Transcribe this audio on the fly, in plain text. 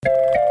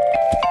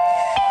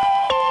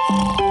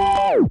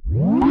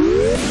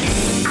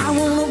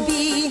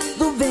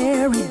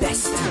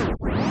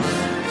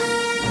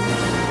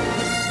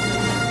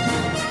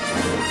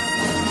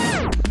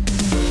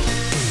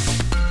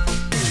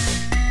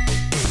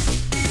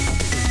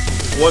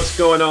What's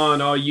going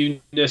on, all you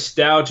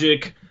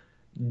nostalgic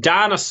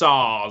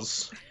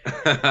dinosaurs?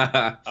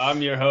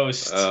 I'm your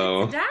host,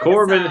 Corbin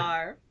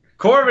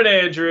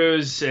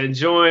Andrews, and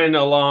joined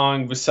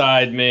along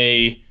beside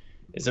me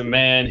is a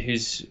man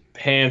whose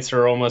pants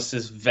are almost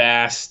as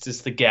vast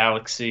as the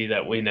galaxy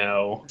that we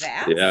know.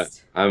 Vast? Yeah,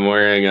 I'm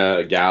wearing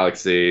a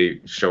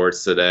Galaxy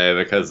shorts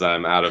today because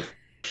I'm out of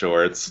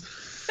shorts.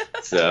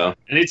 So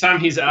anytime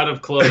he's out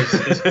of clothes,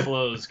 his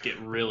clothes get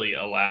really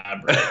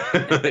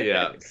elaborate.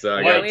 yeah, so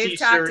we've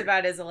talked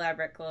about his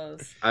elaborate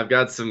clothes. I've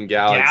got some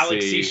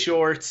Galaxy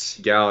shorts,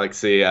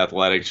 Galaxy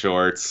athletic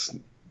shorts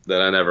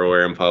that I never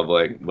wear in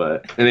public.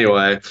 But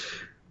anyway,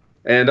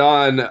 and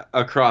on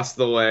across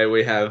the way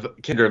we have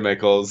Kendra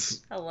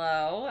Mickles.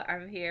 Hello,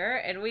 I'm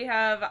here, and we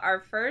have our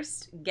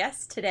first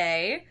guest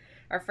today.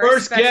 Our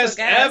first guest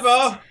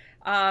ever.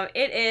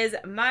 It is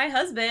my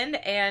husband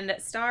and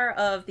star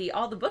of the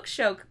All the Books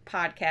Show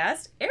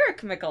podcast,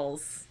 Eric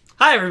Mickles.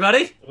 Hi,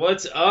 everybody.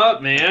 What's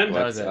up, man?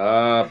 What's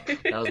up?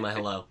 That was my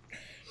hello.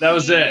 That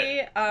was it. He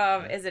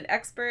is an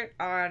expert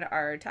on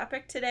our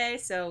topic today,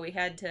 so we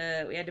had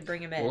to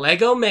bring him in.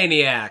 Lego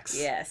Maniacs.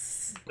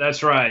 Yes.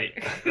 That's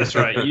right. That's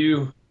right.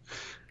 You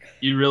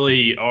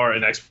really are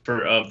an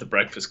expert of the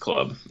Breakfast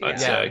Club, I'd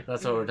say.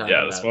 That's what we're talking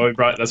about.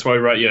 That's why we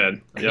brought you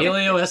in. Yep.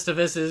 Emilio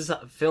Estevez's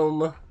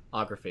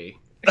filmography.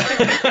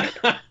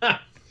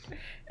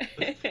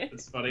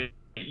 It's funny.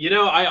 You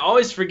know, I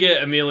always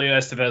forget Emilio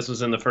Estevez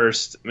was in the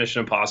first Mission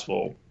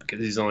Impossible because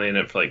he's only in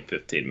it for like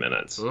 15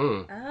 minutes.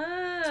 Mm.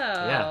 Oh.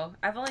 Yeah.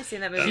 I've only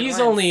seen that movie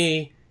He's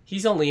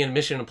only in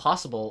Mission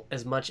Impossible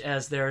as much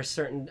as there are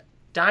certain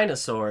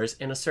dinosaurs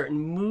in a certain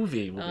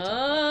movie. Oh,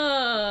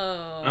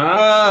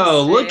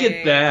 look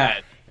at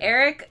that.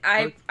 Eric,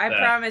 I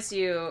promise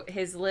you,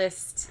 his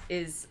list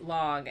is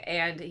long,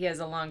 and he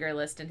has a longer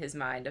list in his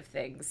mind of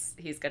things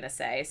he's going to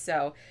say.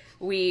 So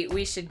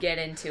we should get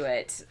into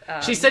it.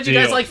 She said you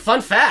guys like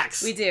fun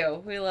facts. We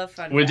do. We love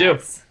fun facts. We do.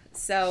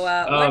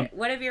 So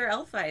what have your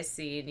elf eyes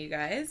seen, you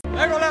guys?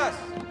 Legolas,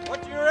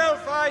 what do your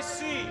elf eyes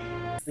see?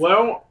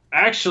 Well,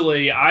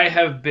 actually, I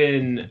have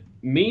been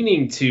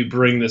meaning to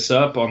bring this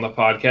up on the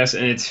podcast,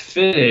 and it's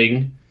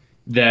fitting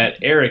that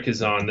Eric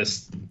is on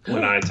this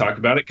when I talk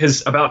about it,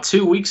 because about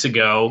 2 weeks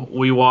ago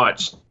we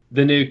watched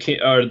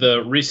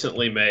the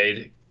recently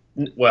made.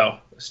 Well,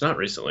 it's not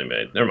recently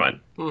made. Never mind.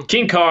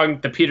 King Kong,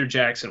 the Peter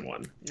Jackson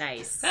one.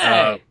 Nice.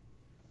 Hey.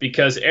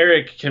 Because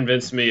Eric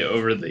convinced me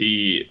over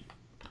the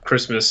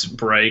Christmas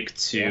break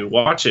to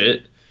watch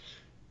it,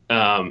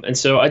 and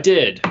so I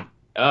did.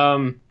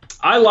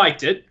 I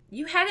liked it.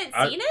 You hadn't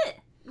seen it?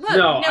 Look,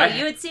 No,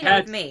 you had seen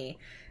it with me.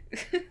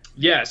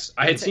 Yes,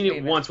 I had seen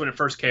it once when it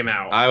first came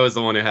out. I was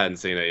the one who hadn't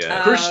seen it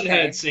yet. Christian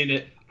had seen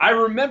it. I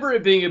remember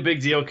it being a big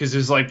deal because it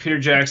was like Peter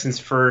Jackson's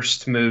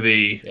first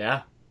movie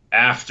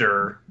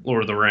after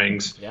Lord of the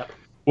Rings. Yep.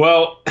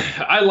 Well,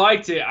 I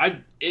liked it.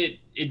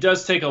 It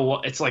does take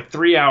it's like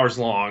 3 hours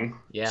long.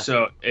 Yeah.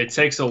 So it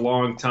takes a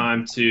long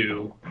time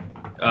to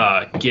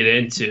get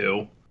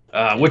into,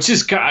 which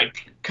is kind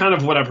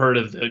of what I've heard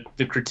of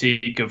the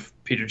critique of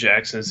Peter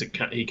Jackson is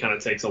he kind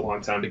of takes a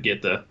long time to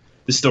get the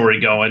story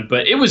going,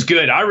 but it was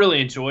good. I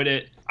really enjoyed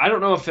it. I don't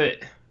know if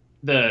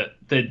the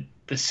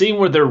scene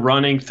where they're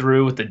running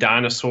through with the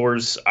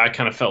dinosaurs, I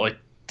kind of felt like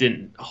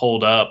didn't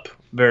hold up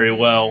very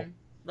well.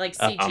 Like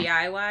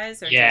CGI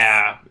wise? Or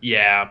yeah,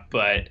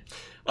 but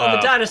the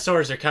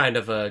dinosaurs are kind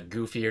of a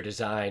goofier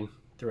design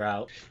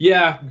throughout.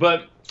 Yeah,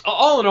 but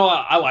all in all,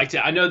 I liked it.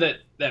 I know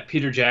that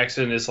Peter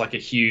Jackson is like a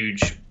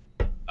huge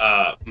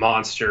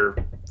monster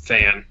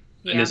fan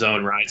in his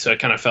own right, so it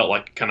kind of felt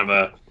like kind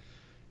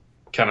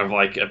of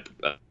like a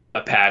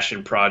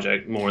passion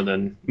project more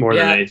than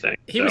anything.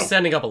 He was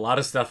sending up a lot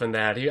of stuff in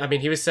that.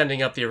 He was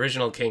sending up the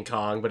original King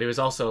Kong, but he was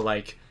also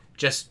like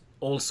just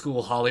old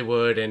school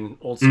Hollywood and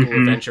old school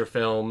adventure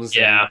films.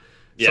 Yeah.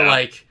 So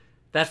like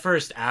that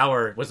first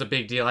hour was a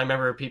big deal. I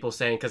remember people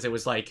saying, because it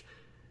was like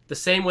the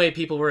same way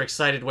people were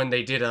excited when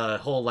they did a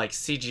whole like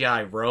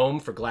CGI Rome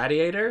for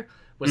Gladiator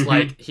was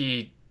like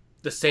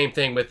the same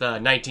thing with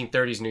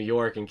 1930s New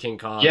York and King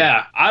Kong.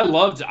 Yeah, I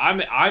loved.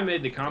 I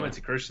made the comment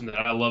to Christian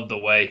that I loved the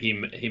way he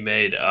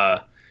made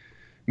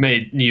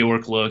New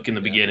York look in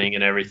the beginning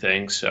and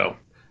everything. So,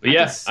 but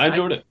I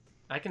enjoyed it.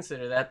 I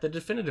consider that the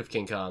definitive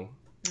King Kong.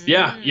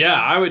 Yeah,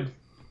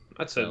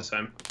 I'd say the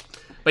same.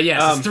 But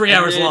yes, it's 3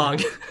 hours long.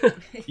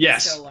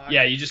 Yes, so long.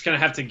 Yeah, you just kind of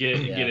have to get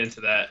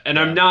into that. And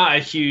I'm not a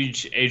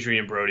huge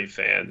Adrian Brody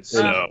fan,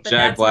 so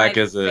Jack Black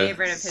is a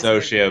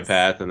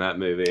sociopath in that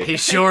movie. He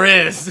sure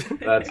is.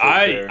 That's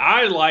sure.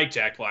 I like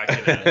Jack Black in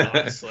it,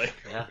 honestly.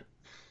 Yeah.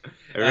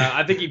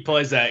 I think he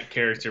plays that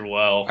character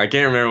well. I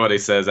can't remember what he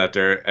says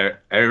after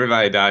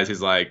everybody dies. He's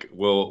like,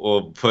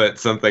 "We'll put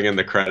something in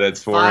the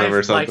credits for him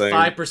or something."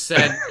 Like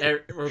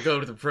 5% will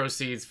go to the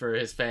proceeds for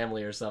his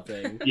family or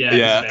something.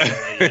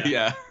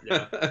 Yeah.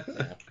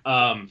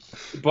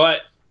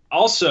 But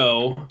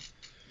also,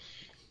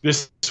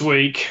 this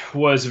week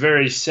was a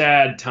very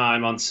sad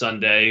time on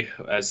Sunday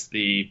as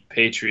the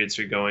Patriots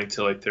are going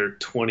to like their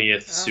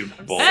 20th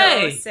Super Bowl.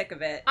 Hey! So sick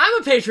of it.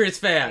 I'm a Patriots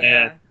fan.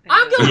 Yeah.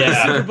 I'm going to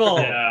the Super Bowl.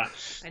 Yeah.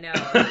 I know.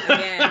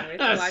 Again, we have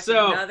to watch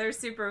So, another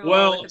Super Bowl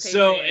Well, with the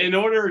so Patriots. in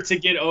order to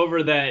get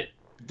over that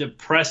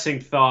depressing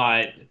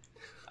thought,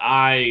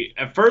 I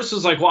at first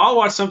was like, well, I'll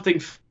watch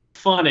something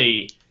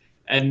funny.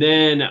 And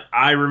then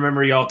I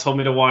remember y'all told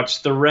me to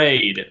watch The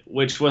Raid,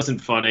 which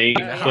wasn't funny,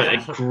 but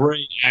a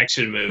great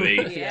action movie.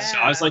 Yeah. So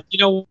I was like, you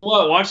know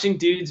what? Watching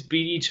dudes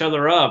beat each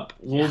other up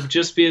will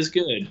just be as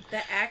good.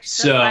 The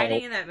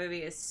fighting in that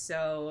movie is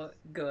so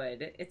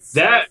good. It's so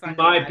That fun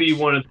to might be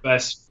watch. one of the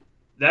best.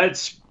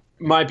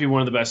 Might be one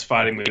of the best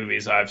fighting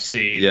movies I've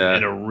seen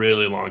in a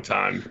really long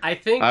time. I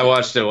think I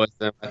watched it with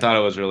them. I thought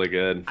it was really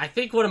good. I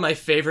think one of my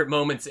favorite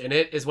moments in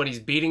it is when he's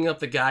beating up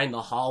the guy in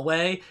the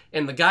hallway,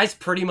 and the guy's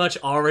pretty much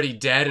already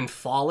dead and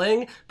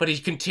falling, but he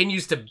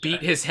continues to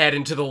beat his head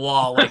into the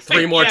wall like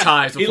 3 more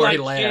times before he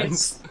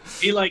lands.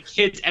 He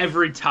hits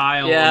every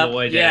tile on the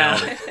way down.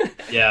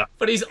 Yeah.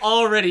 But he's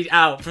already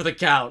out for the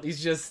count.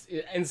 He's just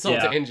insult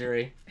to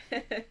injury.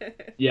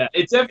 Yeah,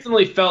 it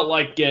definitely felt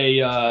like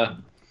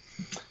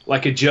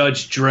a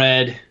Judge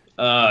Dredd,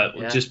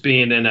 just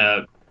being in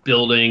a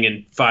building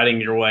and fighting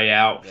your way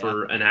out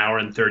for an hour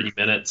and 30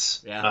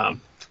 minutes. Yeah.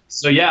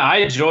 So yeah, I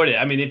enjoyed it.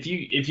 I mean, if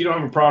you don't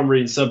have a problem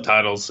reading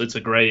subtitles, it's a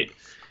great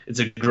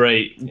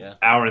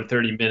hour and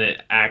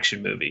 30-minute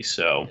action movie.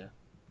 So,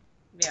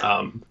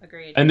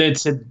 agreed. And then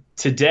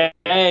today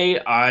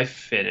I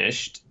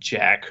finished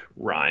Jack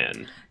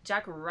Ryan.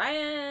 Jack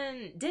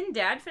Ryan. Didn't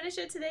Dad finish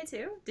it today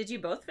too? Did you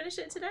both finish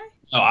it today?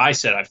 Oh, I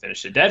said I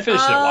finished it. Dad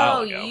finished it a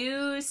while ago. Oh,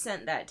 you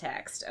sent that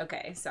text.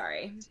 Okay,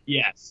 sorry.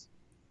 Yes.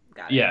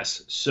 Got it.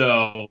 Yes.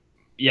 So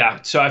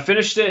I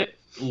finished it,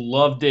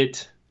 loved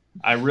it.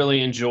 I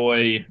really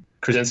enjoy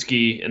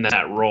Krasinski in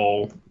that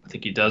role. I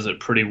think he does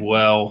it pretty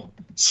well.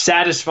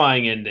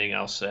 Satisfying ending,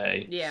 I'll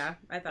say. Yeah,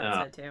 I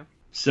thought so too.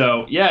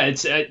 So yeah,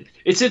 it's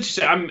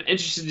interesting. I'm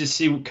interested to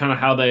see kind of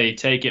how they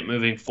take it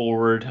moving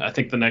forward. I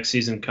think the next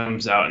season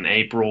comes out in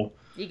April.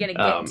 You gonna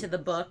get into the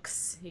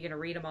books? You gonna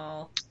read them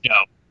all?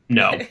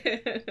 No.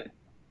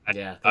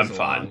 Yeah, I'm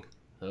fine.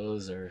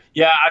 Those are.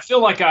 Yeah, I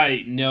feel like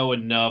I know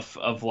enough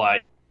of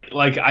like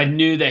I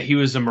knew that he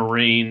was a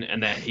Marine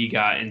and that he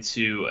got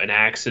into an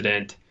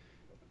accident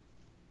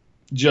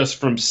just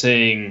from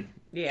seeing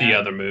the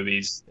other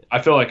movies.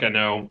 I feel like I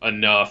know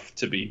enough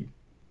to be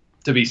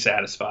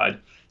satisfied.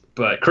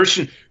 But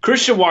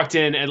Christian walked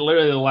in at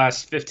literally the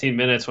last 15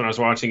 minutes when I was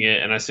watching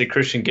it, and I said,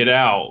 "Christian, get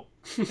out!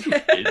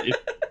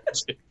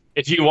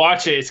 If you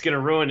watch it, it's gonna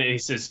ruin it." And he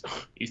says,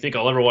 "You think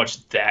I'll ever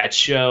watch that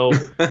show?"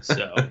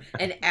 So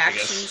an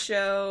action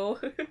show.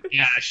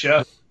 Yeah,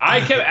 show. I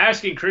kept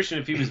asking Christian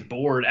if he was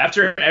bored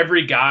after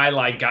every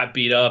guy got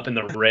beat up in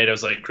the raid. I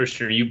was like,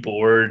 "Christian, are you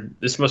bored?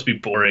 This must be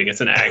boring. It's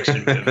an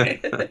action movie."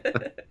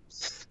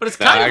 But it's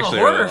kind of a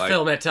horror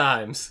film at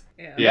times.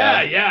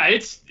 Yeah,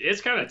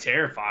 it's kind of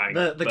terrifying.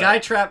 The guy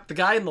trapped the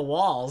guy in the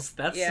walls.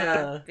 That's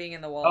being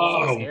in the walls.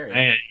 Oh scary.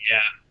 man,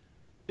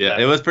 Yeah,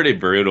 it was pretty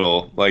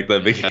brutal. Like the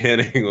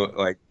beginning,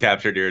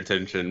 captured your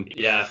attention.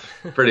 Yeah,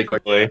 pretty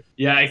quickly.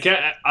 Yeah,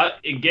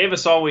 it gave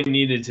us all we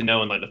needed to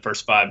know in the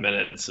first 5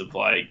 minutes of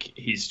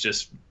he's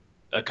just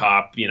a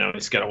cop.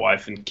 He's got a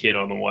wife and kid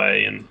on the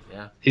way, and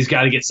he's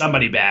got to get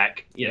somebody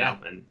back. You know,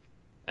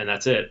 and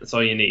that's it. That's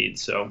all you need.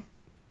 So,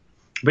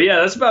 but yeah,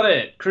 that's about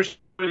it. Christian,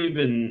 what have you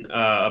been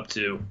up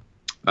to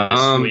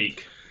this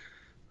week?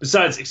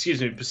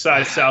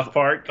 Besides South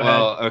Park.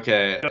 Well,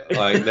 okay,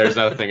 there's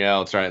nothing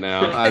else right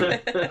now.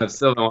 I've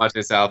still been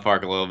watching South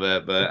Park a little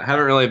bit, but I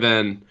haven't really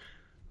been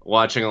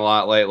watching a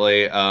lot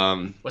lately.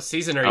 What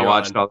season are you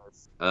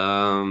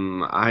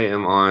on? I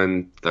am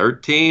on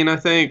 13, I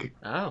think.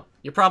 Oh,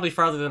 you're probably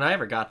farther than I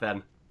ever got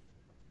then.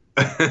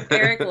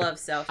 Eric loves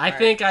South Park.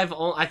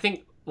 I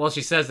think. Well,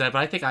 she says that, but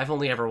I think I've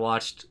only ever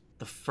watched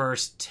the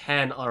first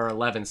 10 or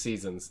 11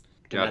 seasons.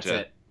 Gotcha.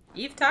 That's it.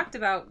 You've talked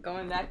about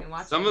going back and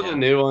watching some of the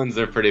new ones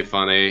are pretty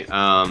funny.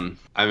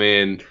 I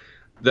mean,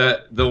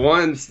 the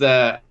ones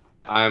that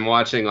I'm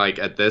watching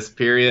at this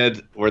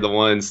period were the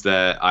ones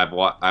that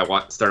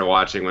I started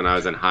watching when I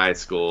was in high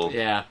school.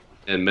 Yeah.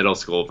 In middle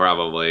school,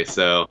 probably.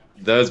 So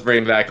those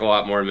bring back a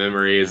lot more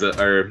memories,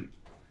 or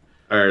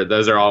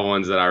those are all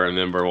ones that I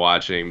remember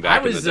watching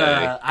back in the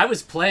day. I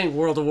was playing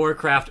World of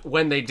Warcraft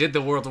when they did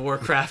the World of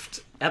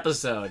Warcraft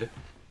episode.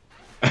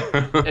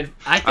 And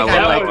I think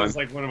that was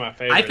one of my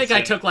favorites. I think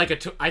I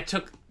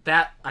took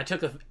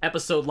an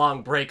episode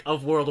long break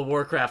of World of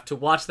Warcraft to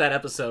watch that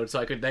episode so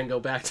I could then go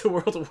back to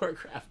World of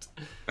Warcraft.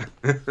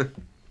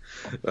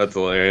 That's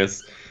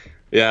hilarious.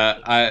 Yeah,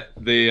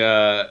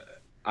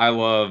 I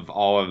love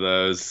all of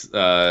those.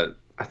 I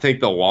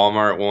think the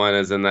Walmart one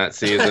is in that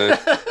season.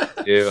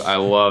 I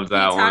love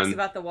that one. He talks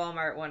about the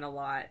Walmart one a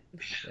lot.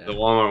 Yeah. The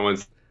Walmart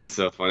one's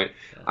so funny.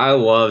 I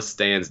love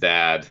Stan's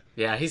dad.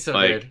 Yeah, he's so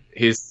good.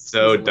 He's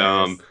so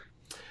dumb.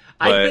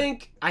 I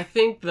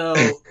think though,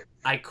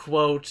 I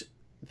quote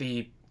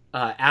the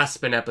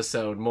Aspen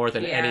episode more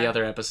than any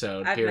other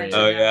episode. Period.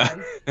 Oh yeah.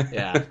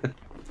 Yeah.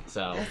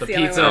 So That's the the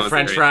pizza and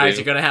French great fries, too.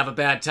 you're gonna have a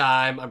bad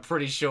time. I'm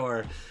pretty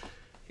sure.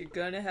 You're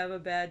gonna have a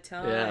bad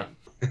time.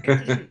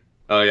 Yeah.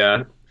 Oh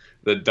yeah.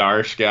 The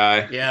Darsh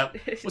guy. Yeah.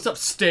 What's up,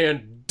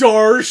 Stan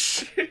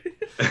Darsh?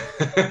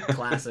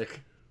 Classic.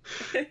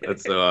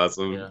 That's so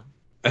awesome.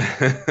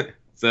 Yeah.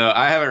 So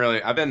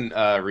I've been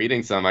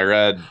reading some. I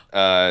read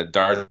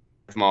Darth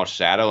Maul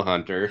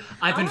Shadowhunter.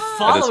 I've been Oh.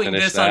 following I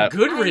just this on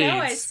finished Goodreads. I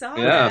know, I saw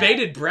Yeah. that.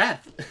 Bated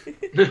breath.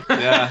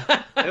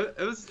 Yeah,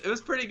 it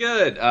was pretty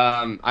good.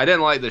 I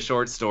didn't like the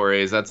short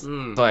stories. That's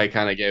why I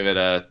kind of gave it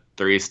a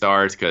 3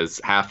 stars, because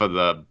half of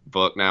the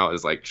book now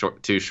is like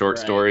two short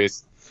Right.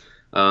 stories.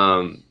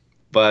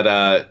 But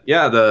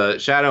yeah, the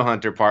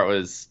Shadowhunter part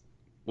was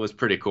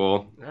pretty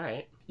cool. All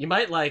right. You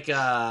might like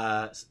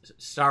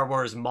Star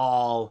Wars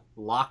Maul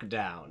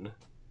Lockdown.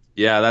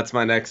 Yeah, that's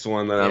my next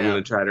one that I'm Yeah.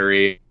 gonna try to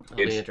read. I'll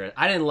be interested.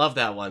 I didn't love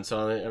that one,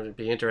 so it'll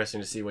be interesting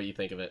to see what you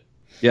think of it.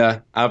 Yeah,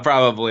 I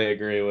probably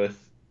agree with.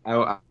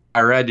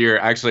 I read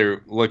actually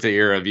looked at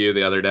your review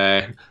the other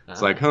day.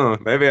 It's like,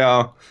 maybe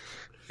I'll.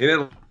 You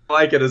didn't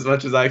like it as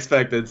much as I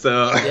expected,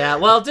 so. Yeah,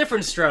 well,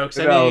 different strokes.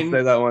 Maybe I I'll mean,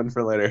 save that one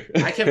for later.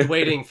 I kept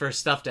waiting for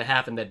stuff to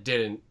happen that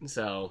didn't,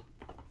 so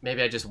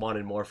maybe I just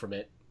wanted more from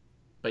it.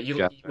 But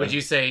Gotcha. would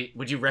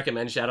you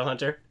recommend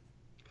Shadowhunter?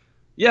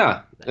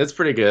 Yeah, it's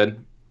pretty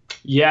good.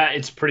 Yeah,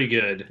 it's pretty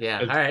good. Yeah,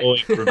 It's all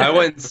right. fully- I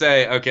wouldn't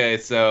say okay.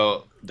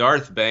 So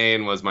Darth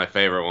Bane was my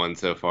favorite one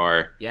so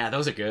far. Yeah,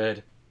 those are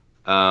good.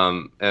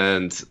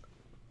 And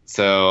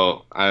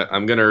so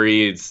I'm gonna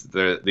read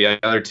the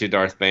other 2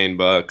 Darth Bane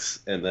books,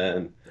 and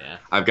then Yeah.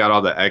 I've got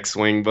all the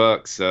X-Wing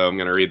books, so I'm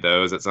gonna read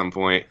those at some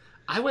point.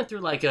 I went through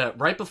like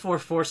right before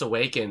Force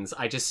Awakens,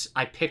 I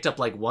picked up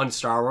like one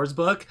Star Wars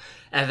book,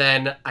 and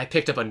then I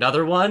picked up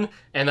another one,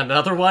 and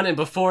another one, and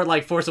before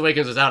like Force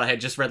Awakens was out, I had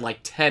just read like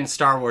 10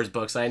 Star Wars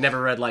books. I had never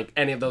read like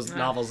any of those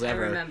novels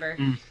ever. I remember.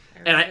 Mm.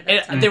 And remember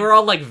that time. they were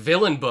all like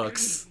villain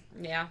books.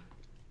 Yeah.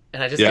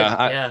 And I just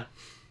Yeah,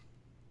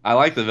 I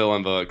like the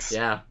villain books.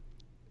 yeah.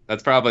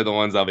 That's probably the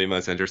ones I'll be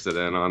most interested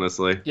in,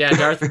 honestly. Yeah,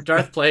 Darth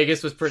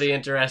Plagueis was pretty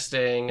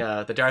interesting.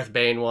 The Darth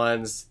Bane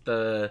ones,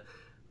 the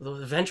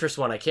Ventress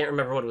one, I can't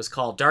remember what it was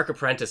called. Dark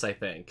Apprentice, I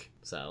think.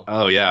 So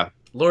Oh yeah.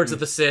 Lords of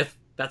the Sith,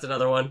 that's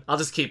another one. I'll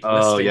just keep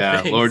Oh listing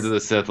yeah. things. Lords of the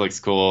Sith looks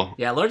cool.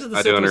 Yeah, Lords of the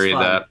I Sith do want to was read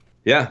fun. that.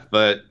 Yeah,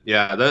 but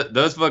yeah,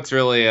 those books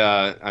really.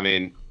 I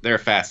mean, they're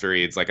fast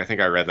reads. Like I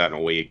think I read that in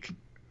a week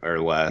or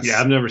less.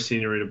 Yeah, I've never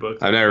seen you read a book.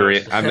 I've never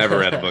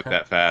read a book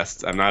that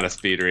fast. I'm not a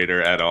speed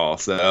reader at all.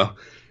 So,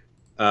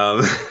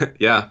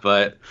 yeah,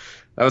 but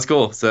that was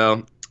cool.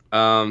 So,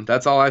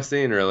 that's all I've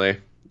seen really.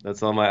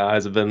 That's all my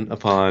eyes have been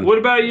upon. What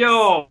about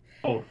y'all?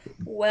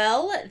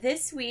 Well,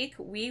 this week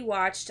we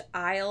watched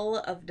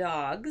Isle of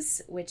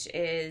Dogs, which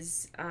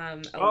is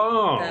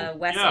the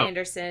Wes yeah.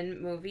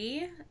 Anderson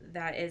movie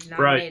that is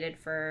nominated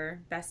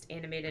for Best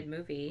Animated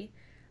Movie.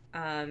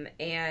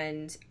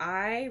 And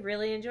I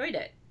really enjoyed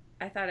it.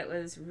 I thought it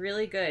was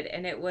really good.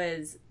 And it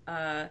was,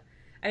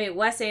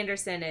 Wes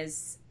Anderson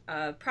is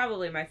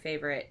probably my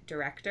favorite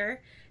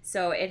director.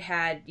 So it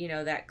had,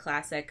 that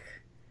classic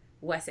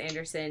Wes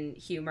Anderson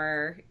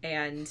humor,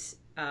 and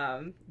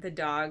the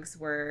dogs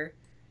were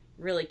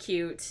really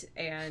cute,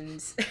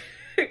 and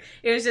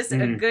it was just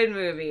a good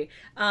movie.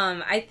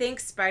 I think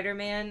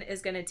Spider-Man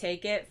is going to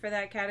take it for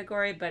that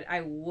category, but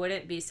I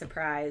wouldn't be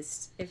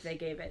surprised if they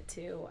gave it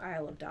to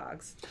Isle of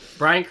Dogs.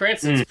 Bryan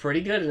Cranston's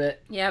pretty good in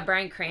it. Yeah,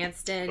 Bryan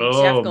Cranston,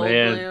 Oh, Jeff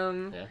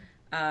man.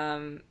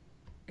 Goldblum.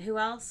 Who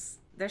else?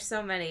 There's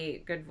so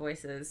many good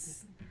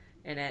voices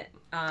in it.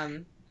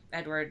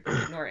 Edward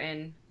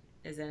Norton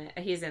is in it.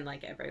 He's in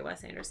like every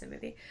Wes Anderson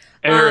movie.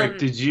 Eric,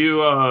 did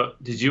you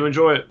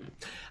enjoy it?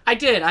 I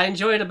did. I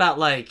enjoyed about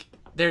like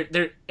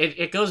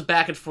it goes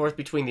back and forth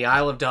between the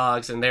Isle of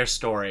Dogs and their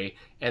story,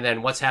 and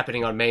then what's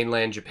happening on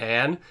mainland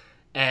Japan.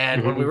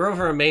 And when we were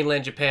over in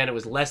mainland Japan, it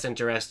was less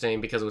interesting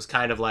because it was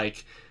kind of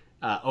like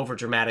over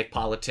dramatic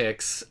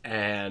politics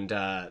and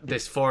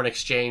this foreign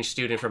exchange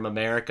student from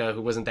America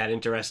who wasn't that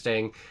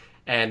interesting,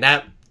 and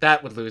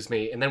that would lose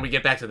me. And then we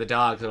get back to the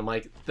dogs, and I'm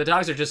like, the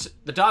dogs are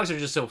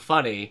just so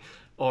funny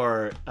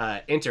or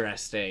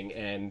interesting,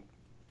 and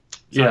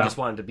so I just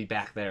wanted to be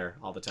back there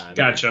all the time.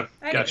 Gotcha.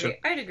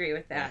 I'd agree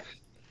with that.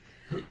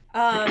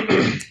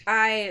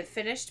 I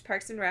finished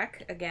Parks and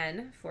Rec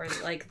again for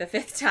like the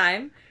 5th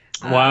time.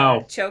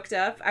 Wow. Choked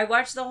up. I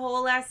watched the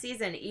whole last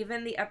season,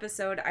 even the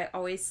episode I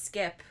always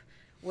skip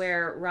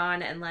where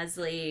Ron and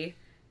Leslie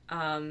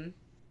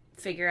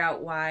figure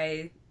out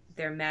why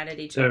they're mad at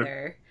each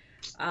other.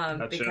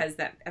 Gotcha. Because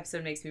that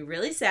episode makes me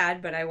really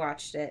sad, but I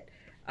watched it.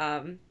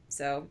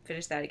 So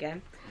finished that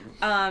again.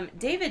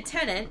 David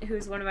Tennant,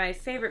 who's one of my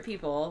favorite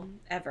people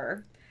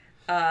ever,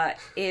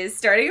 is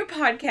starting a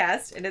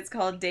podcast, and it's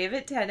called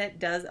David Tennant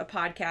Does a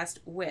Podcast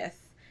With,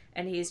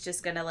 and he's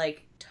just gonna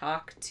like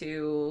talk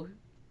to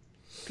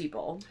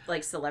people,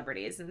 like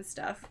celebrities and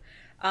stuff.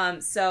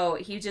 So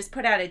he just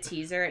put out a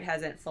teaser. It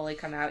hasn't fully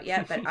come out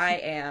yet, but I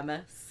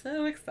am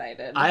so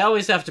excited. I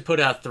always have to put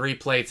out 3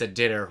 plates at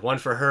dinner. One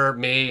for her,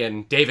 me,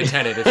 and David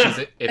Tennant if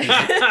he's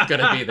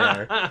gonna be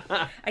there.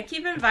 I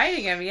keep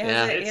inviting him. He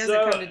hasn't, Yeah. he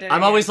hasn't come to dinner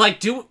I'm yet. always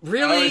like,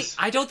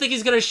 I don't think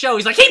he's gonna show.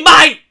 He's like, he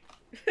might!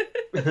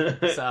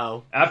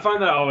 So I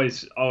find that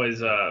always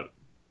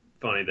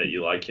funny that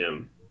you like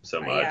him. so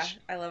Yeah, much.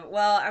 I love it.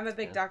 Well, I'm a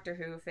big Doctor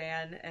Who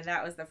fan, and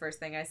that was the first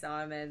thing I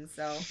saw him in.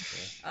 So,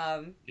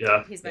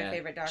 Yeah. he's my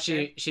favorite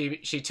Doctor.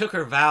 She took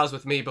her vows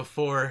with me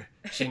before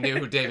she knew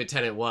who David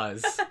Tennant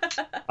was.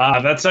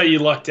 That's how you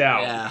lucked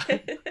out.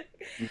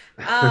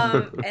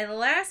 Yeah. And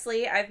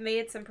lastly, I've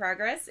made some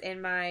progress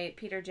in my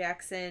Peter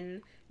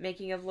Jackson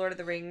Making of Lord of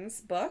the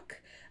Rings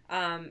book.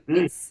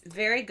 It's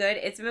very good.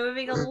 It's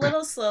moving a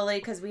little slowly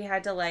because we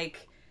had to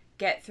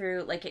get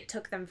through, it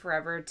took them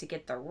forever to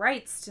get the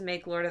rights to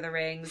make Lord of the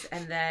Rings,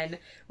 and then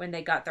when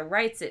they got the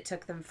rights, it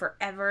took them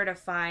forever to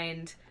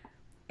find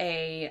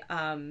a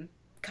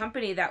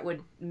company that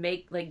would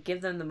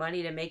give them the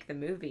money to make the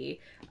movie,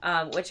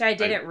 which I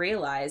didn't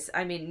realize.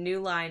 I mean, New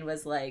Line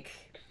was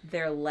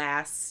their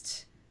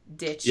last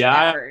ditch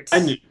effort. I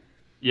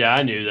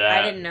knew that.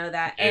 I didn't know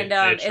that. And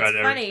it's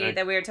funny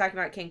that we were talking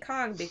about King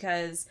Kong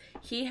because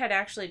he had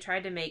actually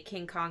tried to make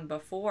King Kong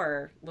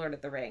before Lord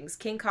of the Rings.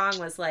 King Kong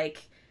was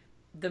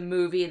the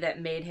movie that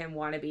made him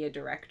want to be a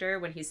director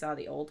when he saw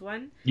the old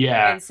one.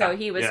 Yeah. And so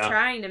he was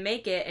trying to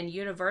make it, and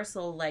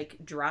Universal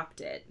dropped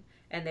it.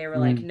 And they were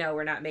no,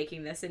 we're not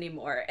making this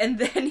anymore. And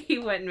then he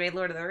went and made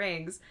Lord of the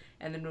Rings,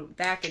 and then went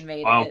back and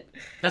made it.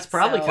 That's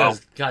probably because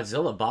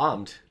Godzilla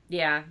bombed.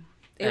 Yeah.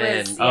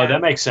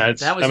 That makes sense.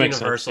 That was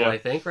Universal, I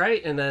think,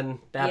 right? And then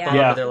that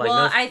bombed, they're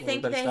well, I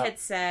think they had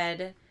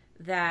said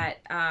that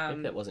I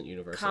think that wasn't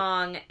Universal.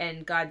 Kong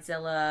and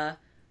Godzilla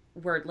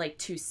were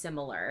too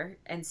similar,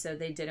 and so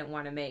they didn't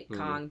want to make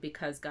Kong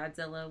because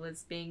Godzilla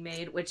was being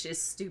made, which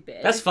is stupid.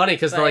 That's funny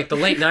because the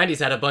late 90s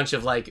had a bunch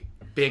of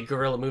big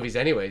gorilla movies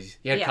anyways.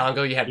 You had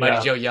Congo, you had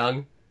Mighty Joe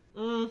Young.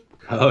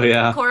 Oh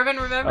yeah, Corbin,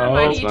 remember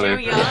Mighty Joe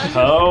Young?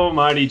 Oh,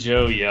 Mighty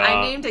Joe Young.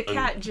 I named a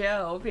cat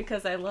Joe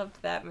because I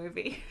loved that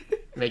movie.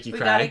 Make you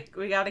cry?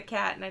 We got a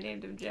cat and I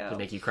named him Joe. To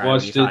make you cry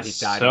when you thought he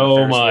died so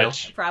in the Ferris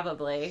much. wheel?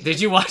 Probably. Did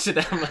you watch it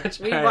that much?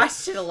 We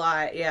watched it a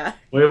lot, yeah.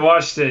 We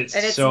watched it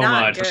and it's so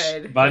not much.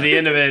 Good. By the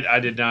end of it, I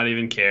did not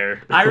even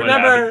care. I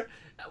remember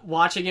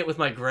watching it with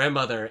my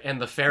grandmother, and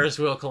the Ferris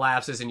wheel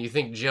collapses, and you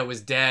think Joe is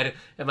dead,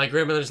 and my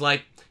grandmother's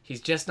like, he's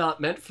just not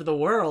meant for the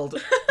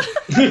world.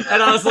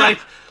 And I was like,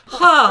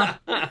 huh,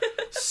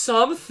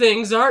 some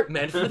things aren't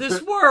meant for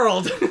this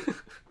world.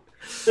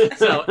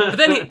 So, but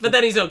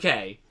then he's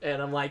okay,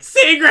 and I'm like,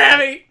 see,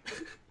 Grammy.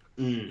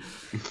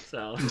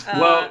 So,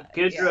 well,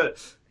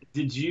 Kendra,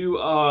 did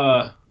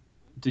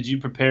you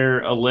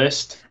prepare a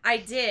list? I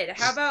did.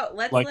 How about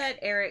let's let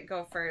Eric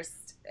go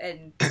first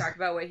and talk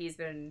about what he's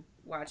been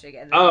watching.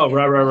 And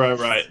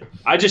right.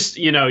 I just,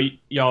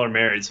 y'all are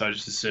married, so I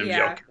just assumed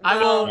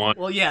y'all.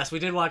 Well, yes, we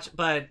did watch,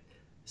 but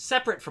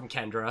separate from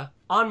Kendra,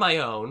 on my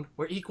own.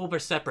 We're equal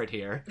but separate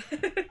here.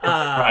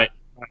 Right.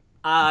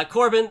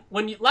 Corbin,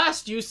 when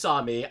last you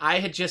saw me, I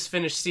had just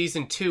finished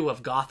season 2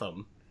 of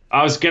Gotham.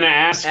 I was gonna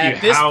ask you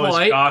at this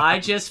point. I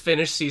just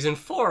finished season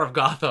 4 of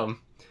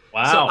Gotham.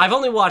 Wow! So I've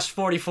only watched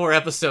 44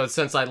 episodes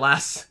since I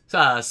last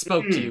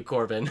spoke to you,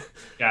 Corbin.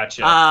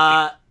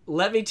 Gotcha.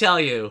 Let me tell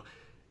you,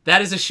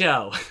 that is a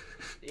show.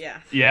 Yeah.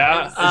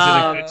 Yeah. Is it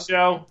a good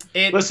show?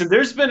 Listen,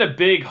 there's been a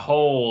big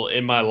hole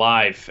in my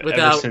life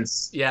ever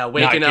since. Yeah,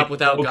 waking up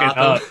without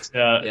Gotham.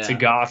 To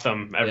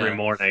Gotham every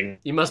morning.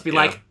 You must be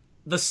like,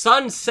 the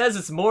sun says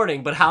it's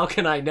morning, but how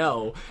can I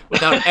know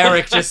without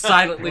Eric just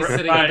silently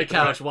sitting on the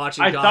couch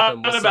watching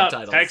Gotham with subtitles? I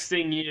thought about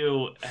texting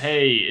you,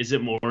 hey, is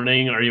it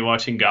morning? Are you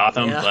watching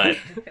Gotham? Yeah.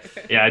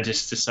 But I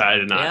just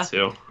decided not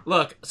to.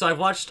 Look, so I've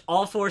watched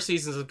all 4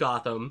 seasons of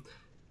Gotham.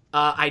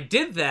 I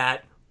did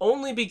that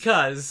only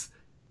because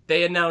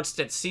they announced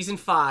that season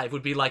 5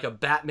 would be like a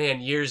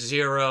Batman Year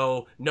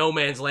Zero, No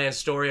Man's Land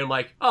story. I'm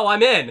like, oh,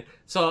 I'm in.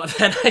 So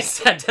then I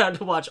sat down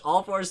to watch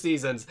all 4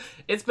 seasons.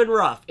 It's been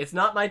rough. It's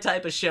not my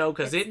type of show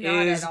because it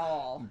is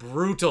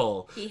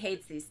brutal. He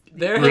hates these.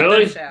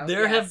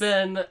 There have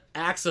been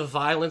acts of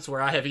violence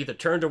where I have either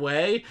turned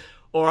away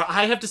or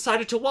I have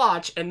decided to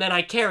watch, and then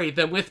I carried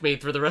them with me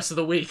for the rest of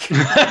the week.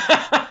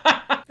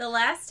 The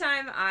last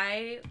time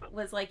I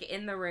was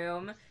in the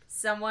room,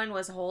 someone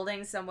was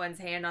holding someone's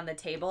hand on the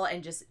table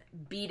and just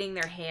beating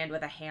their hand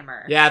with a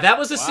hammer. Yeah, that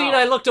was the scene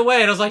I looked away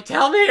and I was like,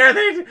 tell me,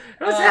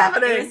 what's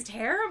happening? It was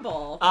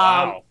terrible.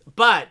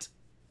 But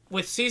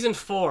with season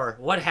 4,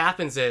 what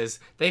happens is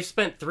they've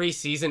spent 3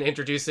 seasons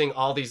introducing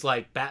all these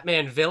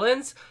Batman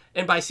villains,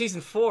 and by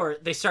season 4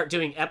 they start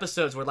doing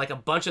episodes where a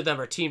bunch of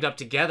them are teamed up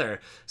together.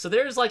 So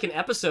there's an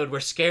episode where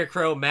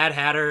Scarecrow, Mad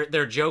Hatter,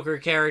 their Joker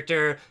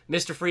character,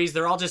 Mr. Freeze,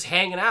 they're all just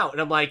hanging out,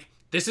 and I'm like,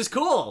 this is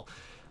cool.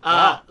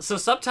 So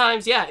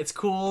sometimes, it's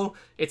cool,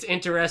 it's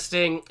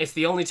interesting, it's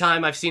the only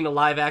time I've seen a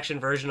live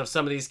action version of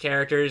some of these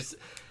characters,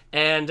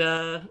 and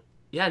now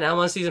I'm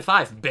on season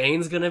 5.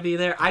 Bane's gonna be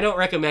there. I don't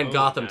recommend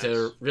Gotham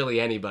to really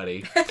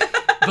anybody,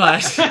 but I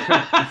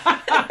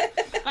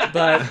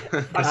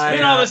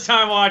spent all this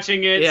time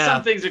watching it. Yeah,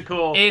 some things are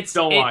cool.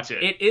 Don't watch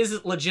it. It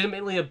is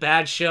legitimately a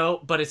bad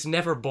show, but it's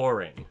never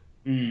boring.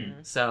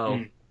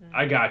 So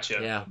I gotcha.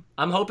 Yeah,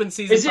 I'm hoping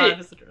season 5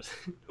 is the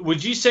truth.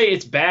 Would you say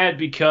it's bad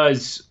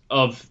because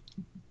of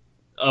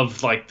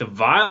of like the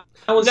violence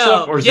No,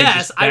 stuff, or is it yes,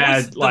 just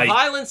bad? the Like,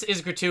 violence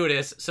is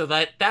gratuitous, so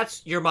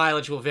that's your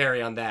mileage will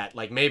vary on that.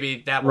 Like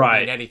maybe that won't Right.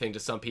 mean anything to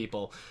some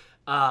people.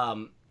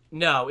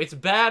 No, it's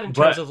bad in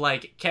terms of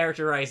like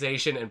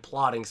characterization and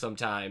plotting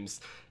sometimes.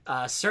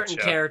 Certain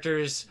Gotcha.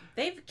 characters,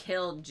 They've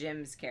killed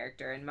Jim's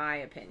character, in my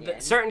opinion.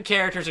 certain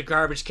characters are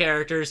garbage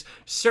characters.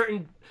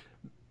 Certain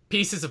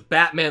pieces of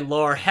Batman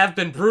lore have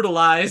been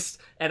brutalized,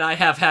 and I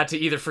have had to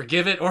either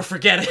forgive it or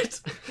forget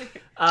it.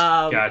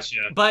 gotcha.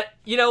 But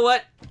you know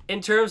what?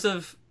 In terms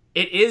of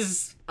it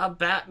is a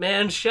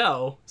Batman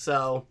show,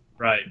 so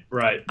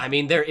Right. I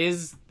mean there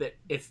is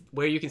it's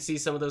where you can see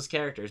some of those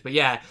characters. But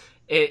yeah,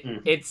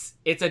 it's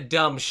a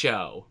dumb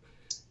show.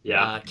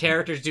 Yeah.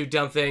 Characters do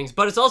dumb things,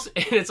 but it's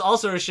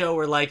also a show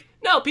where like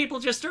no, people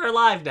just are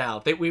alive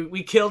now.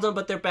 We killed them,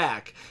 but they're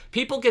back.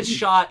 People get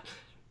shot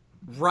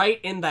right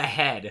in the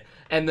head,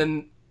 and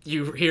then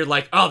you hear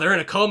like, oh, they're in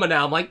a coma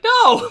now. I'm like,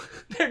 no,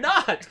 they're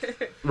not.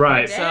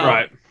 Right. So-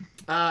 Right.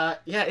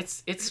 Yeah,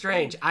 it's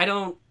strange. I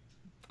don't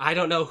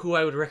know who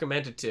I would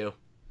recommend it to.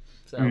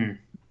 So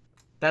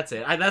that's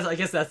it. I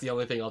guess that's the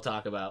only thing I'll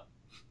talk about.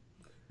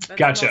 That's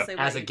Gotcha. mostly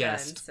what As a you've done,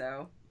 guest.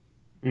 so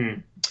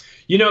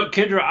You know,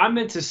 Kendra, I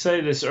meant to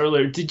say this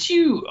earlier. Did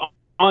you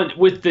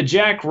with the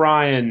Jack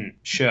Ryan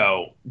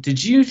show?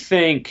 Did you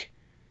think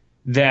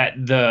that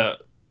the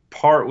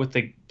part with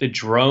the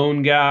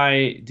drone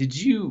guy?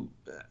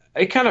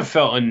 It kind of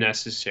felt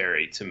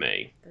unnecessary to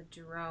me. the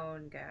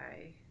drone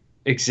guy.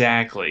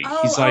 Exactly.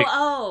 Oh, He's like,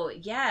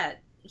 yeah.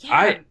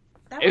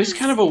 That it was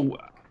kind of a.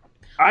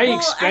 I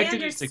expected it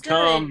to understood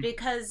come.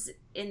 because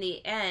in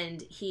the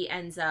end he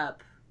ends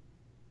up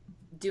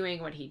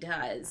doing what he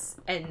does,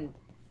 and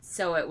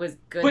so it was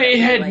good. But that it we,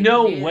 had like,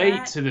 no knew weight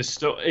that. to the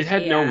story. It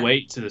had Yeah. no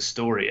weight to the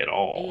story at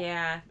all.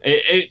 Yeah,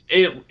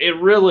 It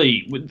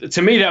really,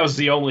 to me, that was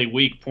the only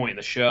weak point in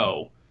the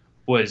show,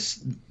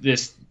 was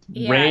this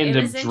Yeah, it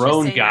random was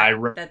drone interesting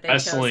guy that they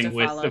chose to wrestling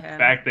with follow the him.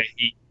 fact that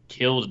he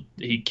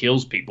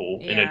kills people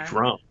in a Yeah.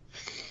 drone.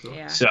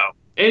 yeah. So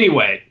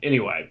anyway,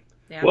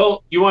 Yeah.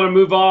 well, you want to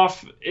move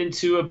off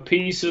into a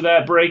piece of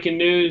that breaking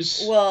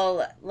news?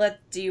 Well,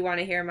 do you want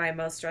to hear my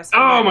most stressful?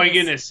 Oh my movies?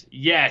 goodness,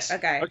 yes.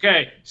 Okay.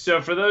 Okay,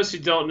 so for those who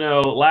don't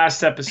know,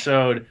 last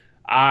episode,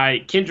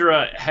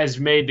 Kendra has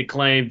made the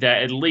claim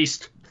that at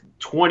least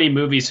 20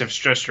 movies have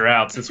stressed her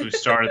out since we've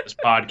started this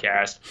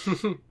podcast.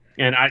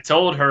 And I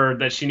told her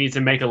that she needs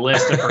to make a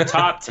list of her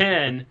top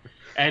 10,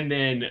 and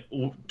then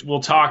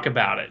we'll talk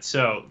about it.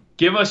 So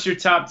give us your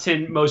top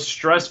 10 most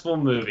stressful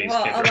movies,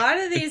 Well, Kendra. a lot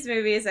of these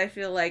movies I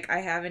feel like I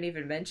haven't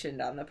even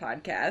mentioned on the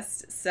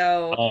podcast.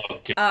 So, Oh,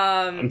 okay.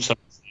 I'm so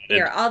excited.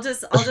 here I'll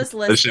just This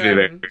list should be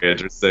them. very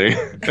interesting.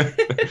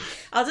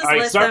 I'll just All right,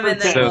 list start them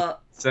and from then 10. we'll.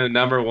 So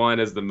number one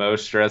is the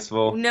most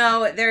stressful.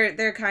 No,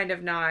 they're kind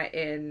of not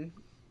in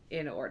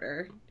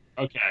order.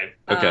 Okay.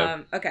 Okay.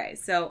 Okay.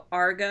 So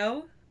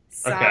Argo,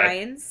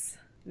 Signs,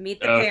 Meet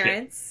the Okay.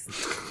 Parents,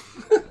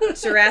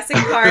 Jurassic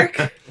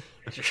Park.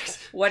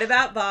 What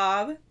About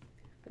Bob?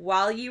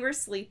 While You Were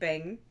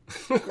Sleeping,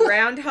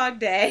 Groundhog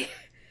Day,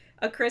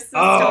 A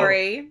Christmas Oh.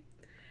 Story,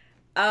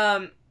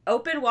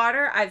 Open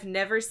Water. I've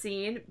never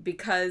seen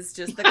because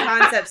just the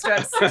concept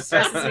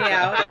stresses me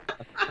out.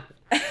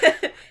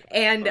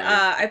 And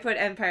I put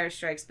Empire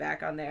Strikes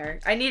Back on there.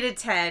 I needed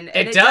 10.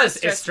 And It does.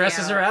 stress It me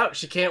stresses her out.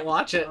 She can't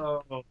watch it.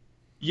 Oh.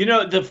 You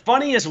know, the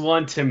funniest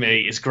one to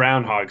me is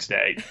Groundhog's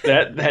Day.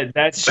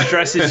 That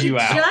stresses you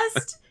out.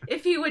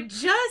 If he would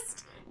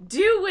just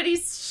do what he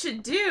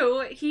should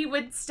do, he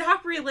would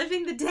stop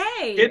reliving the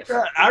day.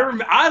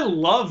 I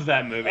love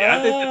that movie.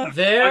 I think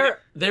that's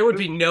There would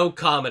be no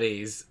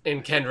comedies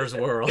in Kendra's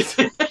world.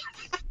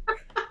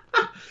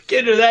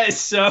 Kendra, that is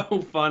so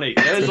funny.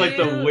 That is like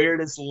the Dude.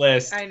 weirdest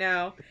list. I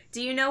know.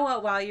 Do you know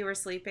what While You Were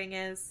Sleeping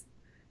is?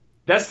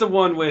 That's the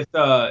one with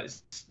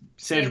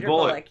Sandra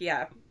Bullock.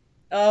 Yeah.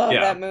 Oh,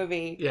 Yeah. that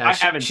movie. Yeah, I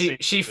haven't she seen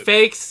she it.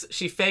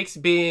 fakes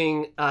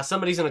being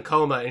somebody's in a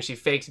coma and she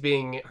fakes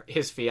being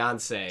his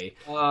fiance.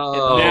 And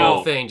the Now-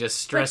 whole thing just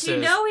stresses. But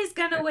you know he's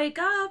gonna wake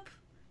up.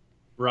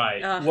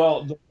 Right. Ugh.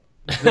 Well,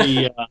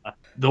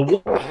 the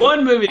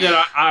one movie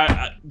that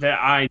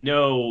I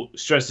know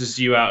stresses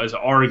you out is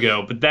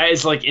Argo, but that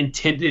is like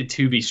intended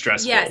to be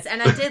stressful. Yes,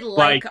 and I did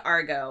like Like,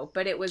 Argo,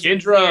 but it was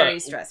Kendra- very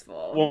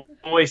stressful.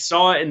 When we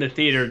saw it in the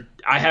theater,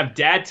 I have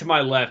Dad to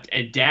my left,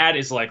 and Dad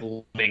is like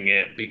loving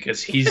it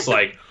because he's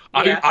like,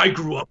 Yeah. I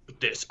grew up with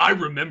this. I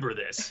remember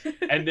this.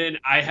 And then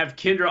I have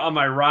Kendra on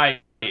my right,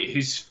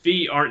 whose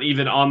feet aren't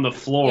even on the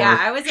floor. Yeah,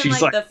 I was in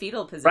She's like the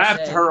fetal position.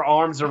 wrapped her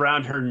arms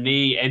around her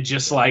knee and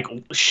just like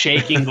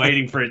shaking,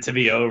 waiting for it to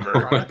be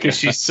over because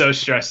she's so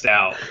stressed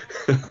out.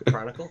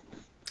 Chronicle.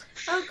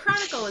 Oh,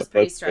 Chronicle was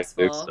pretty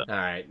stressful. All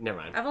right, never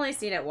mind. I've only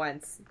seen it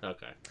once.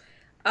 Okay.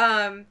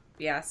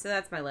 Yeah, so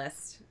that's my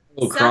list.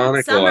 Oh, some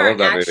Chronicle, I are love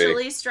that movie.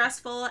 actually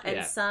stressful, and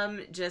Yeah.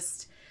 some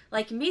just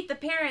like Meet the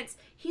Parents.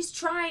 He's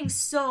trying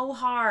so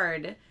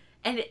hard,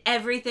 and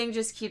everything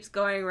just keeps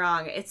going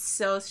wrong. It's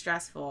so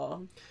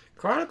stressful.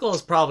 Chronicle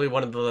is probably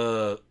one of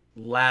the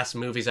last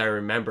movies I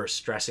remember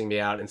stressing me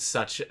out in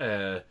such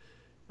a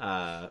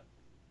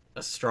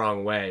a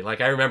strong way.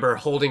 Like I remember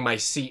holding my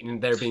seat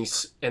and there being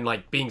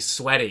being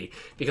sweaty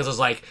because I was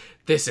like,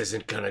 this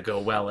isn't gonna go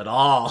well at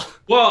all.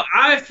 Well,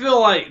 I feel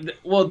like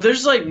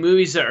there's like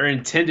movies that are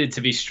intended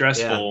to be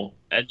stressful,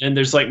 and then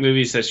there's like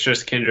movies that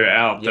stress Kendra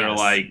out that are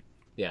like,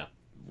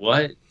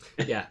 what?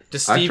 Yeah,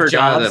 just I Steve forgot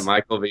Jobs. that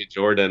Michael B.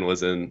 Jordan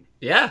was in.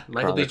 Yeah,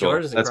 Michael B.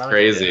 Jordan's in That's Chronicle.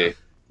 crazy.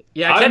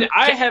 Yeah,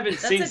 I haven't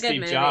That's seen a good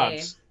Steve movie.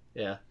 Jobs.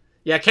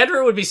 Yeah,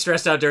 Kendra would be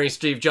stressed out during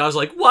Steve Jobs,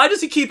 like, why does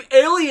he keep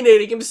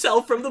alienating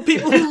himself from the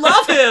people who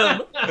love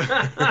him?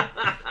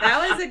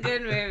 That was a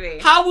good movie.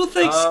 How will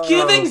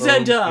Thanksgivings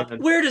end up? man.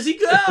 Where does he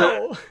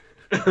go?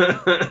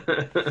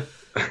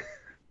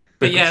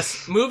 But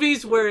yes,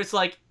 movies where it's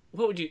like,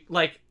 what would you,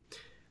 like,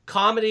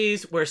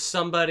 comedies where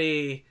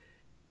somebody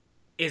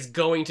is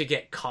going to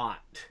get caught.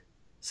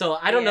 So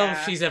I don't know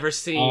if she's ever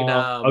seen.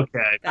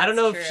 Okay. I don't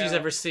know That's if she's true.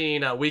 ever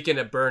seen Weekend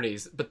at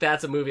Bernie's, but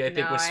that's a movie I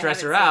think No, would I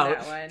stress her haven't seen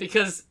out that one.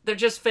 because they're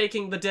just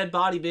faking the dead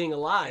body being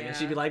alive, and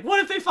she'd Yeah. be like,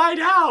 "What if they find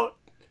out?"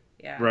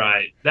 Yeah.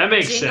 Right. That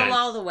makes Jingle sense.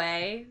 All the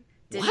Way.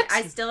 What?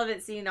 I still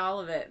haven't seen all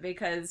of it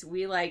because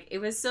it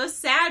was so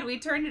sad we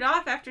turned it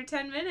off after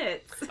 10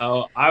 minutes.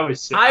 Oh, I would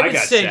say. I would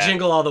got say sad.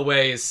 Jingle All the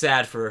Way is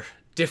sad for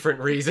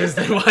different reasons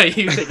than why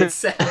you think it's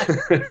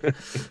sad.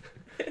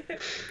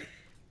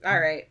 All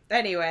right.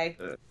 Anyway.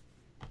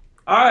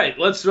 All right,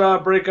 let's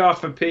break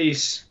off a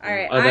piece. All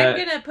right. of I'm that.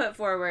 going to put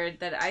forward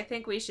that I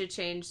think we should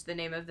change the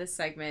name of this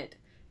segment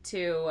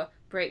to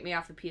Break Me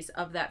Off a Piece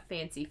of That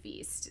Fancy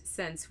Feast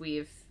since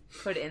we've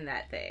put in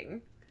that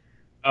thing.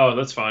 Oh,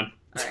 that's fine.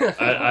 All right.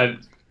 I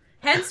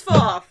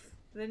Henceforth,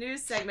 the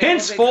news segment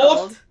Henceforth? will be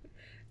called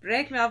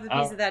Break Me Off a Piece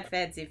Oh. of That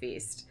Fancy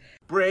Feast.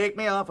 Break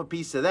me off a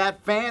piece of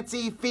that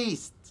fancy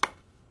feast.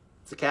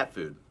 It's a cat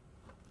food.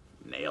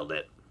 Nailed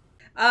it.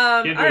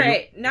 All Give me-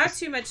 right, not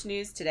too much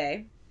news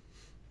today.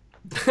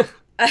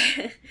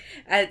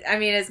 I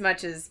mean, as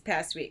much as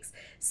past weeks.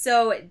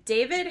 So,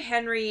 David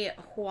Henry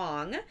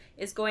Hwang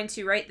is going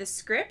to write the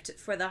script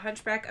for the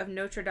Hunchback of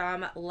Notre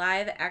Dame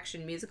live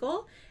action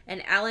musical,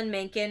 and Alan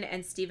Menken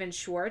and Stephen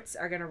Schwartz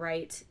are going to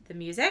write the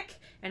music,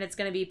 and it's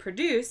going to be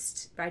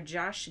produced by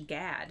Josh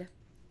Gad.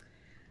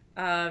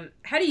 How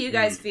do you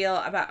guys feel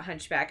about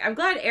Hunchback? I'm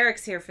glad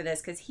Eric's here for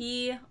this because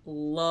he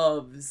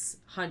loves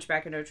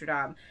Hunchback of Notre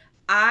Dame.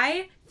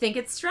 I think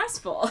it's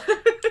stressful.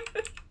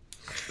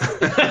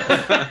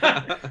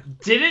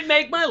 didn't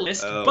make my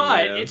list, Oh,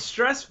 but man. it's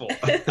stressful.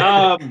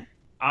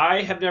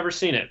 I have never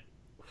seen it.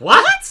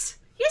 What?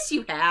 Yes,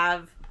 you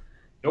have.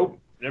 Nope,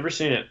 never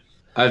seen it.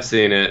 I've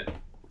seen it.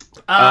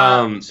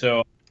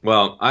 So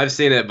Well, I've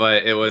seen it,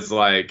 but it was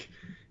like,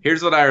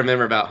 here's what I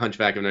remember about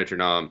Hunchback of Notre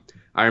Dame.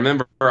 I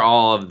remember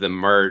all of the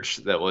merch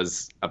that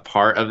was a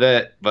part of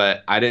it,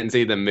 but I didn't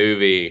see the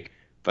movie,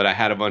 but I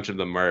had a bunch of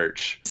the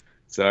merch.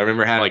 So I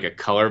remember having like a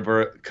color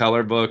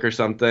book or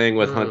something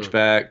with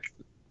Hunchback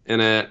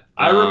in it.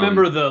 I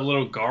remember the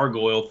little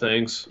gargoyle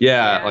things.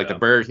 Yeah, Yeah. like the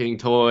Burger King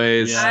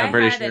toys, Yeah. I'm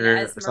pretty I had sure,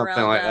 an or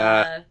something like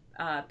that.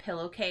 Esmeralda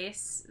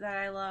pillowcase that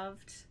I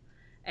loved,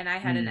 and I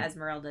had an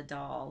Esmeralda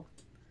doll.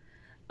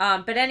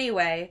 But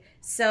anyway,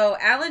 so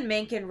Alan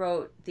Menken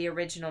wrote the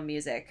original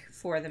music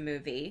for the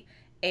movie,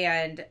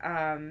 and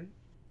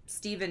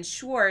Stephen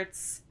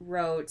Schwartz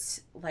wrote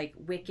like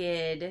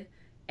Wicked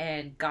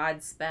and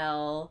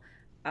Godspell.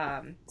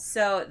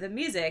 So the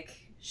music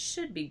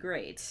should be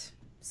great.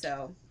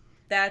 So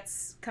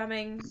that's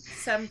coming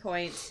some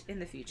point in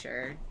the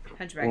future.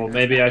 Hunchback. Well, of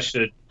maybe Notre I Dame.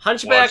 should.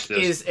 Hunchback Watch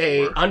this is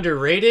a before.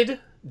 underrated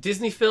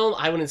Disney film.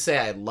 I wouldn't say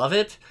I love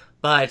it,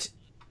 but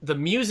the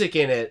music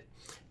in it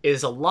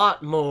is a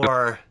lot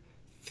more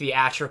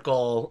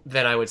theatrical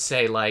than I would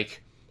say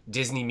like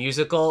Disney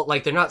musical.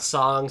 Like they're not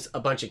songs a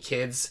bunch of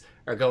kids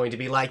are going to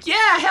be like,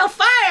 yeah,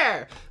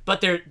 Hellfire!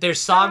 But they're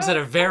songs that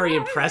are very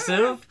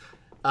impressive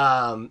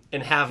and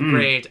have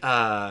great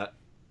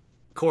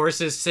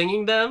choruses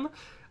singing them.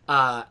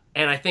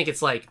 And I think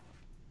it's like,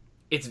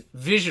 it's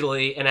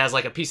visually and as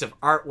like a piece of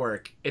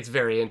artwork, it's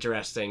very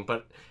interesting.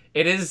 But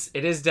it is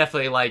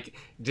definitely like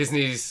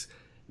Disney's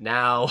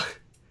now,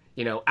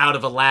 you know, out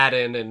of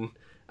Aladdin and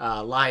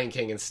Lion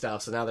King and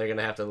stuff. So now they're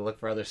gonna have to look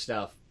for other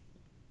stuff.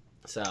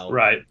 So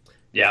Right.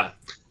 Yeah.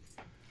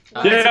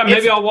 it's-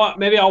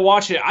 Maybe I'll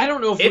watch it. I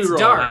don't know if we It's were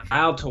dark.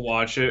 allowed to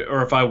watch it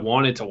or if I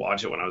wanted to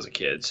watch it when I was a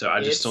kid. So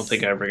I just don't It's-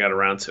 think I ever got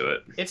around to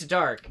it. it's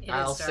dark. It is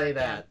I'll dark, say yeah.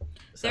 that.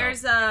 So,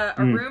 There's a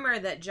rumor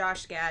that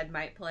Josh Gad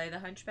might play the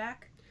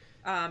Hunchback,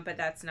 but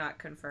that's not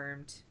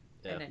confirmed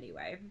in Yeah. any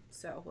way.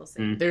 So we'll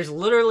see. there's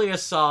literally a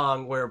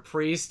song where a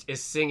priest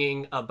is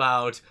singing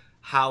about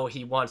how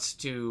he wants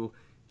to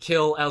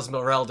kill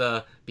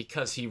Esmeralda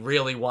because he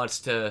really wants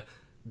to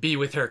be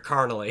with her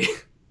carnally.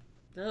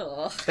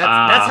 Ugh.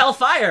 That's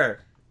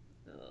Hellfire.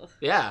 Ugh.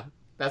 Yeah,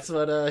 that's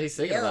what he's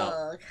singing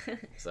about. Ugh.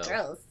 So.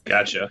 Gross.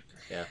 Gotcha.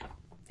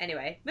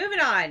 Anyway, moving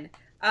on.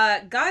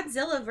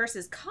 Godzilla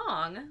vs.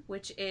 Kong,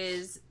 which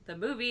is the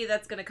movie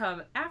that's going to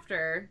come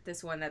after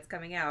this one that's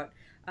coming out,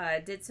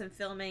 did some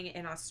filming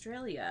in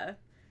Australia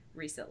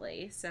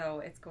recently.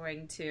 So they're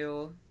going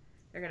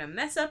to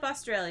mess up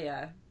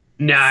Australia.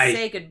 Nice.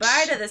 Say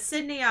goodbye to the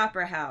Sydney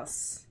Opera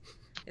House.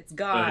 It's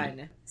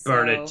gone.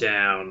 Burn So, it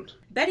down.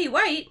 Betty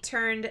White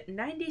turned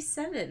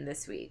 97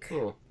 this week.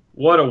 Hmm.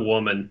 What a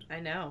woman. I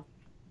know.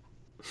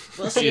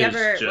 Will She she is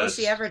ever? Will just-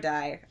 she ever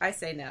die? I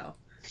say no.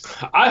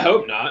 I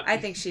hope not. I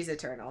think she's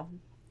eternal.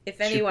 If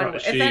She anyone,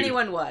 probably- if she-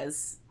 anyone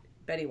was,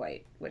 Betty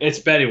White would. It's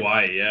Betty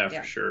White, yeah,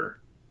 Yeah. for sure.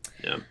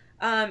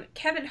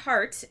 Kevin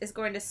Hart is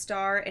going to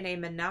star in a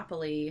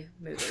Monopoly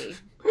movie.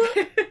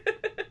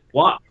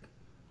 What?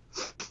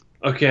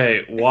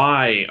 Okay,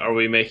 why are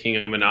we making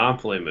a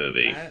Monopoly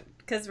movie?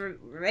 Because we're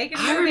making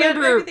a I movie out of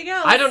remember. everything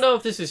else. I don't know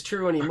if this is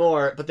true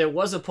anymore, but there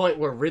was a point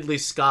where Ridley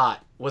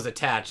Scott was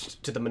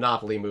attached to the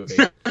Monopoly movie.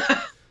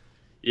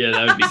 Yeah,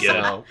 that would be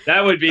good. So-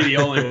 That would be the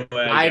only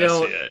way I I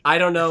don't. see it. I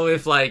don't know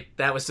if like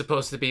that was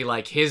supposed to be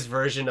like his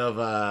version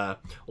of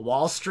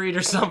Wall Street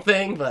or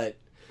something, but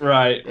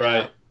Right, Yeah.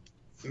 right.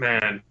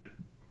 Man,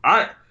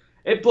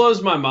 it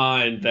blows my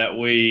mind that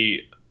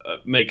we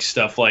make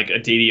stuff like a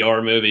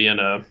DDR movie and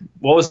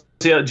what was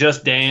it,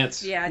 Just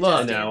Dance? Yeah,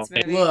 Look, Just Dance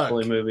movie. look.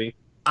 Monopoly movie.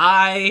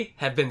 I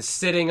have been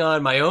sitting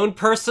on my own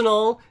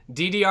personal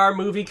DDR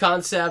movie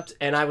concept,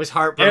 and I was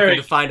heartbroken Eric.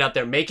 to find out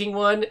they're making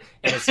one,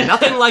 and it's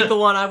nothing like the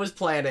one I was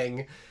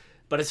planning,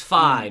 but it's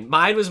fine.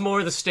 Mine was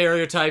more the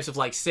stereotypes of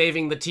like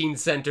saving the teen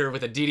center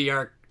with a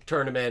DDR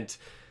tournament.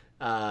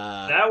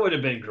 That would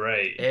have been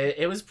great.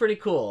 It was pretty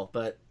cool,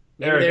 but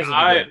maybe Eric, there's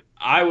a good.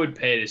 I would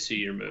pay to see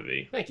your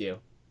movie. Thank you.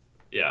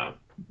 Yeah.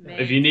 Make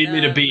If you need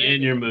me the to be movie.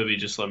 in your movie,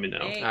 just let me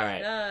know. Make All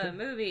right. the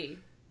movie.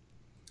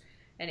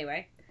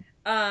 Anyway,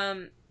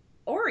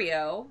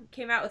 Oreo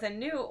came out with a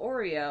new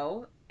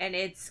Oreo, and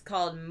it's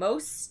called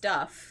Most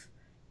Stuff,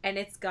 and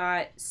it's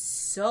got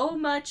so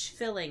much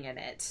filling in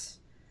it.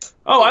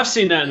 Oh, I've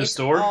seen that in the It's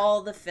store.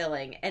 all the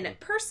filling, and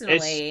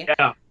personally,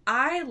 Yeah.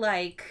 I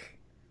like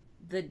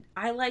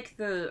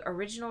the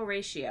original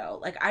ratio.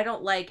 Like, I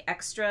don't like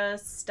extra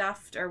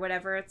stuffed or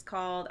whatever it's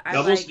called. I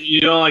like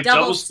You don't like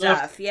double double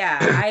stuff.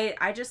 Yeah,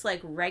 I just like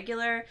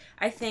regular.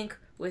 I think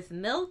with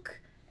milk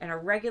and a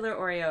regular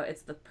Oreo,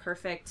 it's the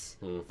perfect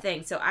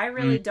thing. So I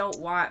really don't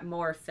want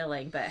more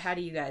filling. But how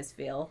do you guys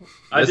feel?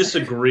 I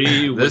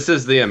disagree. with This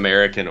is the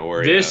American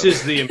Oreo. This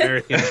is the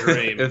American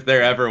dream. if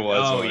there ever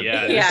was Oh, one.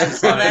 yeah. Yeah, This is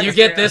so like- that's You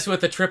get true. this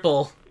with the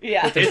triple.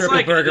 Yeah, The it's triple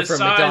like burger the from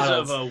size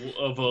McDonald's.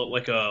 of a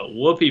like a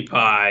whoopie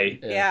pie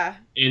yeah.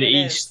 in it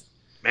each. is.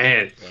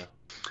 Man, It's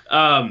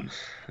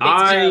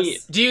I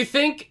gross. Do you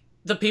think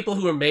the people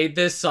who made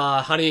this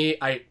saw Honey,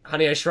 I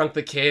Shrunk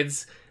the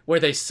Kids, where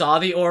they saw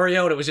the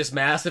Oreo and it was just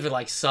massive, and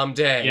like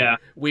someday Yeah.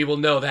 we will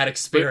know that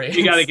experience?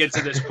 you got to get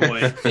to this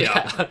point.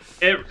 Yeah,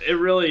 it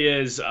really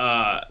is.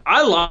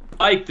 I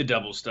like the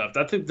double stuffed.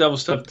 I think double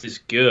stuffed is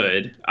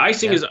good.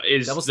 Icing Yeah.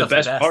 is Double the stuffed's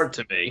best the best. part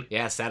to me.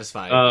 Yeah,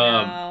 satisfying.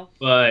 No.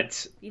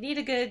 But You need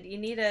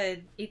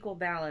a equal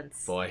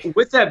balance. Boy.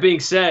 with that being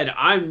said,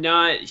 I'm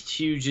not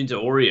huge into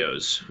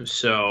Oreos,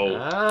 so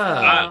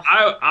Ah.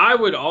 I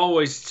would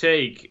always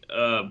take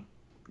a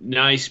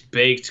nice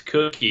baked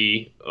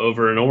cookie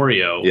over an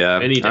Oreo. Yeah,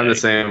 any day. I'm the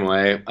same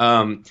way.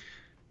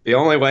 The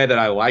only way that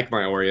I like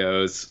my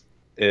Oreos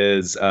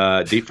is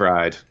deep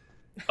fried.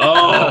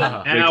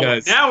 Oh,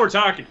 Because now we're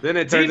talking. then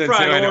it turns Deep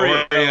fried into an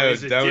Oreo Oreo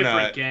is a donut.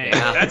 different game.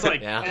 Yeah. That's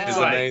like Yeah. it's It's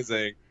Oh. like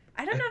amazing.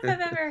 I don't know if I've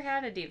ever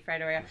had a deep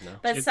fried Oreo, No.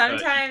 but It's,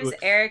 sometimes you-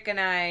 Eric and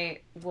I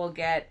will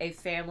get a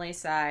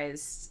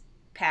family-sized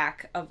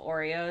pack of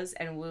Oreos,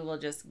 and we will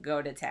just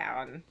go to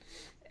town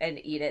and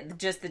eat it.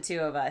 Just the two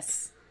of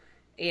us.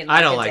 In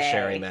I don't a like day.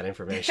 sharing that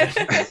information.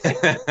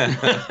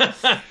 it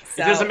So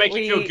doesn't make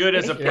you feel good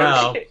as a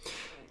person.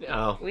 No.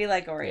 Oh. We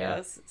like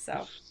Oreos,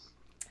 so.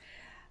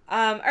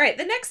 All right,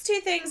 the next two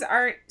things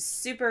aren't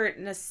super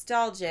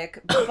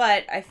nostalgic,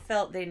 but I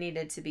felt they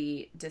needed to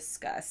be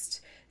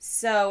discussed.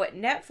 So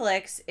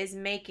Netflix is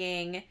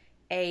making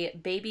a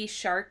Baby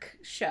Shark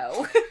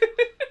show.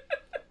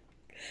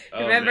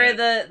 Oh, Remember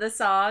man. the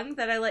song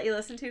that I let you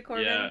listen to,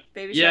 Corbin? Yeah.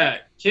 Baby Yeah,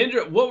 Shark?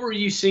 Kendra, what were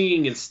you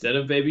singing instead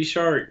of Baby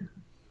Shark?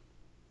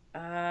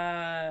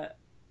 I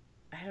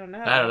don't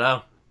know. I don't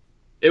know.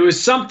 It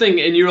was something,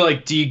 and you were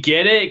like, "Do you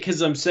get it?"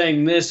 Because I'm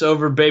saying this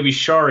over Baby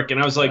Shark,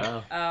 and I was like,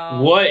 Oh.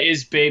 Oh, "What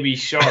is Baby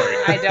Shark?"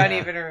 I don't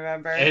even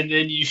remember. And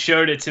then you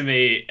showed it to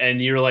me, and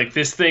you were like,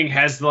 "This thing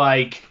has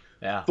like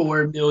Yeah.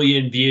 4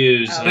 million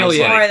views." Oh, And I was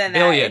Billion. it's more like, than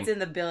Billion. that. It's in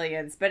the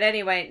billions. But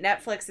anyway,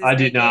 Netflix is I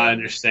do making, not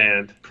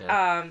understand.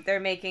 They're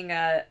making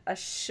a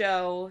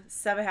show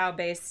somehow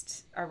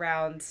based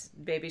around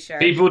Baby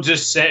Shark. People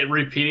just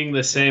repeating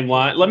the same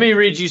line. Let me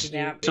read you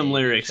Yeah. some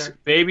lyrics.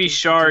 Shark. Baby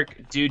Shark,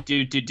 do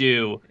do do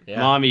do. Yeah.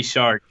 Mommy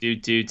Shark, do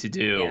do to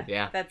do. Yeah,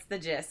 Yeah. that's the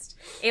gist.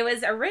 It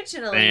was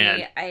originally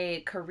Man.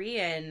 a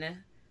Korean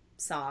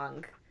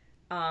song,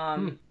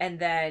 and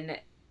then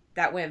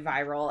that went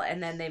viral,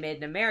 and then they made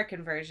an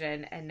American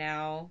version, and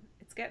now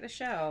it's getting a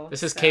show.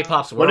 This is so-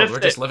 K-pop's What world. if We're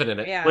they- just living in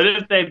it. Yeah. What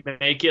if they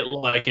make it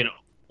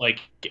like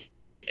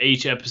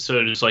each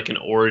episode is like an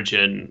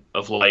origin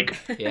of like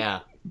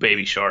Yeah.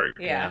 Baby Shark?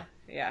 Yeah,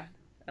 yeah,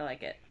 I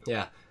like it.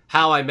 Yeah.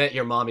 How I Met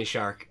Your Mommy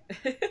Shark.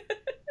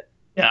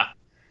 Yeah.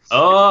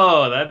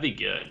 Oh, that'd be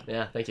good.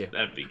 Yeah, thank you.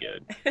 That'd be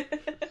good.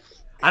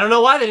 I don't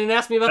know why they didn't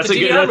ask me about That's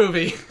the a good- DDR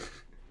movie.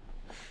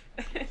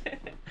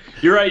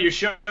 You're right. You're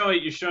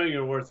showing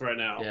your worth right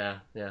now.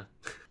 Yeah.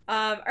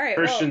 All right.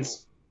 Christian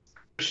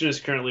is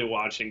currently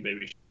watching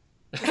Baby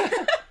Shark.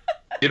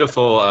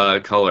 Beautiful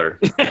color.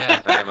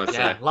 Yeah. must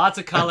Yeah. say. Lots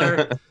of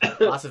color,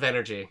 lots of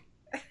energy.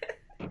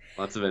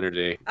 Lots of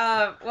energy.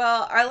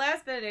 Well, our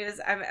last bit of news.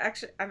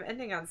 I'm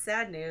ending on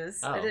sad news.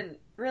 Oh. I didn't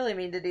really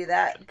mean to do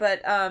that,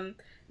 but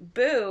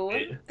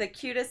Boo, the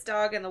cutest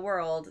dog in the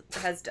world,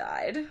 has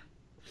died.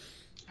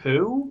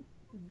 Who?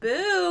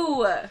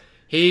 Boo.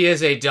 He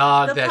is a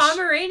dog The that's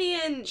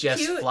Pomeranian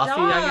just cute fluffy, dog.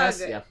 I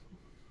guess. Yeah.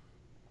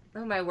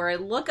 Oh my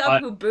word! Look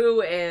up who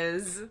Boo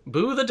is.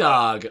 Boo the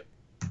dog.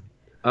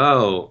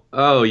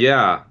 Oh,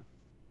 yeah.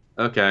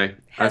 Okay.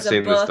 Has I've a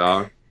seen this book.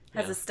 dog.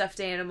 Has Yeah. a stuffed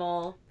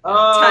animal.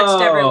 Oh.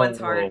 Touched everyone's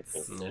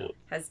hearts. Yeah.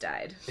 Has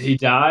died. He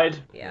died?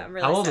 Yeah, I'm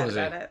really How old sad was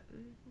he? about it.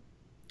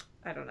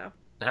 I don't know.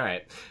 All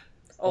right.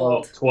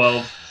 Old.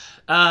 12.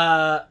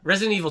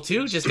 Resident Evil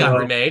 2 just got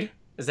remade.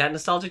 Is that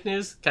nostalgic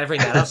news? Can I bring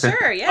that up?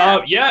 Sure, yeah.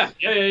 Oh,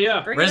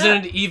 yeah. Bring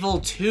Resident it up. Evil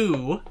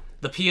 2,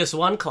 the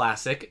PS1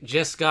 classic,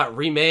 just got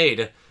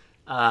remade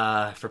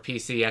for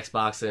PC,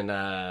 Xbox, and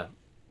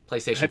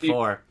PlayStation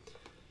 4.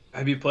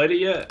 Have you played it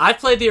yet? I've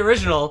played the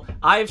original.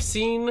 I've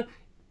seen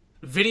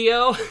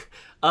video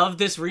of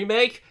this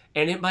remake,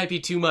 and it might be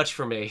too much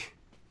for me.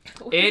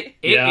 It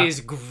Yeah.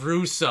 is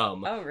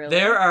gruesome. Oh, really?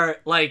 There are,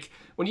 like,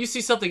 when you see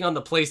something on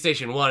the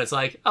PlayStation 1, it's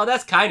like, oh,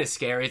 that's kind of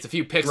scary. It's a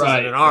few pixels Right,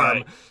 and an arm.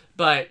 right.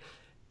 But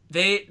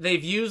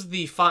they've used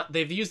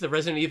the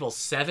Resident Evil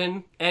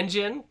 7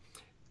 engine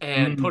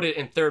and put it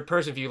in third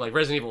person view like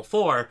Resident Evil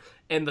 4,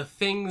 and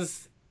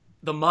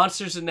the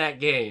monsters in that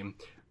game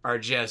are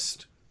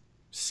just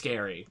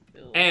scary.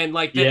 And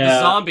like the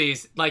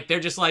zombies, like they're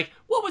just like,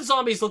 what would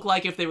zombies look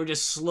like if they were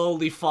just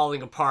slowly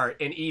falling apart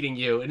and eating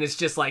you? And it's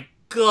just like,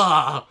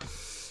 gah.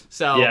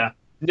 So Yeah.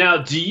 Now,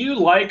 do you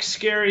like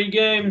scary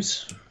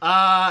games?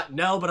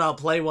 no, but I'll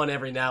play one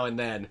every now and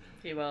then.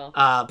 You will.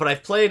 But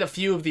I've played a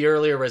few of the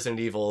earlier Resident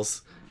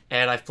Evils,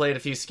 and I've played a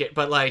few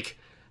but like,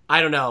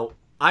 I don't know.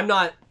 I'm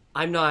not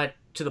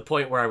to the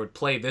point where I would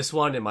play this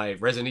one in my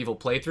Resident Evil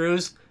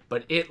playthroughs,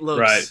 but it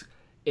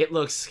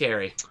looks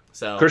scary.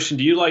 So Christian,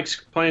 do you like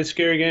playing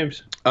scary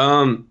games?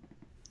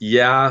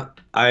 Yeah,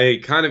 I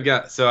kind of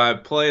I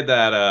played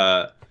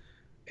that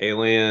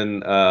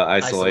Alien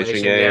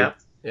Isolation game.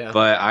 Yeah.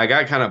 But I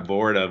got kind of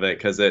bored of it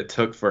because it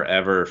took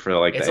forever for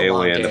like It's the a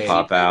long alien to game.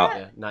 pop out.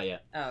 Yeah, not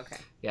yet. Oh, okay.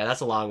 Yeah,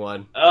 that's a long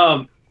one.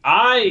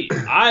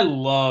 I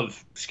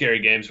love scary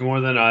games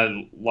more than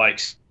I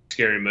like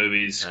scary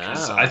movies.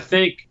 'Cause Ah.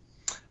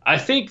 I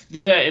think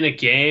that in a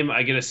game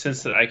I get a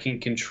sense that I can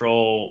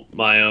control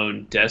my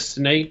own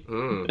destiny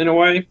in a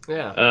way.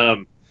 Yeah.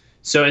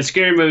 So in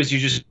scary movies, you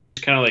just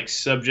kind of like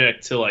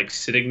subject to like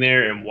sitting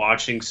there and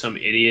watching some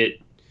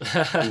idiot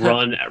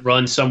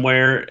run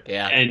somewhere,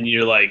 Yeah. and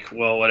you're like,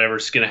 well,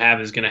 whatever's gonna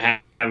happen is gonna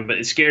happen. But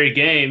in scary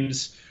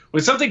games,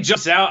 when something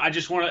jumps out,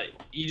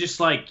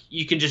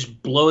 you can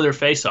just blow their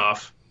face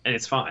off and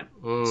it's fine.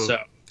 So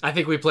I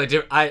think we played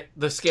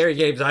the scary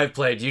games I've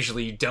played.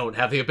 Usually, you don't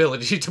have the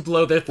ability to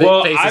blow their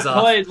well, faces I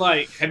off.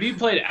 played have you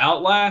played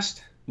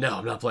Outlast? No,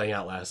 I'm not playing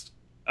Outlast.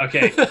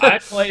 Okay, I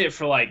played it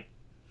for like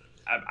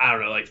I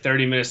don't know, like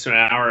 30 minutes to an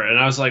hour, and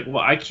I was like,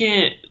 well, I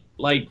can't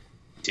like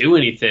do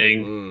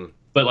anything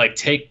but like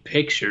take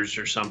pictures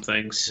or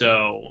something.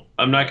 So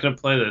I'm not gonna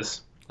play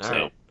this. All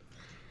right.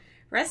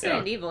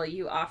 Resident Evil,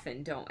 you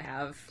often don't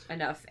have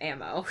enough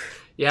ammo.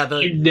 Yeah,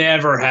 You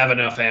never have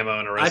enough ammo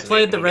in a Resident I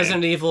played Evil the game.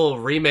 Resident Evil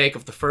remake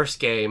of the first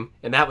game,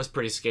 and that was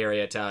pretty scary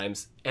at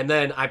times. And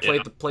then I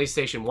played the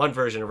PlayStation 1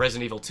 version of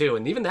Resident Evil 2,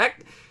 and even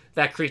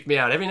that creeped me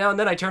out. Every now and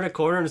then I turn a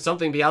corner and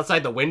something would be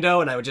outside the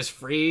window and I would just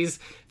freeze.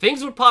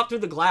 Things would pop through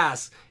the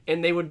glass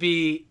and it would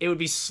be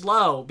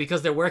slow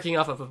because they're working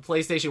off of a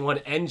PlayStation 1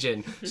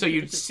 engine. So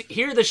you'd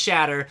hear the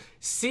shatter,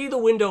 see the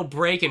window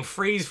break and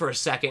freeze for a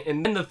second,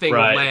 and then the thing would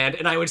land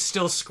and I would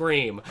still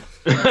scream.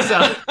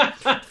 So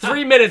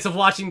 3 minutes of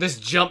watching this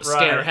jump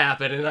scare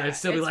happen and I'd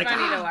still be like, it's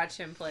funny to watch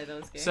him play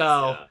those games.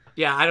 So,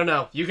 yeah, I don't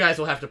know. You guys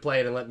will have to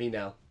play it and let me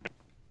know.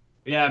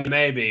 Yeah,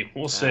 maybe.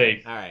 We'll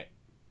see. All right.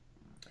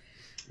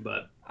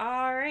 But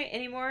all right,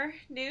 any more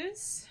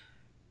news,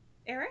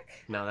 Eric?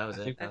 No, that was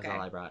it. That's Okay.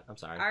 all I brought. I'm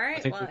sorry. All right.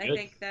 I think Well, we're I good.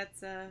 think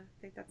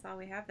that's all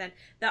we have then.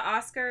 The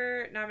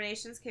Oscar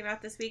nominations came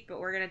out this week, but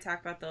we're going to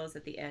talk about those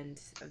at the end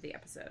of the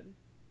episode.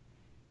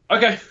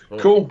 okay,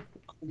 cool.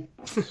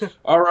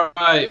 All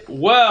right.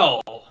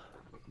 Well,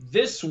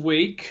 this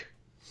week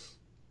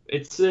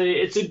it's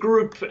a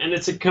group and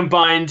it's a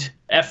combined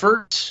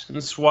effort.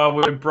 That's why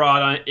we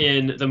brought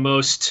in the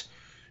most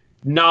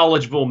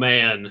knowledgeable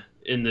man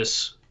in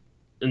this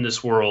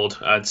world,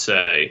 I'd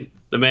say.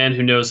 The man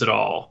who knows it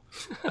all.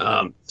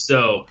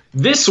 So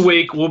this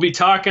week we'll be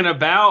talking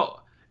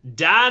about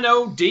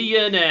Dino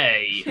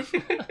DNA.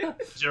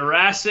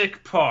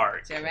 Jurassic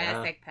Park.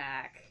 Jurassic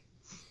Park.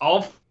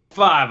 All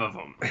 5 of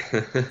them.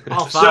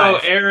 All So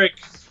 5. Eric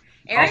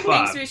Eric all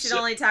thinks 5. we should So-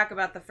 only talk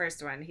about the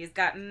first one. He's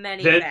got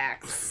many That-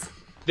 facts.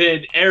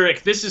 Then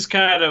Eric, this is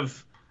kind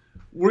of,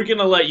 we're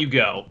gonna let you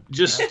go.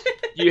 Just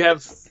you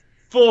have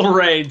full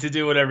reign to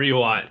do whatever you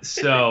want.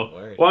 So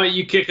Word. why don't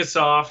you kick us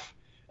off?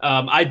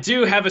 I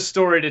do have a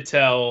story to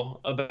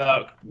tell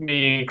about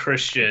me and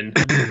Christian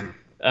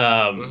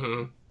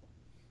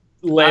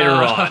later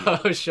on.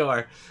 Oh,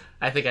 sure.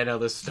 I think I know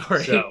this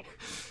story. So,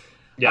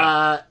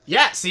 yeah.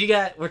 So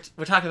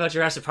we're talking about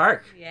Jurassic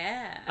Park.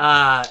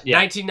 Yeah.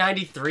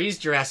 1993's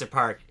Jurassic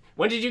Park.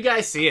 When did you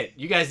guys see it?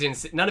 You guys didn't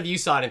see, none of you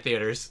saw it in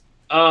theaters.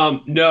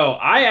 No,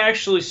 I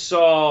actually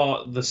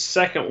saw the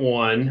second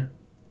one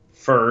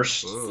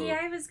first. Ooh. See,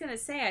 I was gonna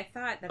say I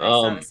thought that I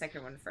saw the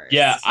second one first.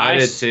 Yeah, I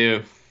did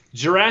too.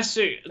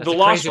 Jurassic, That's The a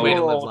Lost crazy way to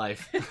live World.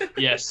 life.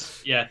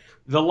 Yes, yeah.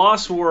 The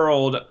Lost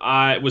World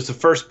was the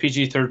first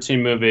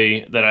PG-13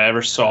 movie that I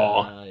ever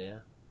saw. Yeah.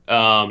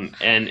 And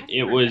I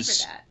it remember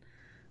was that.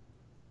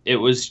 it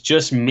was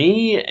just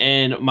me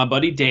and my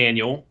buddy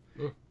Daniel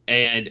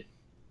and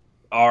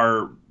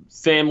our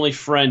family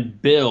friend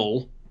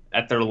Bill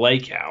at their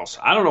lake house.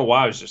 I don't know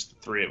why it was just the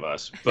three of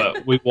us,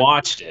 but we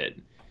watched it.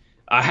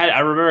 I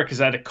remember because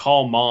I had to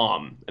call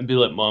Mom and be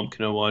like, "Mom,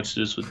 can I watch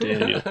this with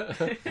Daniel?"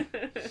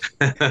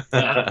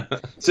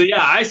 So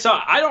yeah,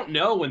 I don't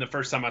know when the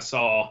first time I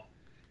saw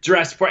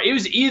Jurassic Park. It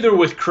was either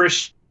with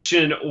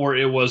Christian or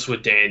it was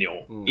with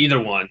Daniel.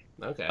 Either one.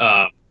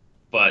 Okay.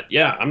 But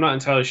yeah, I'm not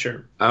entirely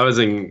sure. I was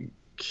in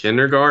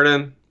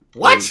kindergarten.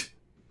 What?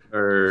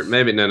 Or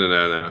maybe no.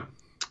 I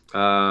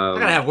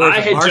gotta have words I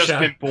with had Marsha. just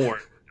been born.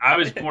 I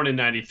was born in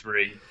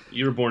 '93.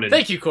 You were born in.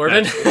 Thank you,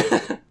 Corbin.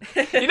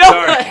 You know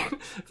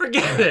what?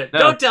 Forget it. No.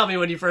 Don't tell me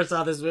when you first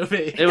saw this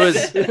movie. It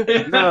was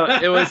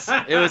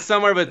it was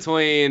somewhere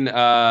between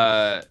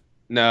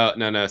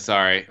no,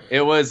 sorry.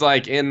 It was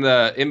like in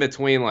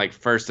between like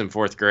first and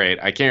fourth grade.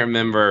 I can't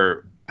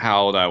remember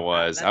how old I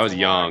was. That's I was a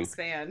young. long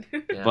span.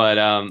 Yeah. But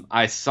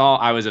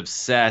I was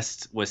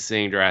obsessed with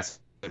seeing Jurassic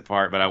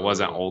Park, but I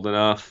wasn't old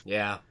enough.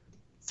 Yeah.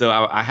 So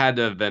I had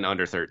to have been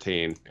under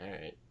 13. All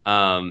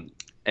right.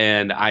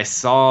 And I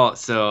saw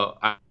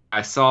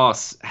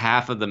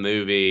half of the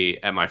movie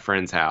at my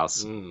friend's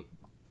house,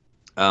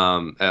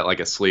 at like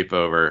a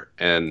sleepover,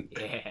 and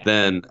Yeah.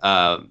 then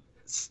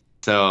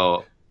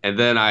and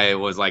then I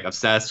was like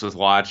obsessed with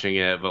watching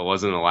it, but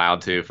wasn't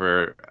allowed to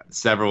for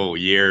several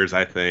years,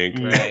 I think.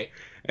 Right.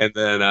 And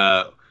then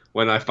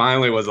when I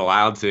finally was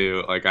allowed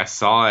to, like I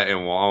saw it in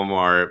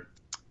Walmart,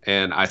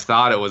 and I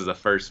thought it was the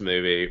first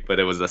movie, but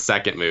it was the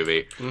second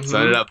movie. So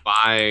I ended up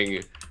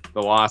buying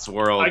The Lost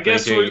World. I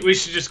guess thinking- we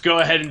should just go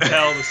ahead and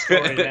tell the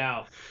story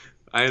now.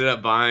 I ended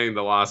up buying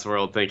The Lost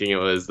World thinking it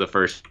was the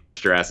first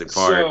Jurassic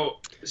Park.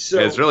 So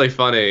It's really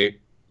funny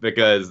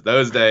because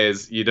those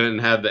days you didn't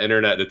have the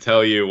internet to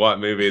tell you what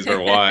movies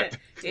were what.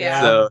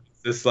 Yeah. So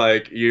it's just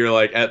like you're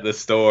like at the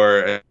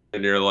store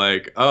and you're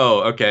like,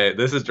 oh, okay,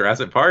 this is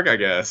Jurassic Park, I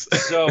guess.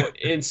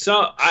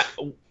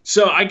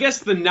 So I guess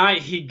the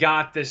night he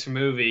got this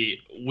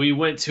movie, we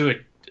went to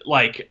it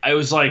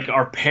was like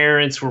our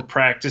parents were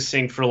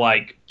practicing for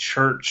like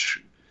church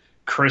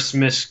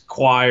Christmas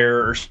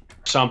choir or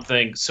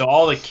something. So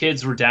all the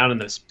kids were down in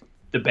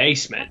the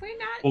basement. Have we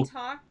not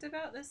talked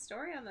about this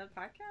story on the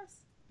podcast?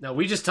 No,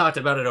 we just talked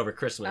about it over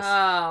Christmas.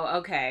 Oh,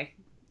 okay.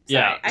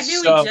 Sorry. Yeah, I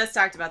knew so- we just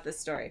talked about this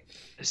story.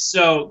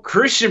 So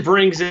Christian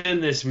brings in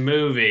this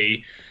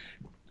movie,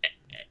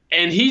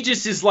 and he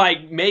just is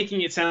like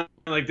making it sound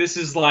like this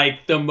is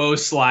like the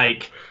most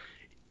like,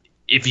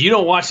 if you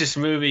don't watch this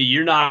movie,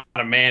 you're not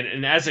a man.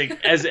 And as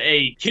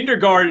a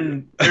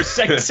kindergarten or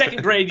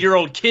second grade year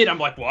old kid, I'm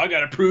like, well, I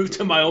got to prove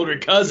to my older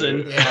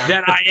cousin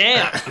that I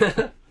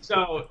am.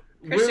 So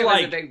Christian we're like,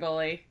 was a big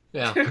bully.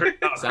 Yeah.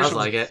 Christian Sounds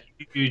like was it.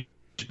 a huge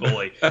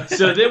bully.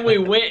 So then we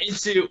went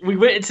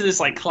into this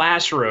like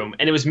classroom,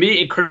 and it was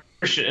me and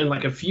Christian and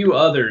like a few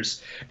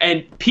others,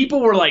 and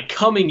people were like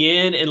coming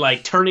in and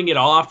like turning it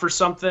off or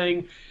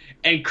something,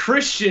 and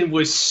Christian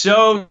was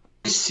so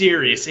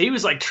serious. He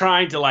was like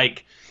trying to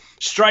like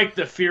strike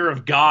the fear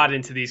of God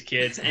into these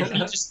kids, and he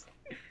just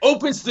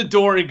opens the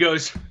door and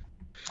goes,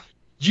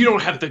 "You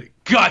don't have the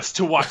guts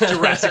to watch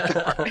Jurassic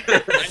Park,"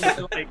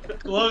 and like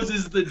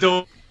closes the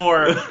door.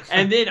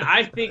 And then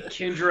I think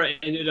Kendra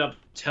ended up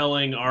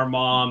telling our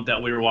mom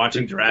that we were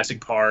watching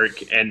Jurassic Park,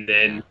 and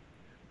then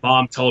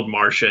Mom told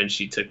Marsha, and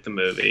she took the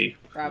movie.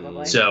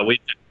 Probably. So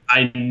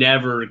I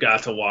never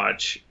got to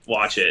watch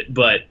it.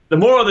 But the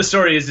moral of the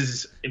story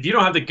is if you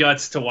don't have the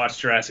guts to watch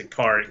Jurassic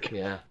Park,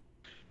 Yeah.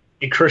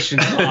 in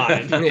Christian's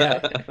mind,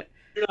 Yeah.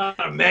 you're not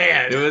a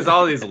man. It was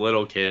all these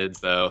little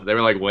kids, though. They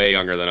were like way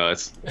younger than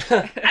us.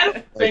 I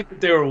don't think that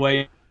they were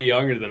way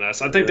younger than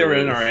us. I think they were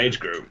in our age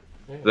group.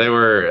 They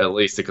were at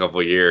least a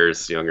couple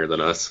years younger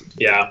than us.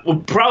 Yeah, well,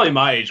 probably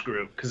my age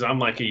group because I'm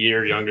like a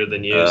year younger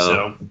than you.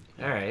 So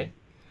All right.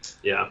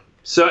 yeah.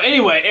 So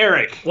anyway,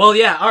 Eric. Well,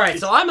 yeah. All right.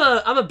 So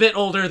I'm a bit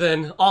older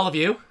than all of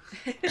you,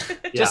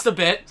 just a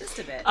bit. Just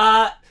a bit.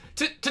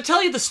 To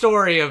tell you the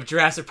story of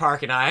Jurassic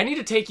Park and I need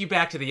to take you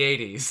back to the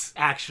 80s,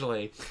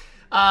 actually.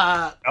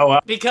 Oh,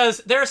 wow. Because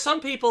there are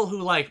some people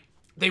who, like,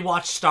 they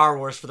watch Star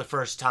Wars for the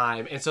first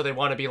time, and so they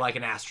want to be like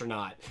an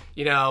astronaut.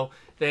 You know,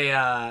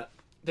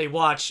 they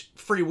watch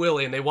Free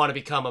Willy and they want to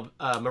become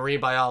a marine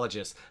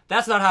biologist.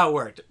 That's not how it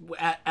worked.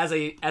 As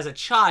a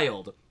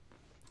child,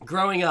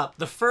 growing up,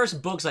 the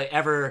first books I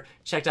ever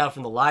checked out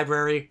from the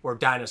library were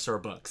dinosaur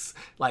books.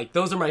 Like,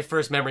 those are my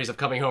first memories of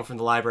coming home from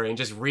the library and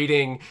just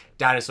reading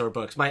dinosaur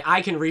books. My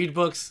I Can Read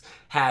books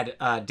had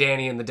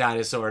Danny and the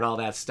Dinosaur and all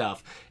that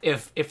stuff.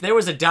 If there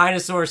was a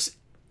dinosaur,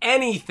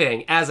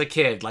 anything as a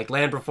kid, like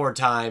Land Before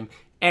Time,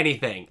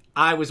 anything,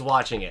 I was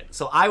watching it.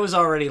 So I was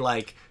already,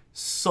 like,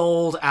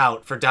 sold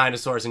out for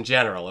dinosaurs in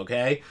general,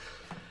 okay?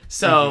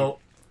 So,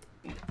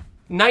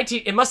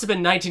 it must have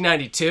been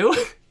 1992.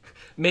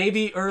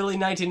 Maybe early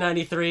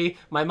 1993,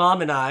 my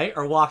mom and I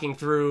are walking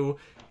through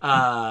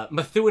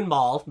Methuen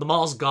Mall. The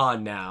mall's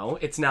gone now.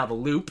 It's now the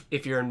Loop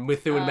if you're in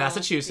Methuen,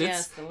 Massachusetts.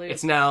 Yes, the Loop.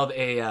 It's now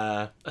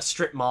a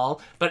strip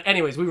mall. But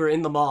anyways, we were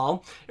in the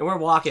mall, and we're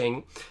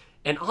walking,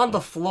 and on the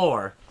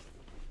floor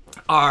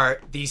are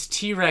these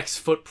T-Rex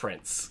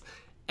footprints.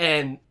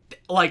 And,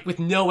 like, with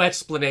no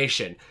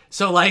explanation.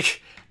 So,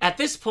 like, at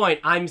this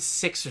point, I'm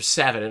 6 or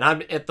 7, and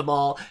I'm at the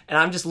mall, and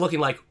I'm just looking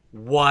like,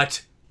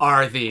 what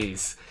are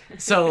these?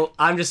 So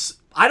I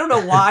don't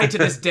know why to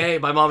this day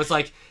my mom is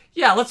like,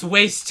 yeah, let's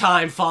waste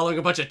time following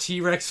a bunch of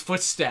T-Rex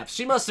footsteps.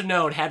 She must have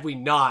known, had we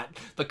not,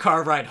 the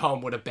car ride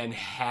home would have been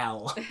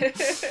hell.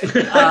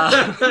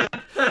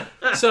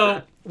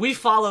 So we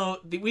follow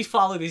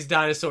these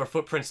dinosaur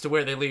footprints to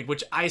where they lead,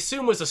 which I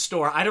assume was a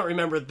store. I don't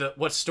remember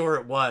what store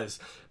it was,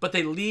 but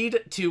they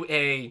lead to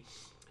a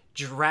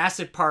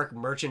Jurassic Park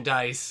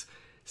merchandise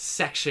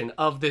section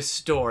of this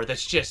store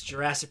that's just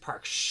Jurassic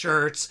Park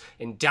shirts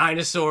and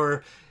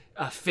dinosaur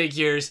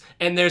figures,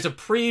 and there's a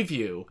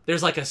preview.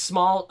 There's like a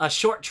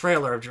short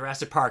trailer of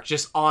Jurassic Park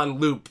just on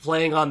loop,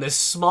 playing on this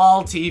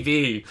small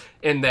TV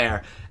in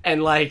there,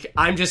 and like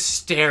I'm just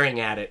staring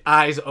at it,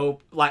 eyes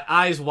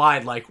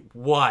wide, like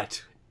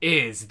what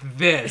is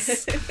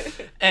this?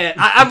 And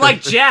I'm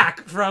like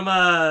Jack from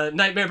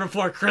Nightmare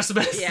Before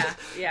Christmas. Yeah.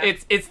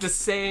 It's the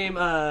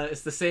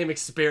same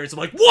experience. I'm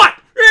like, what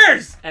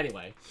is?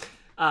 Anyway,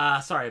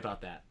 sorry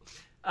about that.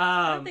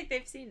 I don't think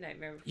they've seen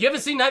Nightmare Before. You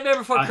haven't seen Nightmare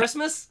Before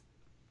Christmas?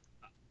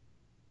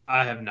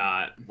 I have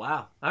not.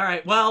 Wow. All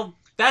right. Well,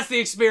 that's the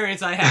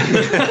experience I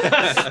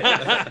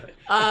had.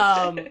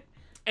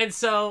 And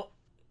so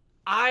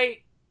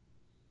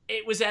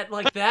it was at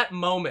like that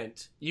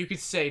moment, you could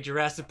say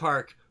Jurassic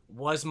Park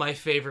was my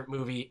favorite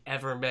movie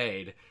ever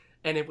made.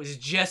 And it was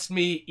just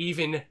me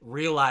even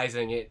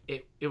realizing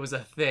it was a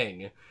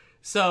thing.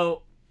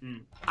 So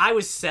I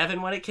was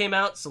 7 when it came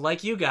out. So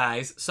like you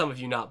guys, some of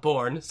you not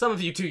born, some of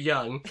you too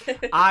young,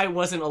 I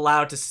wasn't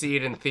allowed to see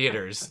it in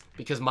theaters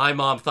because my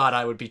mom thought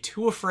I would be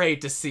too afraid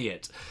to see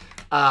it.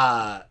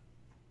 But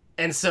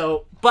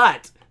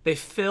they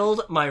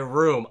filled my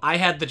room. I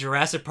had the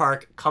Jurassic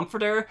Park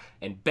comforter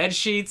and bed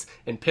sheets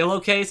and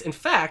pillowcase. In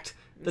fact,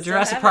 the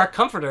Jurassic Park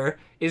comforter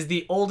is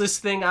the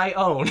oldest thing I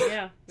own.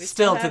 Yeah,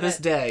 still to this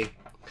day.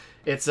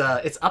 It's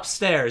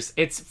upstairs.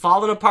 It's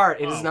fallen apart.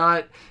 It is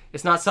not.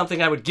 It's not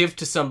something I would give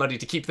to somebody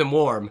to keep them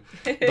warm.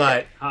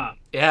 But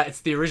yeah, it's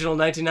the original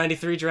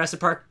 1993 Jurassic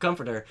Park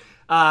comforter.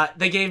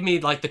 They gave me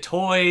like the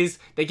toys.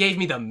 They gave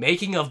me the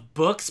making of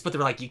books, but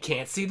they're like, you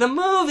can't see the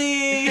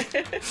movie.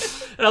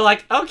 And I'm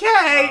like,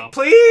 okay,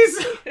 please.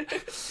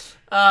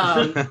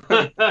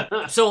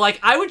 So like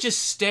I would just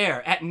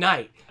stare at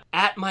night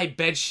at my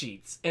bed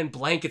sheets and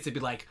blankets and be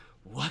like,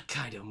 what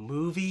kind of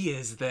movie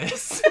is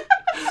this?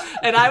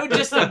 And I would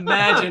just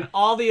imagine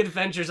all the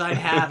adventures I'd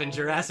have in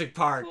Jurassic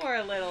Park.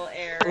 Poor little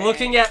Eric.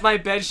 Looking at my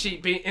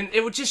bedsheet, and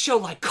it would just show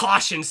like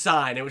caution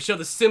sign. It would show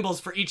the symbols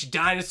for each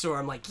dinosaur.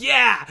 I'm like,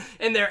 yeah,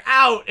 and they're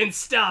out and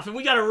stuff, and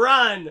we gotta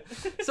run.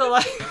 So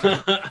like,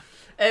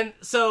 and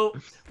so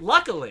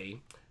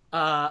luckily,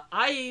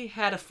 I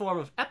had a form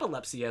of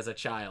epilepsy as a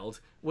child,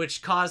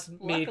 which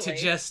caused me to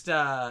just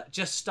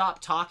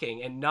stop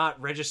talking and not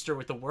register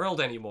with the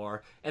world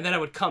anymore. And then I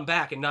would come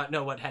back and not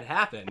know what had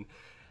happened.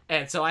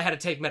 And so I had to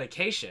take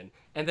medication.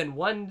 And then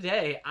one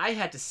day I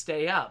had to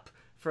stay up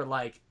for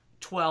like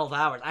 12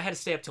 hours. I had to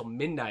stay up till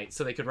midnight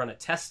so they could run a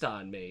test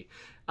on me.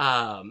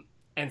 And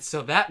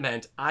so that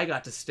meant I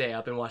got to stay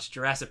up and watch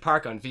Jurassic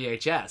Park on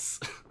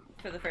VHS.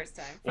 For the first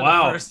time.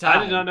 Wow. I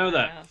did not know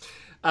that.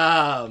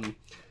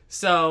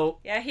 So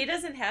yeah, he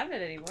doesn't have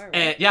it anymore,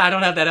 right? Yeah, I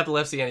don't have that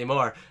epilepsy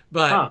anymore.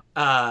 But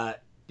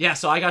yeah,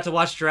 so I got to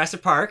watch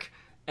Jurassic Park.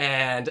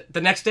 And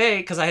the next day,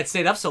 because I had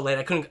stayed up so late,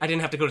 I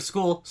didn't have to go to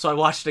school, so I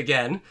watched it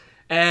again,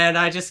 and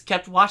I just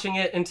kept watching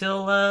it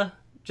until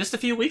just a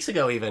few weeks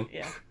ago, even.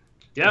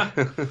 Yeah.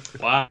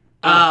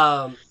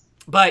 Wow.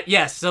 But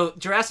yes, so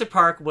Jurassic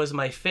Park was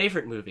my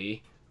favorite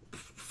movie,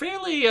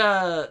 fairly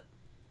a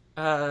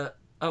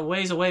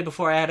ways away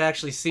before I had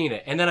actually seen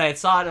it, and then I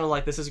saw it and I'm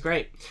like, this is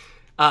great.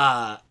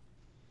 And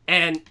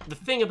the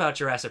thing about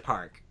Jurassic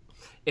Park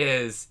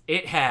is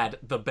it had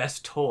the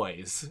best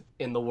toys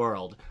in the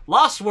world.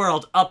 Lost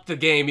World upped the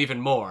game even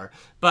more,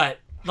 but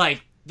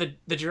like the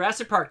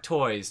Jurassic Park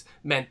toys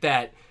meant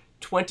that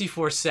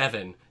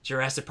 24/7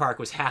 Jurassic Park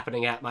was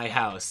happening at my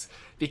house,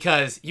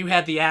 because you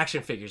had the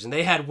action figures and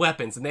they had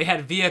weapons and they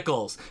had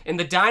vehicles, and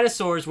the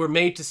dinosaurs were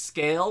made to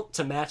scale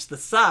to match the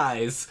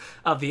size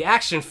of the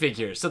action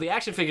figures. So the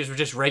action figures were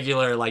just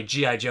regular like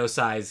G.I. Joe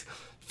size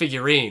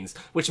figurines,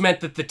 which meant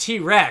that the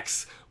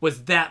T-Rex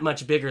was that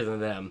much bigger than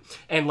them.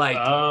 And like,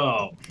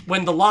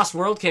 when The Lost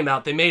World came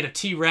out, they made a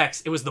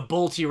T-Rex. It was the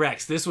bull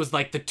T-Rex. This was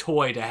like the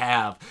toy to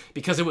have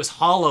because it was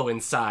hollow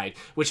inside,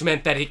 which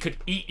meant that it could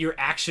eat your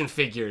action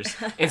figures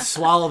and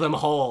swallow them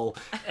whole.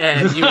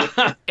 And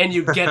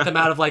you get them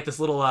out of like this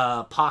little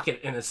pocket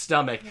in his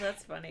stomach.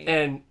 That's funny.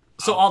 And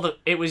so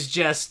it was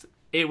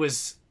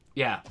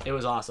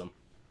awesome.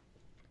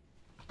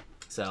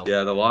 So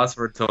yeah, the Lost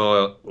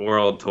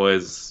World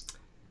toys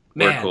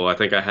were cool. I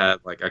think I had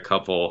like a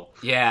couple.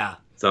 Yeah.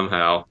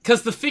 Somehow.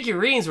 Because the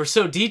figurines were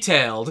so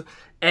detailed,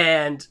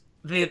 and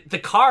the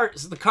car.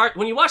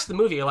 When you watch the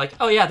movie, you're like,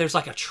 oh yeah, there's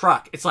like a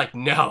truck. It's like,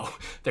 no,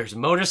 there's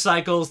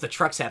motorcycles. The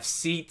trucks have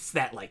seats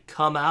that like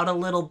come out a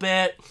little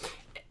bit.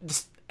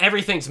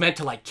 Everything's meant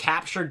to like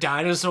capture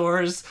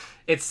dinosaurs.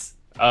 It's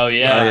Oh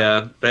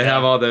yeah. They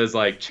have all those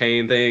like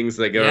chain things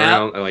that go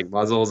around, like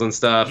muzzles and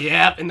stuff.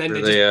 Yep, and then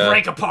they just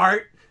break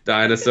apart.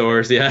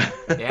 Dinosaurs, yeah.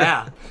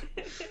 Yeah.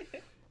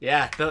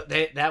 Yeah,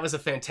 that was a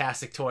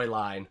fantastic toy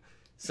line.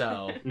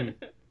 So,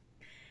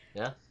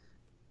 yeah.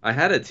 I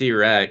had a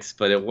T-Rex,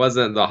 but it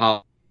wasn't the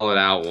hollowed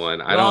out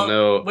one. I don't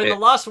know. When The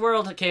Lost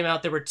World came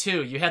out, there were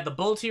two. You had the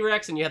bull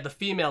T-Rex and you had the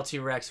female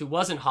T-Rex who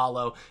wasn't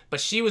hollow,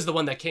 but she was the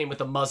one that came with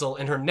the muzzle,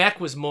 and her neck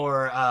was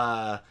more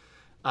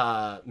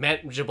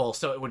manageable,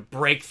 so it would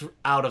break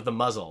out of the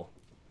muzzle.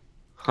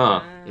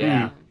 Huh.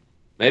 Yeah.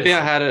 Maybe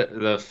I had it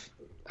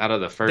out of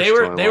the first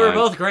one. They were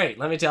both great,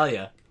 let me tell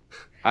you.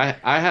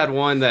 I had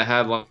one that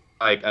had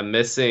like a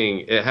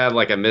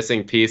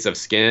missing piece of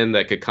skin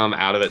that could come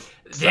out of its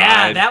side.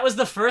 Yeah, that was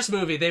the first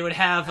movie. They would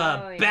have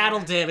battle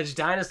damaged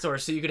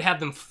dinosaurs, so you could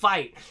have them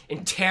fight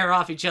and tear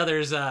off each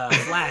other's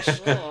flesh.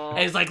 And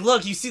it's like,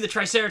 look, you see the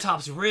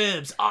Triceratops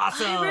ribs.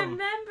 Awesome. I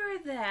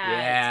remember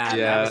that.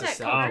 Yeah.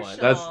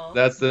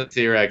 That's the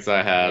T-Rex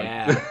I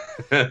had.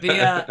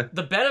 Yeah.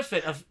 The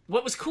benefit of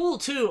what was cool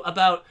too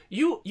about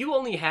you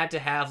only had to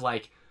have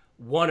like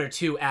one or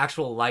two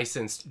actual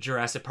licensed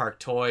Jurassic Park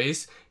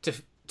toys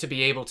to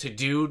be able to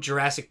do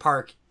Jurassic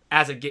Park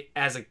as a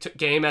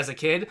game as a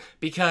kid,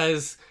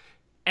 because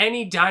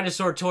any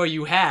dinosaur toy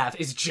you have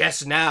is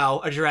just now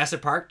a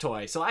Jurassic Park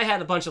toy. So I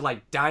had a bunch of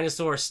like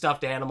dinosaur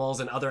stuffed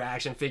animals and other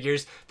action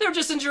figures. They're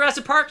just in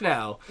Jurassic Park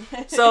now.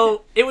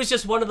 So it was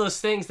just one of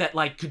those things that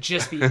like could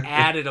just be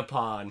added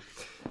upon.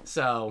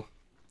 So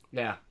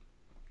yeah.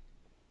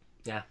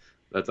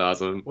 That's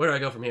awesome. Where do I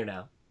go from here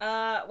now?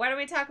 Why don't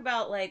we talk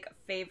about like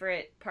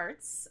favorite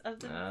parts of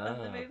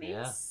the movies?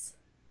 Yeah.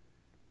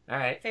 All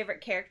right.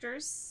 Favorite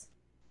characters.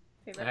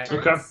 Favorite parts.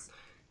 Okay.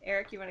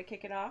 Eric, you want to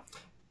kick it off?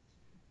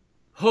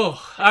 All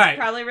right.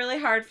 Probably really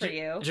hard for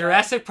you.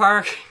 Jurassic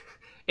Park.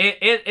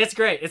 It's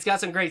great. It's got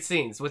some great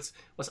scenes. What's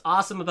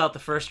awesome about the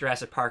first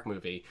Jurassic Park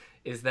movie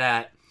is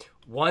that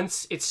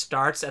once it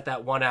starts at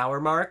that 1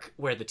 hour mark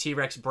where the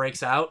T-Rex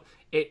breaks out,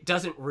 it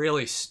doesn't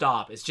really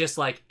stop. It's just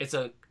like it's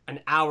an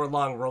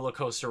hour-long roller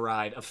coaster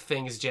ride of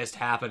things just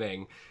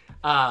happening.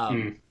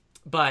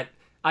 But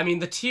I mean,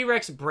 the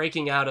T-Rex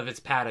breaking out of its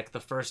paddock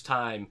the first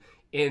time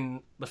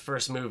in the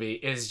first movie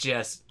is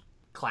just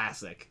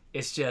classic.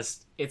 It's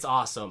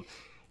awesome.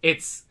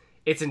 It's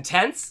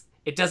intense.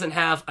 It doesn't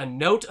have a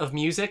note of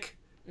music.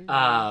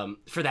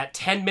 For that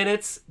 10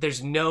 minutes,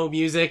 there's no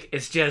music.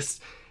 It's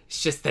just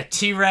the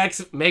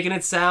T-Rex making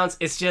its sounds.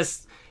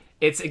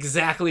 It's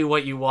exactly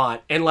what you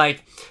want. And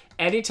like,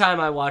 anytime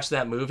I watch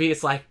that movie,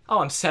 it's like, oh,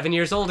 I'm 7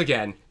 years old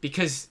again,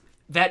 because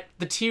the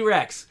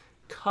T-Rex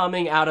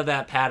coming out of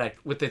that paddock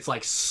with its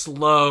like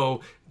slow,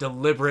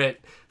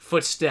 deliberate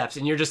footsteps,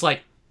 and you're just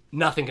like,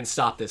 nothing can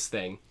stop this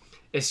thing.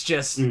 It's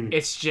just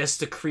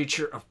a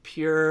creature of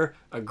pure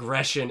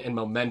aggression and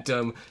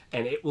momentum,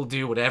 and it will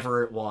do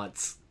whatever it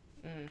wants.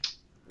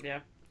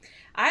 Yeah.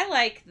 I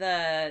like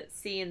the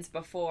scenes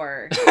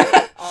before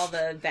all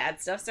the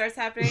bad stuff starts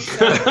happening.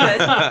 So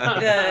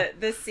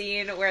the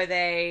scene where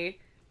they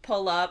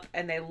pull up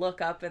and they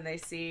look up and they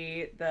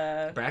see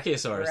the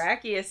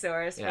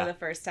Brachiosaurus for the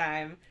first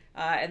time,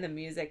 and the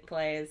music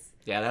plays.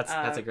 Yeah, that's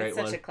a great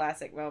one. It's such a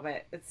classic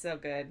moment. It's so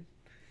good.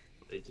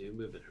 They do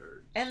move in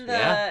herds. And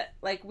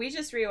we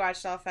just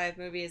rewatched all 5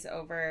 movies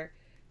over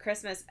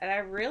Christmas, and I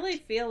really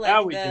feel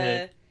like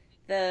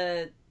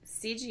the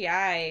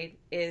CGI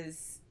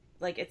is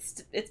like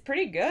it's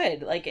pretty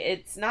good. Like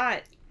it's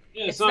not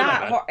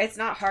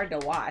hard to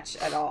watch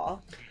at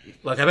all.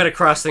 Look, I better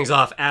cross things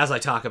off as I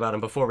talk about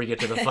them before we get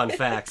to the fun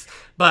facts.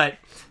 But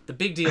the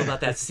big deal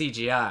about that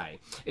CGI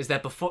is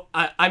that before,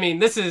 I mean,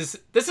 this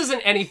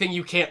isn't anything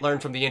you can't learn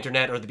from the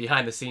internet or the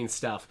behind the scenes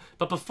stuff.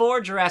 But before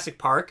Jurassic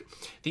Park,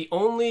 the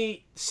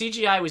only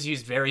CGI was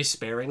used very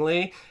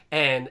sparingly,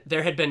 and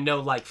there had been no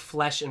like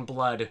flesh and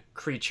blood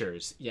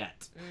creatures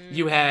yet.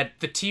 You had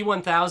the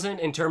T-1000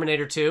 in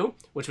Terminator 2,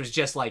 which was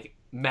just like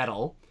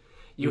metal.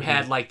 You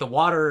had like the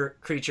water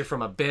creature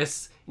from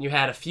Abyss, and you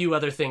had a few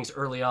other things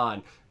early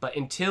on. But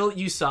until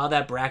you saw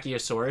that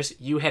Brachiosaurus,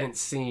 you hadn't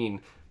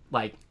seen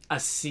like a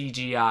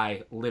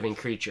CGI living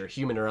creature,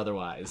 human or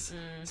otherwise.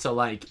 So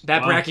like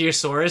that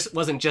Brachiosaurus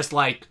wasn't just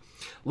like,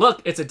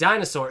 look, it's a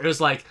dinosaur. It was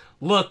like,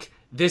 look,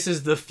 this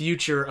is the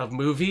future of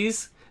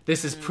movies.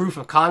 This is proof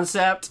of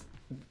concept.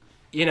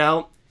 You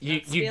know,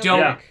 you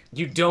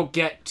don't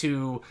get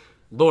to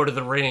Lord of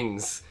the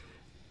Rings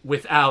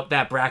without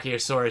that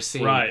Brachiosaurus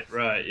scene.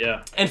 Right,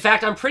 yeah. In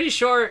fact, I'm pretty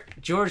sure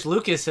George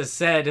Lucas has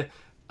said in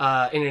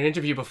an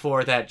interview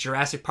before that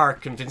Jurassic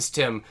Park convinced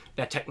him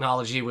that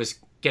technology was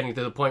getting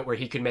to the point where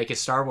he could make his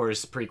Star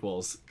Wars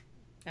prequels.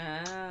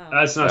 Oh.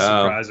 That's not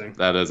surprising.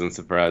 That isn't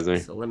surprising.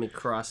 So let me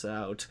cross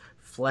out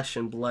flesh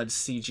and blood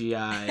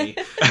CGI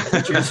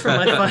features for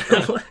my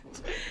final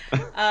list.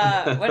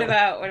 What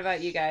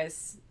about you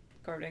guys,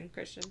 Gordon,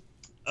 Christian?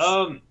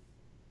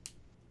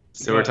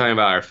 So we're talking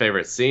about our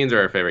favorite scenes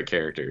or our favorite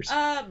characters?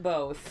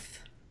 Both.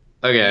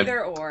 Okay.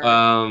 Either or.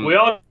 We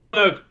all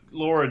know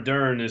Laura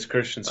Dern is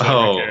Christian's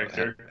favorite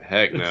character.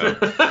 Heck no.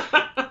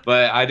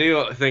 But I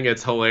do think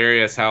it's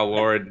hilarious how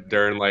Laura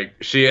Dern, like,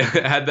 she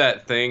had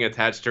that thing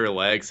attached to her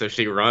leg, so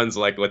she runs,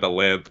 like, with a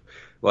limp,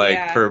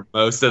 like, for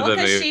most of the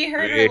movie. Because she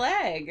hurt her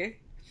leg.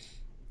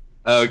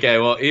 Okay,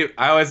 well,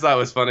 I always thought it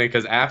was funny,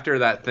 because after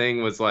that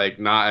thing was, like,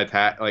 not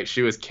attached, like,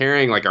 she was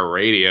carrying, like, a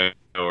radio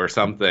or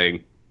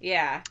something.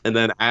 Yeah. And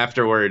then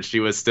afterwards, she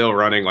was still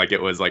running like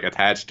it was, like,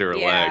 attached to her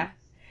leg.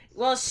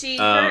 Well, she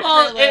hurt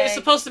her leg. It's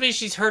supposed to be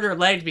she's hurt her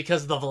leg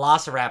because the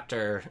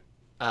Velociraptor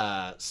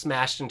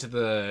smashed into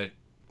the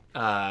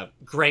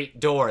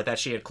great door that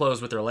she had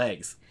closed with her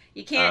legs.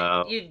 You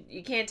can't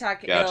you can't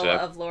talk ill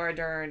of Laura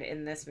Dern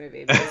in this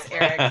movie because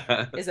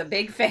Eric is a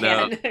big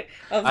fan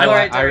of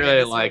Laura Dern. I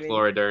really like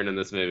Laura Dern in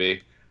this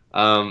movie.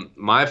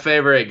 My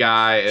favorite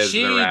guy is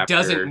the Raptor. She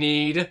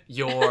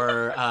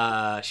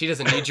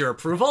doesn't need your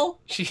approval.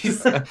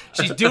 She's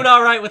doing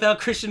all right without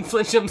Christian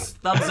Flincham's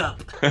thumbs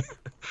up.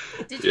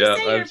 Did you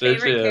say your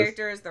favorite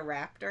character is the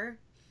Raptor?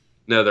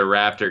 No, the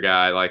Raptor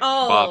guy, like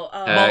Bob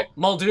Peck.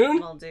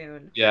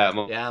 Muldoon? Yeah,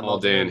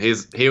 Muldoon.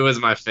 He was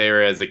my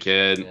favorite as a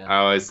kid. Yeah. I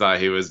always thought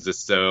he was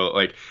just so,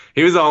 like,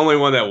 he was the only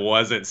one that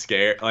wasn't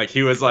scared. Like,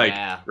 he was, like,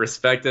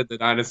 respected the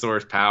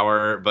dinosaurs'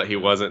 power, but he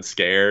wasn't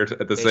scared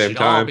at the same time. They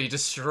should all be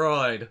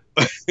destroyed.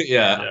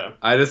 Yeah.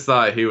 I just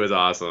thought he was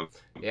awesome.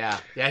 Yeah,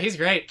 he's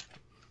great.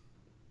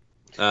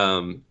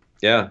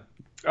 Yeah.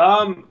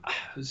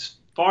 As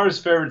far as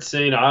favorite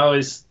scene, I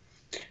always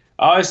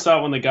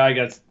thought when the guy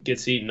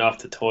gets eaten off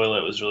the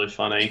toilet was really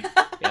funny.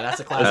 Yeah, that's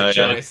a classic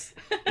choice.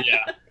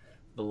 Yeah.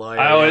 The lawyer.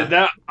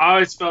 I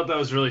always felt that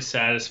was really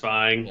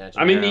satisfying. Yeah,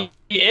 I mean,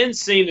 the end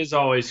scene is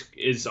always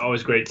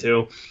great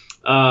too.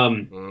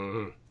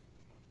 Or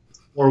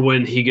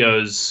when he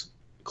goes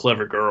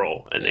clever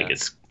girl and it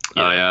gets.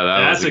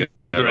 That's a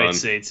great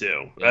scene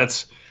too. Yeah.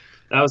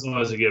 That was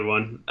always a good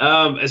one.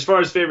 As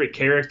far as favorite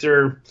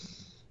character,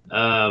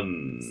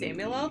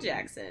 Samuel L.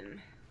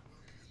 Jackson.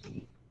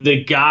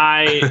 The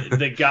guy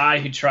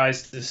who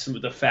tries to,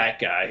 the fat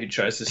guy who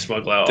tries to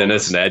smuggle out.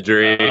 Dennis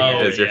Nedry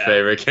is your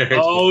favorite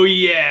character. Oh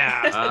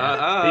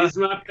yeah, he's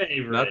my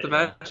favorite. Not the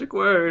magic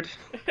word.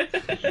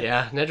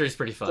 Yeah, Nedry's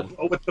pretty fun.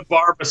 With the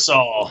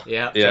Barbasol.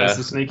 Yeah, tries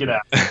to sneak it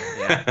out.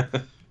 Yeah.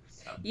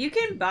 You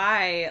can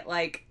buy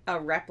like a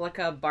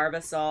replica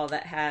Barbasol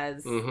that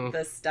has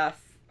the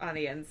stuff on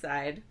the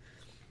inside.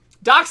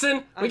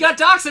 Dachshund, we got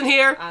Dachshund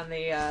here. On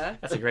the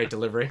that's a great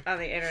delivery. On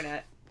the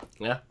internet.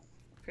 Yeah.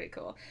 Pretty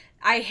cool.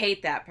 I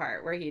hate that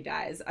part where he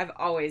dies. I've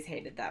always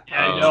hated that part.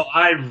 I know.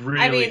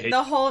 I mean,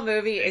 the whole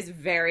movie is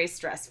very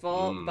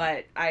stressful,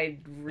 but I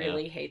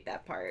really hate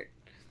that part.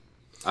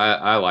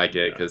 I like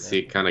it because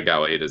he kind of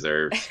got what he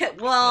deserved.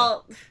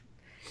 Well,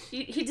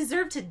 he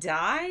deserved to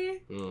die?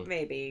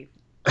 Maybe.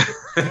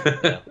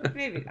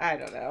 Maybe. I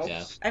don't know.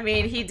 Yeah. I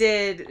mean, he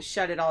did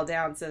shut it all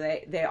down, so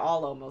they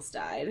all almost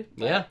died.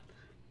 But...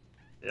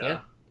 Yeah.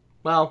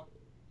 Well,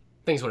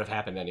 things would have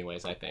happened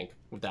anyways, I think,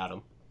 without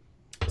him.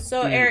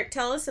 So, Eric,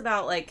 tell us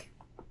about, like,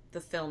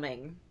 the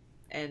filming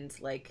and,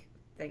 like,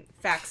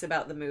 facts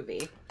about the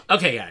movie.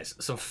 Okay, guys,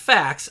 some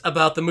facts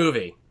about the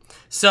movie.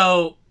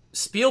 So,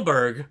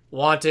 Spielberg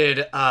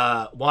wanted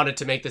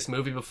to make this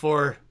movie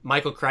before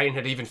Michael Crichton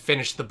had even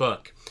finished the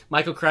book.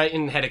 Michael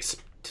Crichton had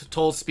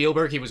told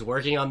Spielberg he was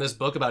working on this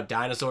book about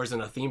dinosaurs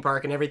in a theme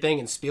park and everything,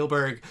 and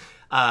Spielberg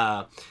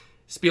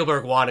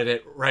wanted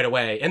it right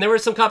away. And there were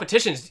some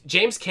competitions.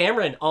 James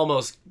Cameron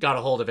almost got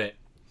a hold of it.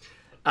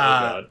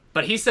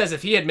 But he says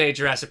if he had made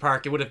Jurassic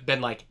Park, it would have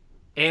been like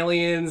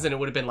Aliens, and it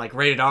would have been like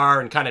rated R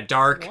and kind of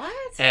dark.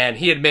 What? And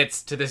he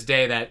admits to this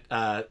day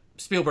that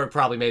Spielberg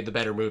probably made the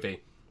better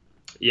movie.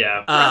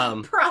 Yeah.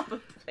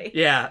 Probably.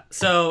 Yeah.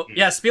 So,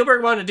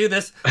 Spielberg wanted to do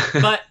this.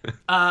 But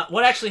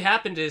what actually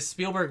happened is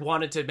Spielberg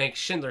wanted to make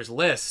Schindler's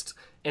List.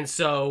 And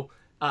so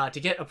to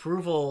get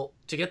approval,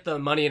 to get the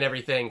money and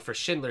everything for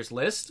Schindler's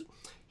List,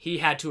 he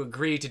had to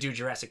agree to do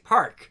Jurassic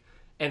Park.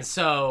 And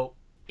so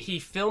he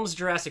films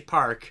Jurassic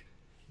Park,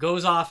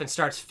 goes off and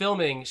starts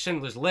filming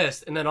Schindler's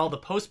List, and then all the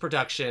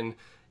post-production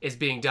is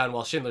being done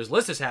while Schindler's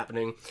List is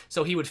happening.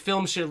 So he would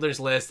film Schindler's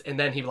List, and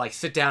then he would like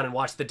sit down and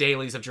watch the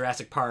dailies of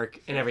Jurassic Park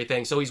and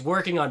everything. So he's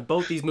working on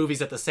both these movies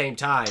at the same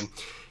time.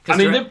 I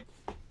mean, they're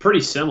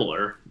pretty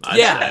similar.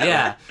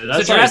 Yeah.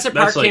 So Jurassic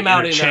Park came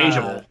out in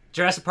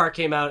Jurassic Park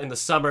came out in the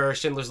summer.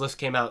 Schindler's List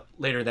came out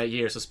later that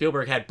year. So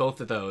Spielberg had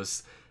both of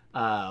those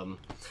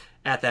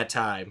at that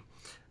time.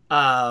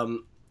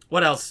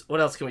 What else? What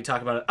else can we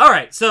talk about? All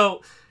right,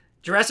 so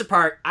Jurassic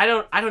Park. I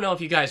don't know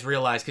if you guys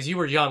realize, because you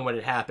were young when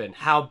it happened,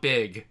 how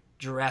big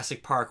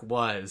Jurassic Park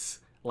was,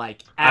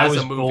 like, as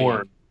a movie.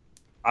 Born.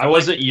 I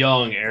wasn't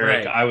young,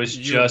 Eric. Right. I was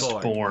just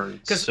born,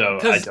 so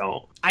I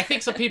don't. I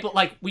think some people,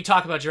 like, we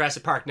talk about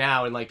Jurassic Park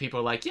now, and, like, people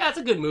are like, yeah, it's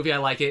a good movie, I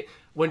like it.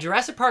 When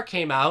Jurassic Park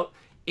came out,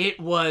 it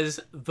was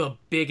the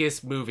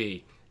biggest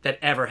movie that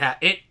ever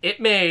happened. It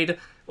made,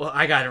 well,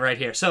 I got it right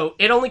here. So,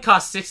 it only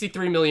cost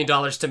 $63 million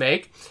to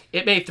make.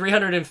 It made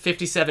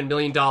 $357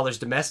 million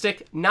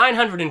domestic,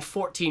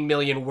 $914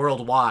 million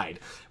worldwide,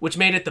 which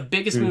made it the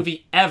biggest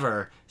movie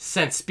ever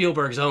since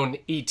Spielberg's own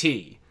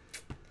E.T.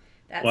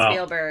 That's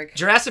Spielberg.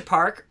 Jurassic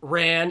Park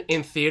ran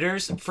in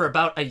theaters for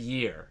about a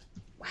year.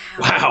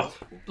 Wow.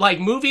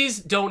 Like, movies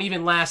don't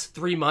even last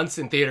 3 months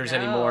in theaters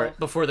anymore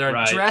before they're...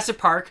 Right. Jurassic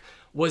Park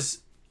was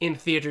in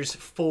theaters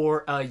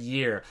for a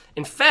year.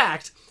 In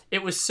fact,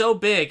 it was so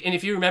big, and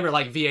if you remember,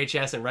 like,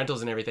 VHS and rentals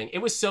and everything, it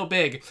was so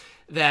big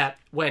that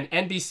when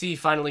NBC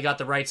finally got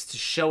the rights to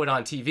show it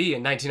on TV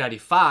in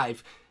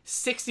 1995,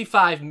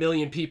 65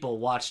 million people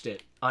watched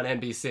it on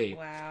NBC.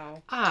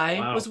 Wow.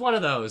 I was one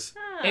of those.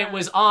 It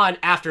was on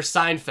after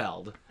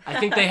Seinfeld. I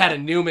think they had a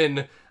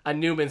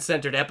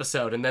Newman-centered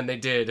episode, and then they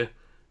did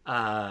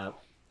the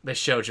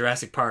show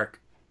Jurassic Park.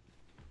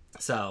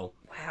 So.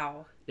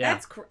 Wow. Yeah.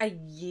 That's a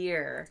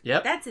year.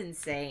 Yep. That's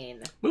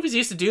insane. Movies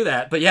used to do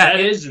that, but yeah. That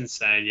is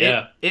insane,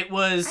 yeah. It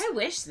was... I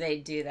wish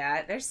they'd do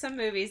that. There's some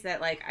movies that,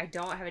 like, I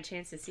don't have a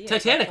chance to see.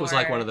 Titanic was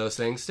like one of those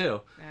things,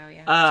 too. Oh,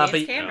 yeah. James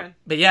but, Cameron.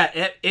 But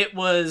yeah, it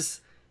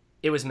was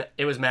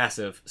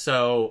massive.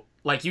 So,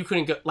 like, you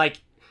couldn't go...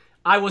 Like,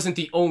 I wasn't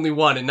the only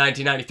one in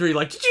 1993,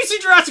 like, did you see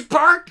Jurassic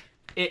Park?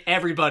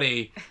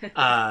 Everybody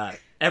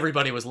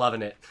was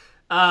loving it.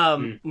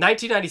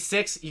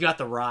 1996, you got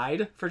the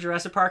ride for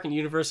Jurassic Park and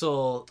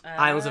Universal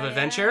Islands of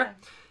Adventure.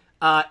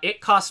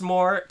 It cost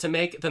more to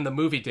make than the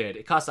movie did.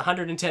 It cost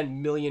 $110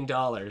 million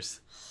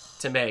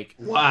to make.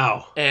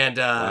 Wow. And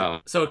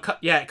so,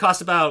 it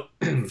cost about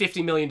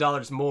 $50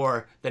 million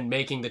more than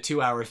making the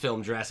 2-hour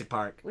film Jurassic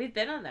Park. We've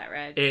been on that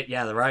ride.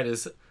 The ride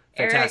is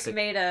fantastic.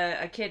 Eric made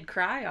a kid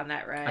cry on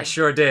that ride. I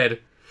sure did.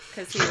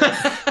 Because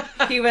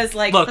he was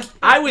like... Look,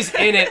 I was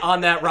in it on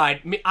that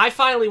ride. I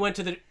finally went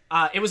to the...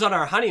 it was on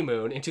our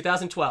honeymoon in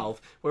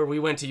 2012 where we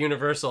went to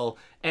Universal,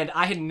 and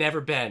I had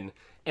never been.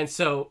 And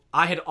so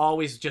I had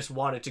always just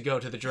wanted to go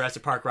to the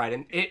Jurassic Park ride,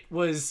 and it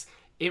was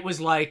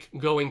like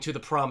going to the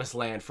promised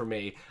land for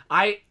me.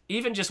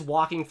 Even just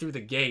walking through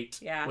the gate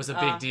was a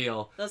big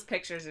deal. Those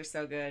pictures are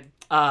so good.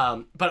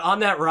 But on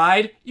that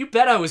ride, you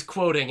bet I was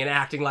quoting and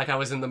acting like I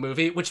was in the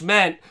movie, which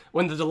meant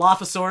when the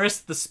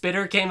Dilophosaurus, the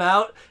spitter, came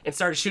out and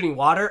started shooting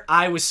water,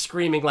 I was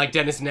screaming like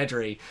Dennis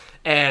Nedry.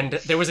 And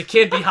there was a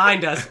kid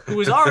behind us who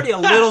was already a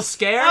little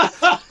scared.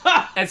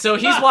 And so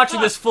he's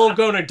watching this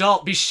full-grown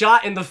adult be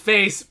shot in the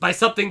face by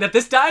something that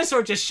this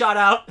dinosaur just shot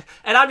out.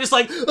 And I'm just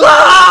like,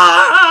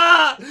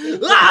 ah!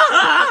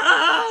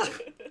 Ah!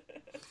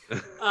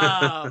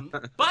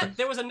 But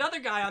there was another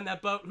guy on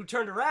that boat who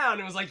turned around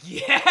and was like,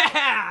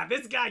 yeah,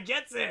 this guy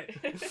gets it.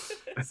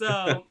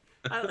 So,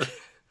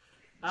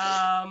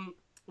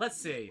 let's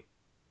see.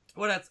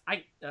 What else?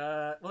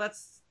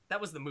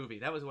 That was the movie.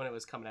 That was when it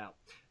was coming out.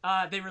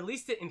 They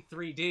released it in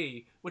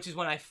 3D, which is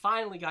when I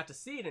finally got to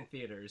see it in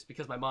theaters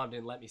because my mom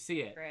didn't let me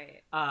see it.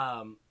 Right.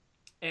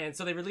 And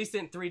so they released it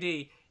in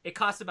 3D. It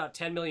cost about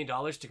 $10 million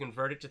to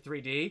convert it to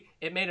 3D.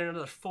 It made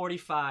another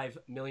 $45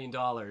 million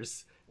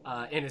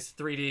in its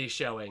 3D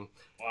showing.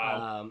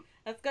 Wow.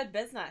 That's good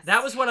business.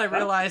 That was when I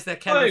realized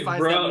that Kevin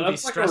finds that movie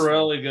that's stressful. like a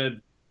really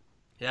good...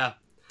 Yeah.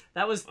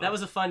 That was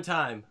a fun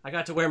time. I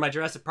got to wear my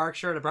Jurassic Park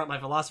shirt. I brought my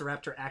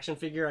Velociraptor action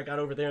figure I got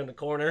over there in the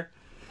corner.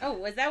 Oh,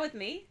 was that with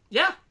me?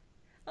 Yeah.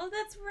 Oh,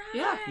 that's right.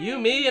 Yeah, you,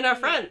 me, and our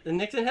friend,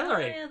 Nick and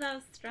Hillary. Oh, yeah, that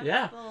was stressful.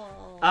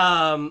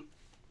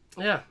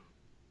 Yeah.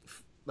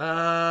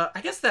 I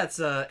guess that's...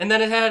 and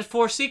then it had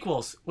 4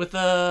 sequels, with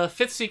a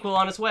 5th sequel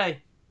on its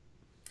way.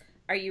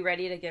 Are you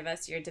ready to give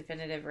us your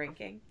definitive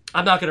ranking?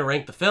 I'm not going to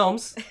rank the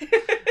films.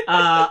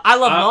 I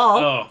love them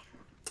all.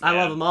 I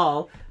love them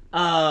all.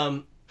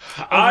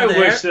 I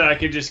wish that I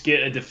could just get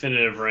a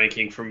definitive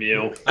ranking from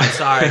you. I'm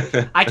sorry.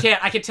 I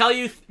can't. I can tell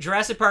you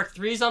Jurassic Park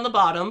 3's on the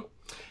bottom,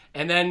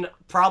 and then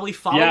probably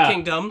Fallen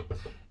Kingdom,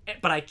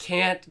 but I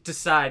can't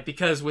decide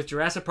because with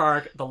Jurassic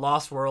Park, The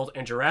Lost World,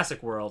 and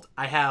Jurassic World,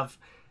 I have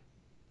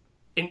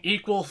an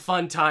equal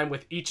fun time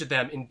with each of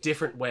them in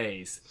different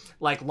ways.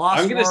 Like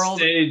Lost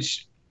World...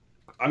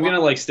 I'm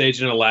gonna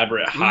stage an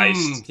elaborate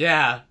heist.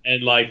 Yeah.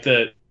 And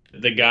the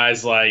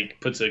guy's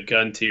puts a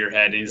gun to your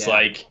head and he's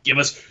like, give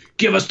us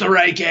the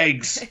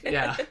rankings.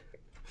 Yeah.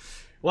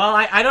 Well,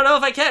 I don't know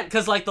if I can,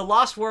 because The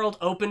Lost World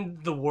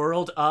opened the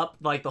world up,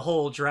 the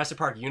whole Jurassic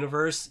Park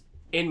universe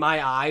in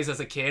my eyes as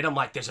a kid. I'm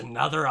like, there's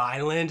another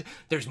island,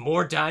 there's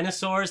more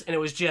dinosaurs, and it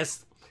was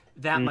just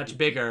that much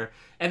bigger.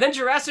 And then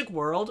Jurassic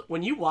World,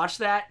 when you watch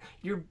that,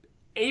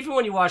 even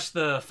when you watch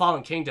the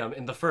Fallen Kingdom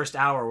in the first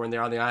hour when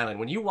they're on the island,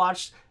 when you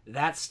watch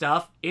that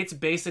stuff, it's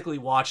basically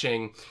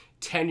watching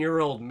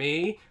 10-year-old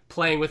me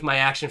playing with my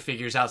action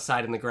figures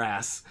outside in the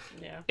grass.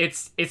 Yeah.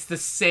 It's the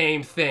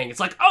same thing. It's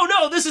like, oh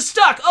no, this is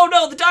stuck. Oh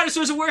no, the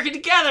dinosaurs are working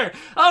together.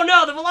 Oh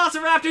no, the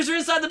velociraptors are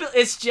inside the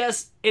building.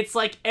 It's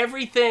like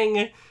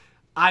everything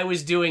I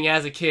was doing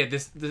as a kid.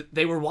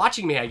 They were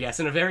watching me, I guess,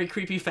 in a very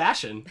creepy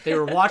fashion. They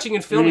were watching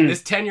and filming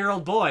this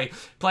 10-year-old boy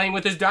playing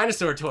with his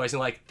dinosaur toys,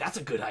 and like, that's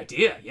a good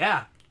idea.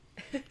 Yeah.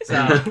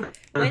 So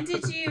When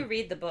did you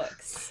read the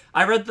books?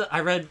 I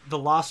read The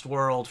Lost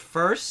World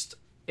first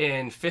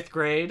in 5th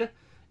grade,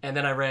 and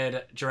then I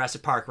read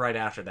Jurassic Park right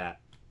after that.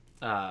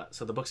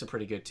 So the books are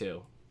pretty good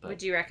too. But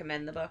Would you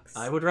recommend the books?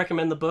 I would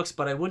recommend the books,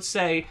 but I would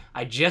say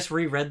I just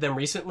reread them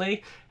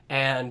recently,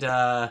 and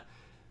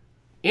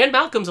Ian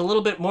Malcolm's a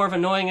little bit more of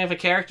annoying of a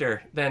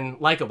character than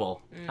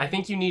likable. I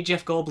think you need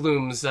Jeff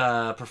Goldblum's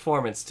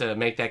performance to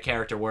make that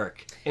character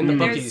work. In the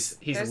book, he's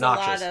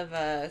obnoxious. There's a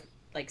lot of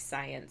like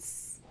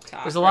science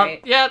talk. There's a lot.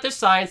 Right? Yeah, there's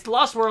science. The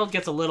Lost World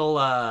gets a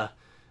little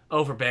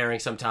overbearing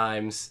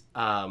sometimes.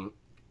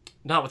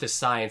 Not with this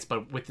science,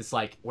 but with this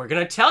like, we're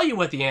gonna tell you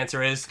what the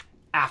answer is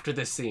after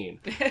this scene.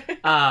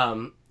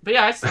 But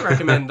yeah, I still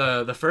recommend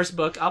the first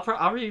book.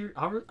 I'll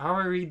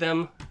reread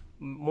them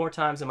more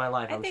times in my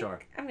life. I'm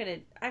sure. I'm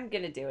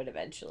gonna do it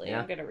eventually.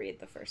 Yeah. I'm gonna read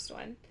the first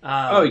one.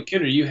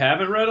 Kidder, you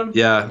haven't read them?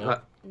 Yeah.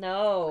 Nope.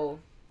 No.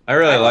 I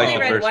really I've like only the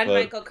read first one book.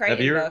 Michael Crichton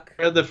Have you book.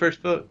 read the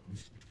first book?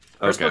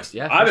 First Okay. books,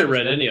 yeah. I haven't first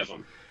read book's any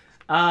good.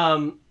 of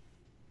them.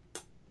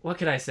 What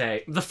can I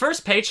say? The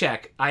first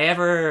paycheck I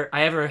ever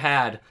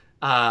had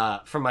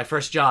from my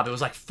first job, it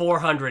was like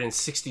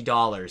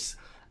 $460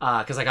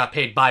 because I got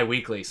paid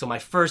bi-weekly. So my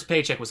first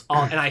paycheck was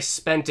all, and I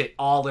spent it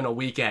all in a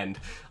weekend,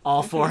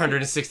 all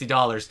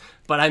 $460.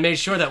 But I made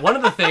sure that one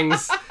of the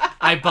things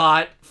I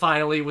bought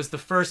finally was the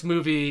first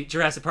movie,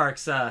 Jurassic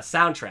Park's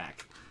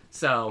soundtrack.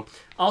 So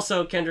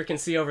also, Kendra can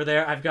see over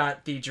there, I've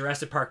got the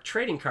Jurassic Park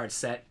trading card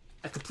set,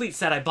 a complete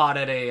set I bought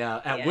at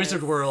Yes.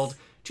 Wizard World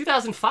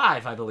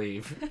 2005, I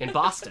believe, in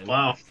Boston.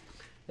 Wow.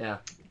 Yeah.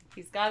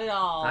 He's got it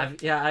all. I'm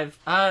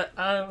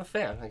a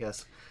fan, I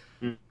guess.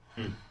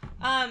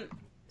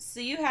 So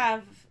you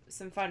have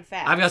some fun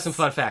facts. I've got some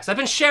fun facts. I've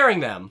been sharing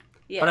them,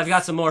 Yes. but I've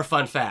got some more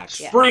fun facts.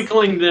 Yes.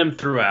 Sprinkling them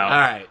throughout. All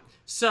right.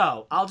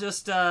 So I'll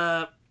just,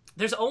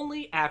 there's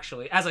only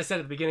actually, as I said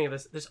at the beginning of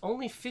this, there's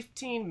only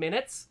 15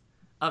 minutes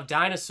of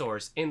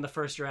dinosaurs in the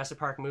first Jurassic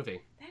Park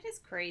movie. That is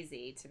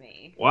crazy to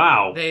me.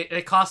 Wow.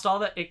 It cost all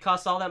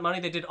that money.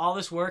 They did all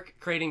this work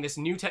creating this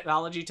new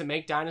technology to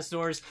make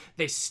dinosaurs.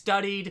 They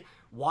studied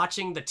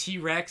watching the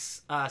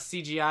T-Rex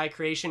CGI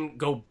creation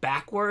go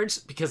backwards,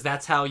 because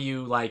that's how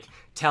you like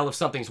tell if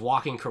something's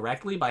walking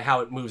correctly, by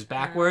how it moves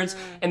backwards.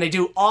 And they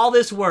do all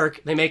this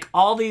work. They make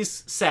all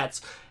these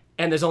sets,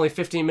 and there's only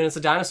 15 minutes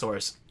of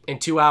dinosaurs in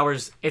 2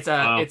 hours. It's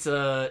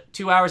a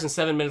 2 hours and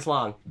 7 minutes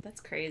long. That's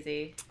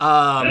crazy.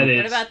 That is.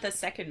 What about the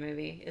second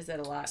movie? Is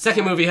it a lot?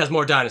 Second more? movie has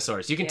more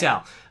dinosaurs. You can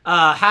Yeah.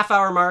 tell. Half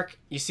hour mark,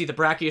 you see the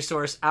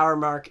Brachiosaurus. Hour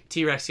mark,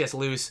 T-Rex gets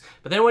loose.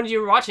 But then when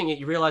you're watching it,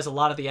 you realize a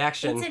lot of the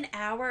action. It's an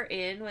hour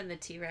in when the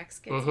T-Rex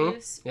gets Mhm.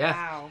 loose? Yeah.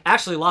 Wow.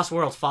 Actually, Lost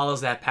World follows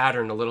that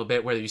pattern a little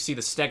bit, where you see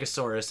the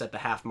Stegosaurus at the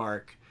half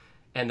mark,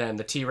 and then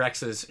the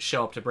T-Rexes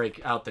show up to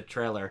break out the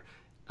trailer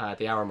at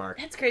the hour mark.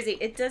 That's crazy.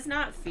 It does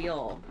not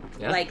feel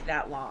Yeah. like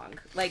that long.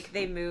 Like,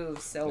 they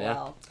move so Yeah.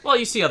 well. Well,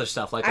 you see other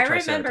stuff like the I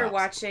remember Triceratops.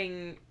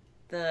 watching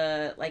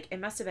the, like, it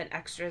must have been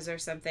extras or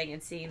something,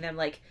 and seeing them,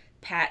 like,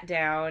 pat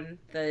down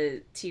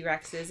the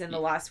T-Rexes in the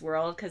Lost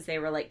World because they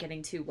were, like,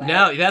 getting too wet.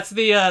 No, that's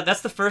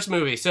the first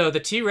movie. So the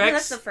Oh, T-Rex.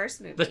 that's the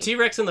first movie. The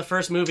T-Rex in the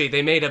first movie,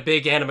 they made a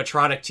big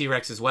animatronic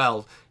T-Rex as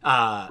well.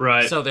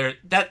 Right. So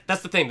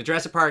that's the thing. The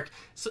Jurassic Park,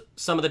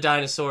 some of the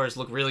dinosaurs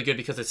look really good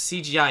because it's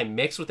CGI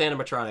mixed with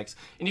animatronics,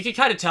 and you can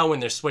kind of tell when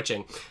they're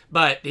switching.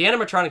 But the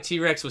animatronic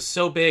T-Rex was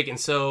so big and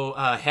so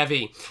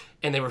heavy,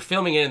 and they were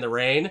filming it in the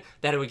rain,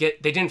 that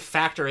they didn't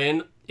factor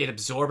in it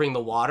absorbing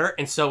the water,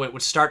 and so it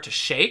would start to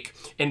shake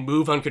and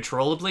move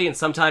uncontrollably, and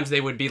sometimes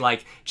they would be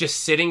like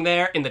just sitting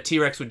there, and the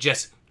T-Rex would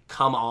just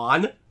come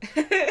on,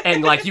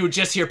 and like you would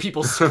just hear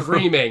people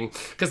screaming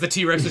because the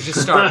T-Rex would just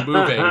start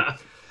moving.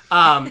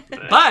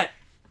 But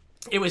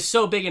it was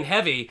so big and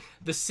heavy.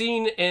 The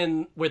scene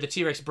in where the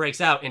T-Rex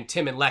breaks out, and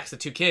Tim and Lex, the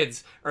two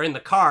kids, are in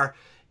the car,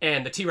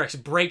 and the T-Rex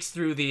breaks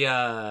through the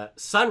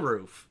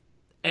sunroof,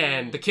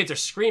 and the kids are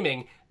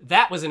screaming.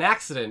 That was an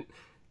accident.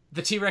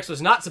 The T-Rex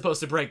was not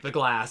supposed to break the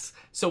glass.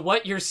 So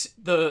what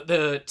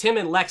the Tim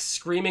and Lex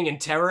screaming in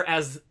terror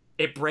as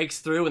it breaks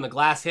through and the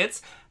glass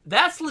hits,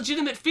 that's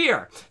legitimate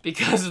fear,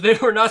 because they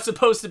were not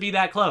supposed to be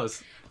that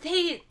close.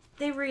 They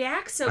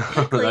react so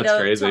quickly That's to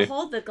crazy.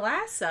 hold the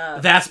glass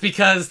up. That's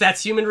because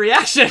that's human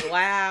reaction.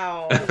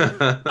 Wow.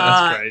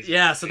 That's crazy.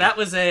 Yeah, so that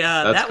was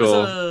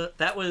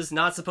that was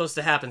not supposed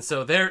to happen.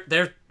 So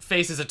their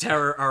faces of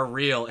terror are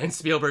real, and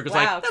Spielberg was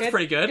like, "That's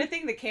pretty good." Good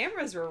thing the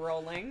cameras were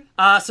rolling.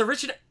 So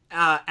Richard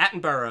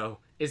Attenborough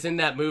is in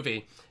that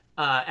movie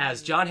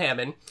as John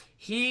Hammond.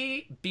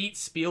 He beat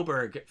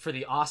Spielberg for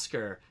the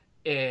Oscar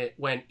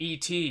when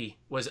E.T.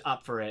 was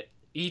up for it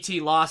E.T.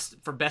 lost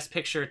for Best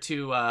Picture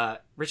to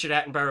Richard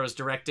Attenborough's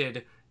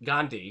directed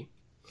Gandhi.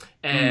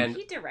 And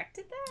he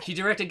directed that? He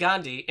directed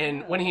Gandhi,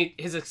 and when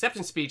his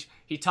acceptance speech,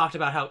 he talked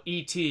about how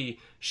E.T.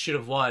 should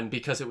have won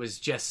because it was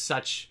just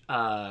such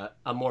a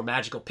more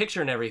magical picture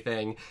and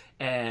everything,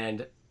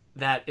 and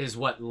that is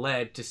what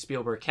led to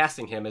Spielberg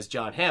casting him as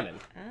John Hammond.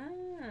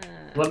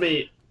 Let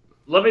me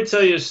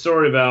tell you a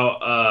story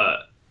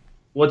about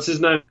what's his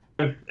name?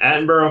 Richard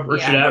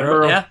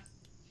Attenborough. Yeah.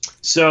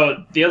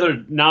 So the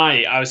other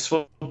night, I was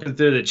flipping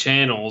through the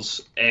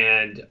channels,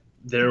 and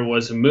there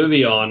was a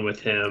movie on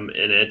with him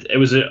in it. It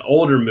was an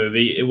older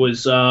movie. It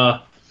was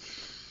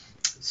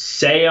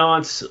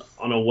Seance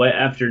on a Wet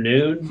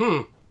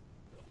Afternoon.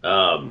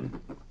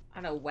 On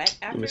a wet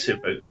afternoon? Let me see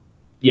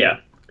if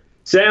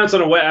Seance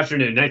on a Wet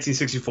Afternoon,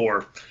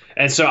 1964.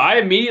 And so I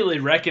immediately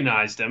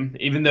recognized him,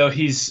 even though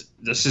this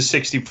is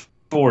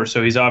 64,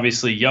 so he's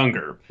obviously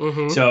younger.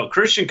 Mm-hmm. So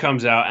Christian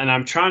comes out, and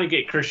I'm trying to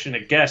get Christian to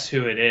guess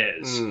who it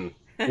is.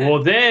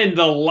 Well, then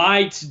the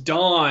lights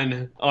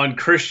dawn on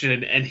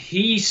Christian, and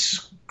he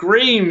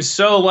screams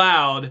so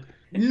loud,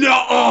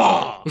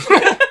 "No!"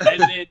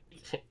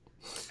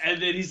 and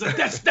then he's like,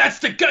 "That's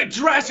the guy,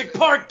 Jurassic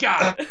Park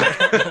guy."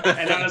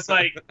 And I was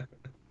like,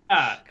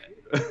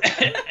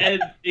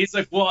 and he's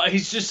like, "Well,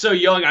 he's just so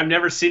young. I've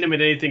never seen him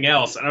in anything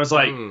else." And I was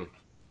like,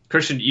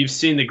 "Christian, you've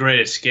seen The Great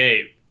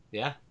Escape."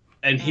 Yeah.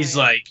 And he's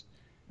like,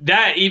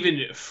 that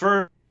even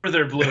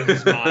further blew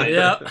his mind.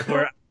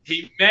 Where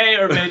he may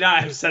or may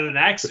not have said an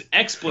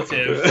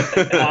expletive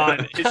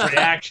on his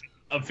reaction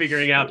of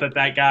figuring out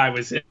that guy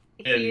was in.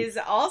 He's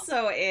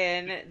also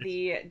in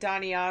the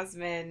Donny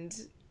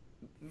Osmond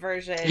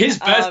version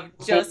of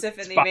Joseph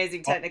and the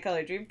Amazing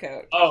Technicolor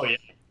Dreamcoat.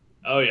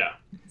 Oh yeah.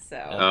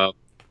 So.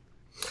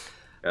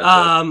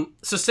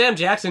 So Sam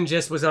Jackson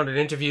just was on an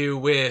interview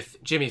with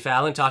Jimmy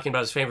Fallon talking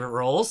about his favorite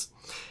roles,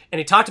 and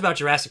he talked about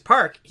Jurassic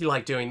Park. He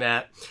liked doing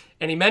that,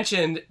 and he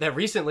mentioned that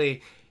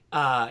recently.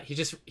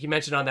 He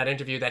mentioned on that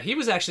interview that he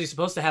was actually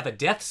supposed to have a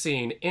death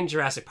scene in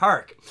Jurassic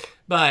Park,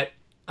 but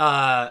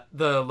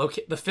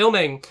the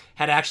filming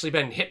had actually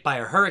been hit by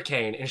a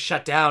hurricane and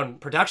shut down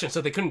production,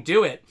 so they couldn't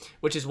do it,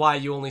 which is why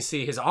you only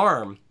see his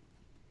arm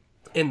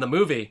in the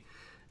movie.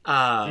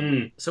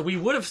 So we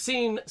would have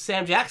seen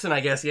Sam Jackson, I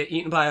guess, get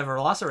eaten by a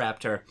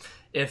velociraptor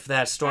if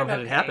that storm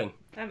hadn't happened.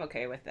 I'm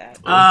okay with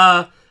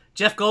that.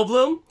 Jeff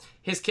Goldblum,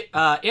 his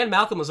Anne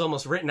Malcolm was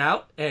almost written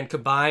out and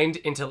combined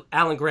into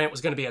Alan Grant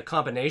was going to be a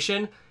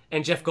combination,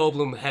 and Jeff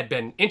Goldblum had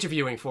been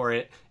interviewing for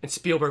it, and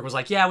Spielberg was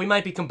like, "Yeah, we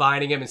might be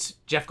combining him," and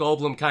Jeff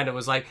Goldblum kind of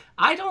was like,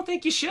 "I don't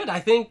think you should. I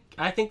think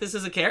this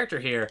is a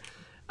character here."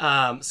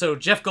 So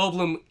Jeff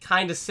Goldblum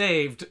kind of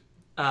saved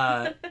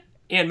Anne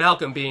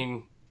Malcolm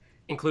being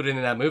included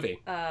in that movie.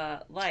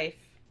 Life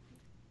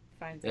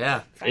finds a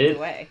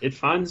way. It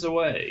finds a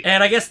way.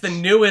 And I guess the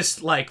newest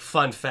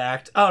fun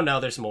fact. Oh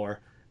no, there's more.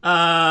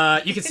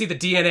 You can see the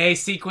DNA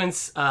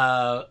sequence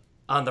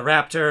on the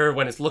raptor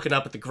when it's looking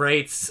up at the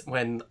grates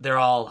when they're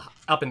all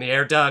up in the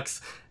air ducts.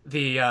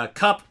 The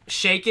cup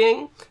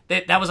shaking,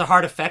 that was a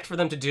hard effect for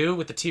them to do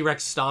with the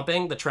T-Rex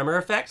stomping, the tremor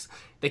effects.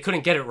 They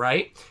couldn't get it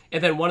right.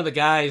 And then one of the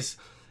guys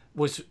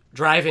was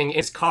driving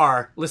his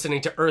car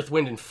listening to Earth,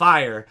 Wind, and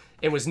Fire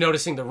and was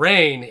noticing the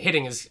rain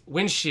hitting his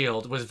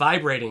windshield was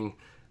vibrating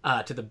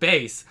to the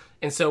bass.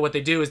 And so what they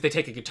do is they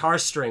take a guitar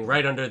string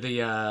right under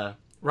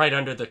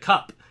the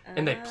cup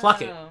and they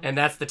pluck it, and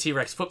that's the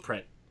T-Rex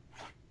footprint.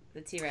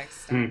 The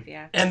T-Rex stomp,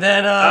 yeah. And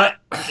then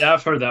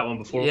I've heard that one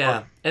before.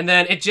 Yeah. And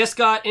then it just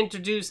got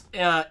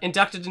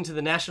inducted into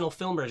the National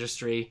Film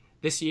Registry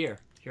this year.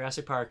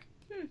 Jurassic Park.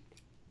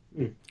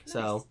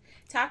 So nice.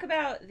 Talk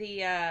about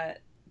the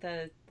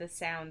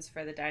sounds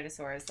for the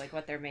dinosaurs, like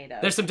what they're made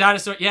of. There's some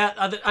dinosaur. Yeah,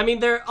 I mean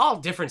they're all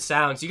different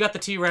sounds. You got the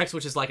T-Rex,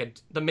 which is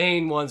the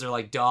main ones are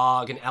like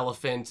dog and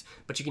elephant,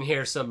 but you can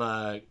hear some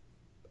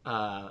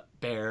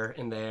bear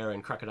in there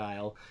and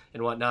crocodile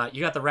and whatnot.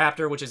 You got the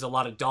raptor, which is a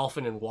lot of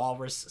dolphin and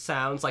walrus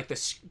sounds. Like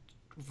this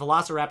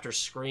velociraptor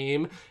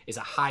scream is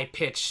a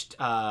high-pitched,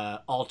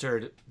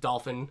 altered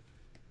dolphin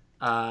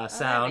sound.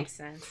 That makes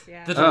sense,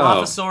 yeah. The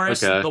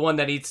Dilophosaurus, the one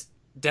that eats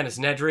Dennis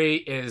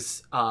Nedry,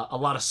 is a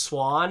lot of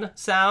swan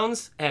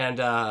sounds and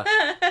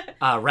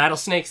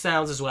rattlesnake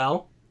sounds as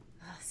well.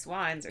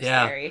 Swans are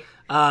scary.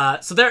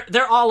 So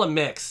they're all a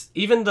mix.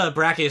 Even the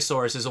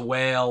Brachiosaurus is a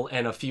whale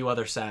and a few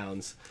other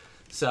sounds.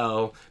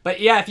 So, but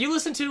yeah, if you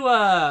listen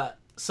to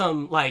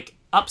some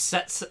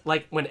upsets,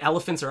 like when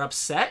elephants are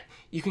upset,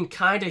 you can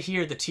kind of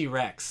hear the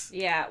T-Rex.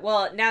 Yeah,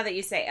 well, now that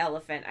you say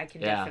elephant, I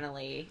can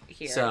definitely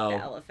hear the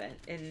elephant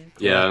in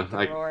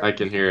the roar. I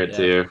can hear it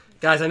too.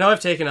 Guys, I know I've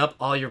taken up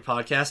all your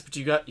podcasts,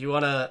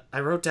 but I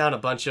wrote down a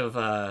bunch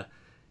of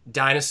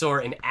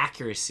dinosaur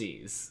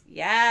inaccuracies.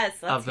 Yes,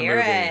 let's hear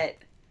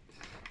it.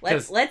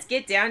 Let's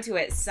get down to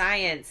it.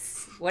 Science.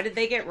 What did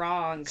they get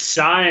wrong?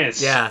 Science.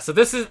 Yeah, so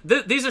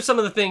these are some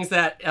of the things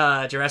that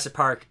Jurassic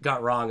Park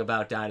got wrong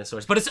about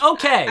dinosaurs, but it's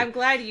okay. I'm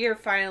glad you're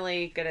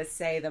finally gonna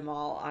say them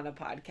all on a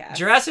podcast.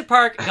 Jurassic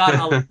Park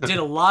did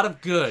a lot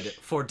of good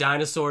for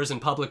dinosaurs and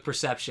public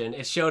perception.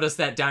 It showed us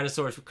that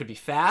dinosaurs could be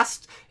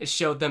fast. It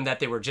showed them that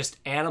they were just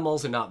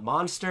animals and not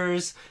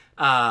monsters.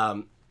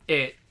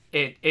 It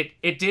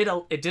did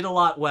a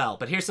lot well,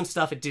 but here's some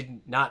stuff it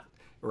did not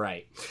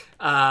right.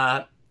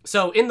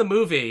 So in the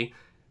movie,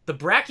 the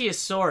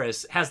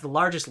Brachiosaurus has the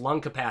largest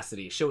lung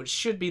capacity, so it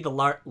should be the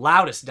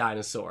loudest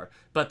dinosaur.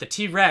 But the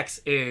T-Rex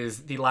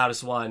is the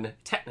loudest one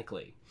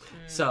technically.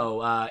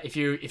 So if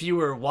you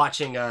were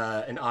watching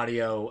an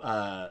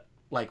audio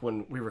like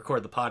when we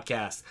record the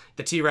podcast,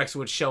 the T-Rex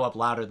would show up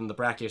louder than the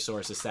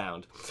Brachiosaurus'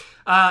 sound.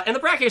 And the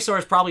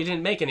Brachiosaurus probably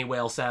didn't make any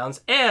whale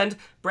sounds, and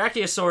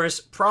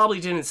Brachiosaurus probably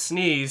didn't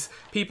sneeze.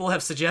 People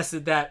have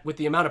suggested that with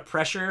the amount of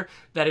pressure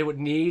that it would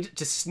need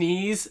to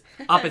sneeze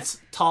up its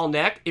tall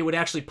neck, it would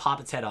actually pop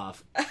its head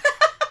off.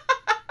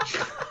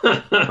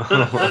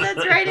 Oh,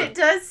 that's right. It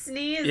does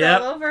sneeze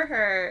all over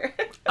her.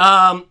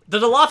 The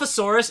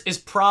Dilophosaurus is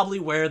probably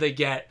where they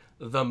get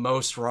the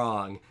most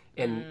wrong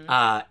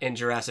in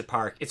Jurassic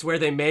Park. It's where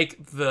they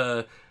make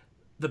the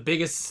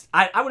biggest,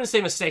 I wouldn't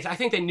say mistakes. I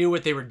think they knew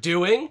what they were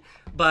doing,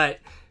 but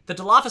the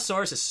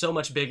Dilophosaurus is so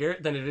much bigger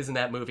than it is in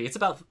that movie. It's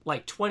about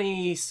like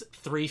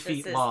 23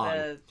 feet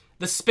long.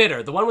 The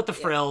spitter, the one with the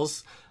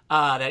frills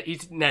that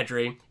eats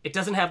Nedry, it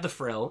doesn't have the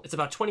frill. It's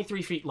about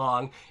 23 feet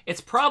long.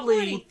 It's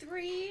probably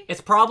 23?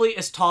 It's probably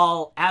as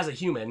tall as a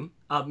human,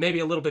 maybe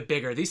a little bit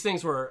bigger. These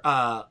things were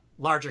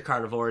larger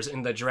carnivores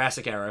in the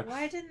Jurassic era.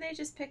 Why didn't they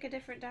just pick a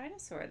different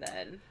dinosaur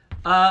then?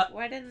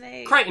 Why didn't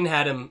they? Crichton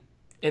had him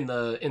in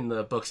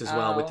the books as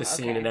well with the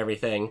scene and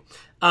everything.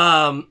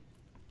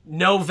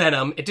 No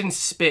venom. It didn't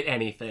spit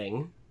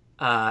anything.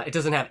 It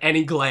doesn't have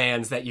any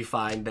glands that you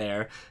find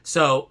there.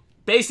 So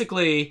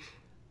basically,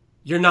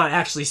 you're not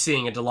actually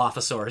seeing a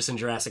Dilophosaurus in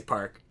Jurassic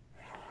Park.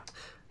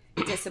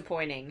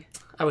 Disappointing.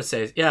 I would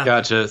say, yeah.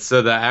 Gotcha.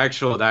 So the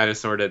actual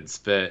dinosaur didn't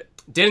spit.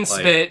 Didn't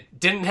spit.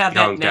 Didn't have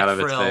that neck out of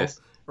frill. its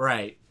face.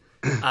 Right.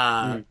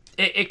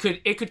 It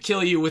could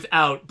kill you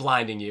without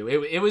blinding you.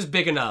 It was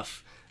big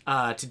enough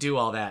to do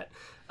all that.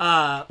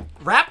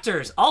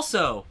 Raptors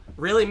also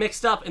really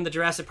mixed up in the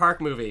Jurassic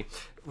Park movie.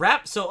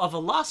 So a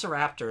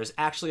velociraptor is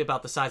actually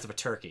about the size of a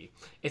turkey.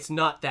 It's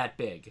not that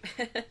big,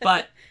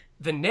 but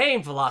the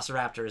name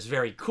Velociraptor is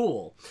very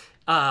cool.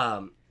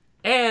 And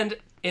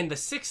in the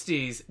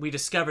 60s, we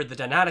discovered the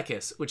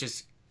Deinonychus, which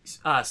is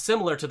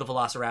similar to the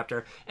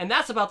Velociraptor, and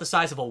that's about the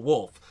size of a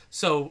wolf.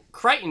 So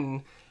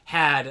Crichton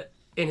had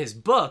in his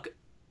book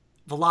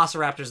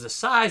Velociraptors the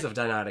size of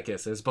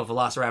Deinonychus, but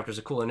Velociraptor's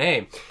a cooler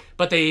name.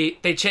 But they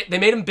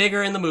made him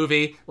bigger in the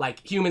movie,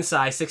 like human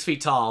size, 6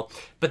 feet tall.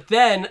 But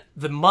then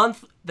the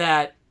month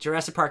that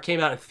Jurassic Park came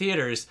out in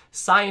theaters,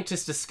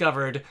 scientists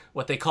discovered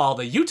what they call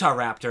the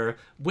Utahraptor,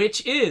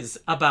 which is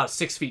about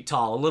 6 feet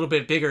tall, a little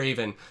bit bigger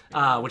even,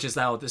 which is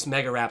now this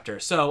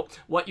Megaraptor. So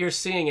what you're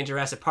seeing in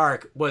Jurassic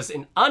Park was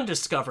an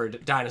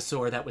undiscovered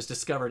dinosaur that was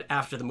discovered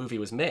after the movie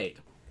was made.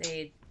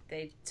 They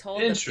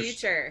told the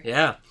future.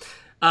 Yeah.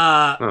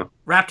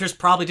 Raptors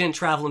probably didn't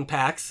travel in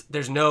packs.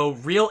 There's no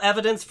real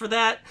evidence for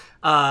that.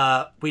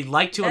 We'd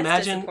like to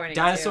imagine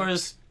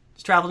dinosaurs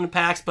traveled in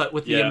packs, but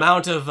with the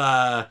amount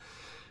of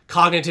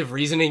cognitive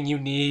reasoning you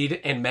need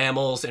in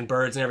mammals and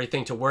birds and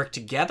everything to work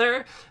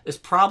together, it's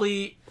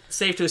probably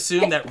safe to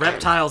assume that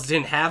reptiles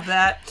didn't have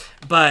that.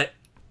 But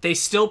they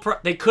still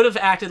they could have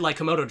acted like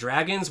Komodo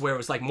dragons, where it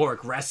was like more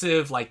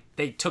aggressive, like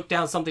they took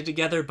down something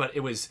together, but it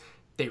was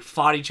they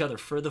fought each other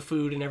for the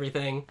food and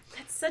everything.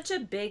 That's such a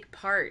big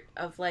part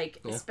of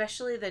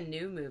especially the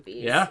new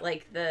movies. Yeah.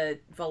 Like the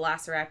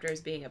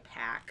Velociraptors being a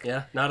pack.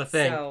 Yeah, not a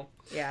thing. So,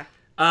 yeah.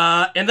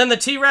 And then the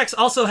T-Rex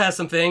also has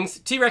some things.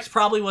 T-Rex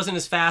probably wasn't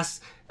as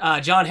fast.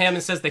 John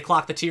Hammond says they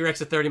clocked the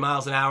T-Rex at 30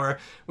 miles an hour.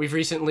 We've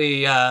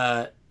recently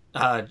found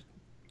out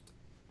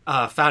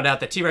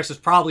that T-Rex was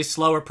probably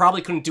slower,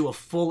 probably couldn't do a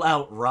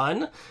full-out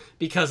run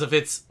because of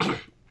its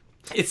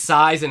its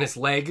size and its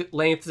leg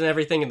length and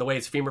everything and the way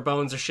its femur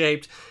bones are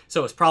shaped.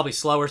 So it's probably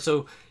slower.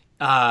 So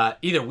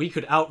either we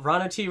could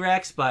outrun a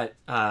T-Rex, but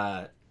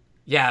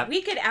yeah.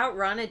 We could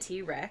outrun a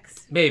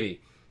T-Rex.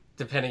 Maybe,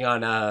 depending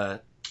on...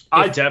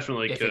 I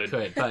definitely if could. It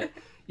could, but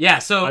yeah,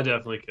 so... I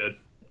definitely could.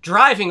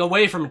 Driving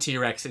away from a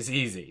T-Rex is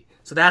easy.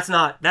 So that's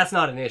not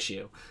an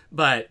issue.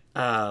 But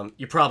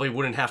you probably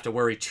wouldn't have to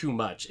worry too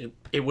much.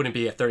 It wouldn't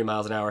be at 30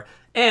 miles an hour.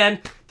 And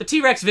the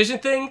T-Rex vision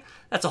thing,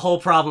 that's a whole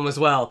problem as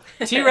well.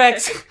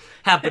 T-Rex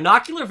have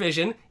binocular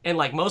vision, and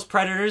like most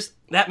predators,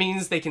 that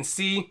means they can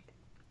see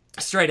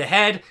straight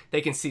ahead,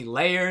 they can see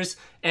layers,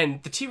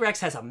 and the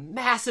T-Rex has a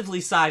massively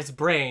sized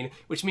brain,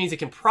 which means it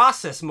can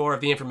process more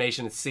of the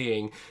information it's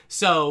seeing.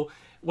 So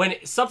when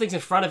something's in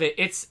front of it,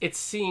 it's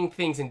seeing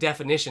things in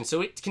definition, so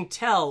it can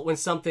tell when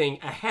something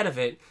ahead of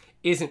it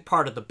isn't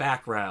part of the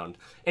background.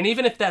 And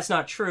even if that's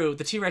not true,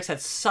 the T-Rex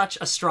had such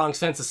a strong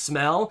sense of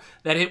smell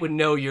that it would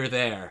know you're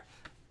there.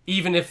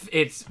 even if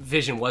its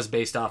vision was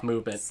based off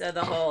movement. So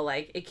the whole,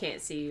 like, it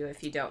can't see you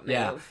if you don't move.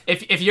 Yeah.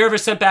 If you're ever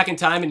sent back in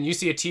time and you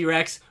see a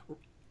T-Rex,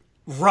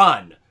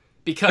 run.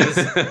 Because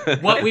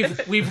what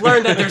we've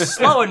learned that they're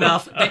slow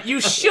enough that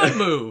you should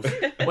move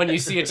when you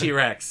see a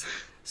T-Rex.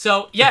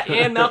 So, yeah,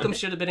 Ian Malcolm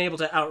should have been able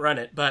to outrun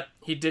it, but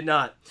he did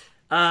not.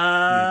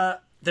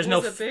 There's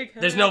no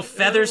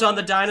feathers on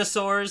the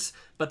dinosaurs,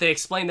 but they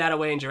explain that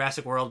away in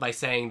Jurassic World by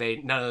saying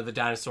none of the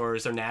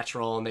dinosaurs are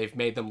natural and they've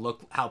made them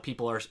look how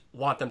people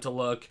want them to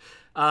look.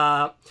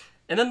 And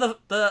then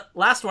the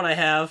last one I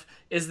have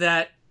is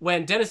that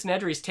when Dennis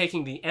Nedry's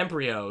taking the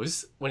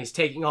embryos, when he's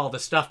taking all the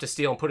stuff to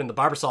steal and put in the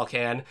Barbasol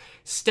can,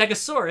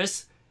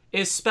 Stegosaurus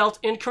is spelt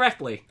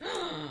incorrectly.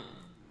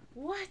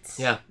 What?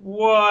 Yeah.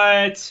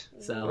 What?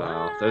 So.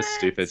 Wow, those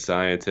stupid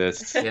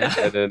scientists. Yeah.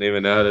 I didn't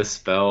even know how to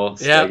spell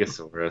Yeah.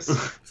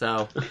 Stegosaurus.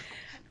 So.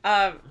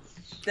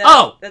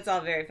 That's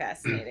all very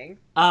fascinating.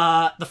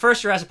 The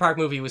first Jurassic Park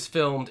movie was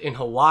filmed in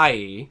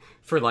Hawaii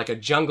for like a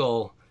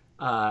jungle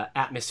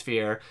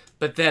atmosphere,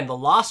 but then the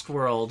Lost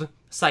World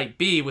Site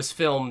B was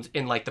filmed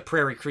in like the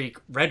Prairie Creek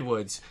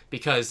Redwoods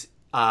because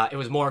it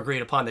was more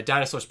agreed upon that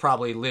dinosaurs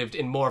probably lived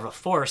in more of a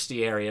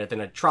foresty area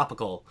than a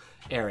tropical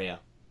area.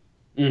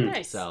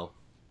 Nice. So,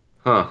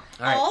 Huh.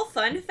 All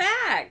fun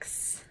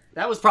facts.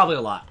 that was probably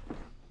a lot.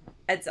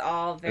 It's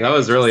all very That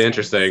was really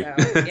interesting.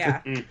 So,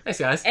 yeah. Thanks,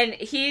 guys. And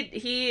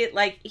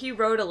he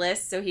wrote a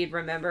list so he'd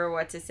remember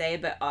what to say,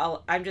 but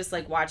I'm just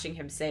like watching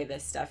him say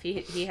this stuff.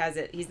 He has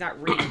it. He's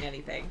not reading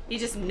anything. He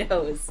just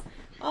knows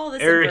all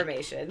this Eric,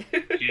 information.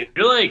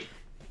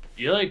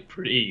 You're like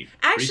pretty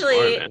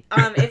Actually, pretty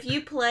smart, man. if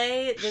you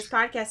play this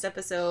podcast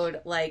episode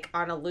like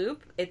on a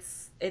loop,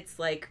 it's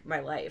like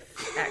my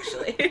life.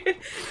 Actually,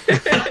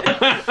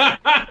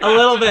 A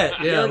little bit.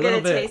 Yeah, you'll a get little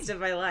a bit. taste of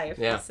my life.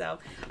 Yeah. So, all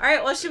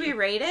right. Well, should we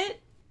rate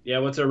it? Yeah,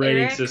 what's our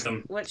rating Eric,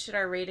 system? What should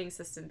our rating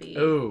system be?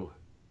 Ooh,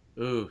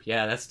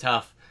 yeah, that's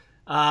tough.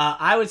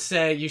 I would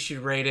say you should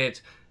rate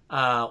it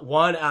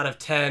 1 out of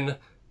 10.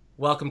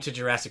 Welcome to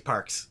Jurassic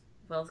Parks.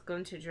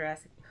 Welcome to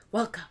Jurassic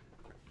Park.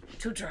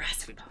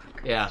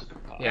 Yeah.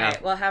 All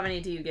right, well, how many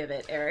do you give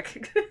it,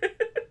 Eric?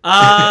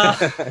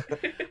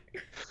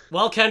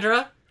 Well,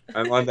 Kendra,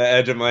 I'm on the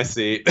edge of my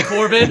seat.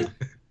 Corbin,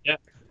 Yeah.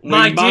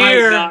 my We might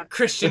dear not-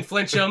 Christian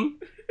Flincham,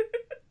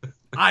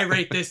 I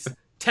rate this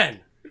 10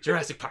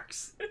 Jurassic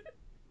Parks.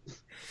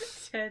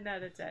 10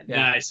 out of 10.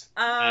 Yeah. Nice.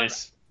 Um,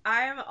 Nice.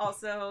 I am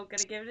also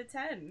gonna give it a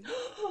 10.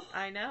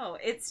 I know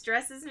it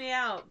stresses me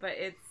out, but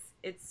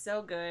it's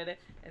so good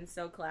and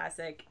so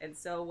classic and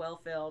so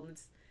well filmed,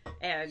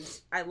 and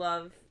I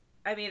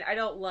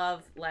don't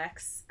love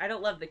Lex. I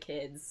don't love the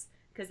kids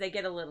because they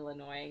get a little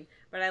annoying,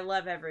 but I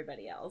love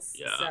everybody else.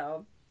 Yeah.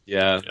 So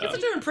Yeah. It's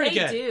doing pretty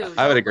they good. do.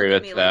 I would Don't agree look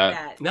at with me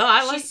that. Like No,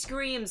 I She like.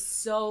 screams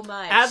so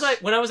much.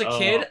 When I was a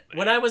kid,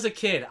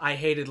 man. I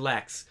hated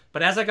Lex.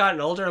 But as I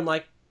gotten older, I'm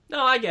like,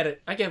 no, I get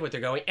it. I get what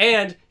they're going.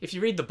 And if you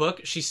read the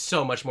book, she's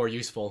so much more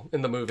useful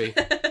in the movie.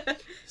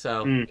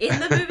 So. in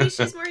the movie,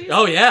 she's more useful.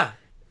 Oh yeah.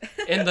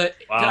 In the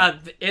Wow.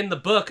 in the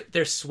book,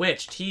 they're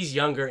switched. He's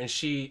younger and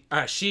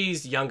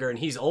she's younger and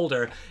he's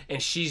older,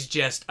 and she's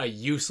just a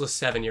useless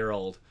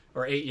 7-year-old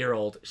or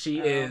 8-year-old. She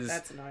is.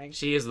 That's annoying.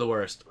 She is the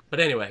worst. But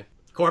anyway,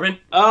 Corbin.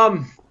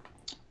 I'll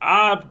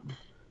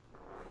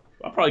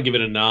probably give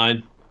it a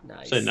 9.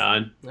 Nice. Say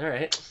 9. All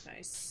right.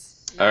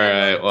 Nice. All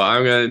right. Well,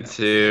 I'm going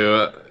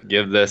to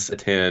give this a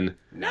 10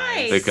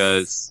 Nice.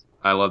 because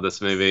I love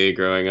this movie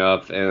growing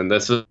up, and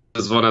this was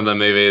one of the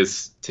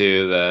movies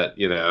too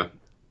that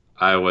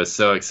I was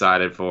so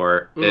excited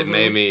for. It Mhm.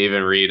 made me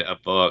even read a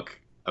book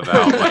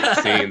about like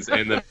scenes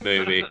in the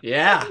movie.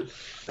 Yeah.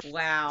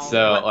 Wow.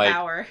 So what like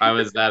power. I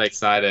was that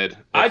excited.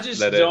 I just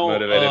that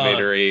don't, it motivated me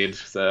to read.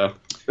 So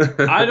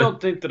I don't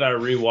think that I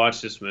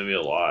rewatched this movie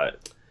a lot.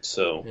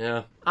 So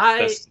Yeah.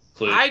 that's the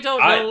clue. I don't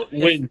know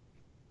if-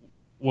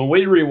 when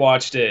we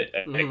rewatched it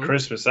at Mhm.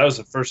 Christmas, that was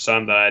the first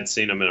time that I had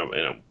seen him in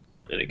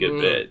a good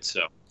Mm. bit.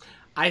 So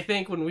I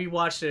think when we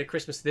watched it at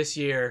Christmas this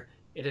year,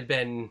 it had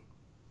been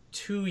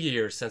 2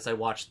 years since I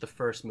watched the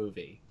first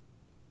movie.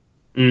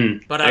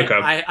 But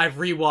okay. I've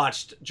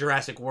rewatched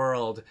Jurassic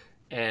World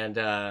and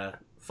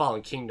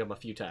Fallen Kingdom a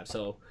few times,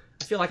 so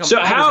I feel like I'm So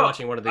always how-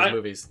 watching one of these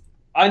movies.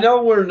 I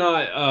know we're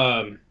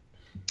not.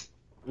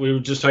 We were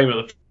just talking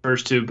about the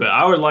first two, but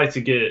I would like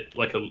to get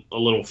like a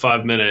little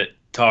 5-minute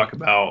talk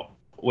about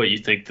what you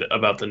think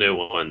about the new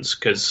ones,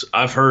 because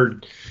I've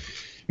heard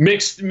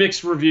mixed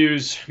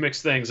reviews,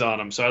 mixed things on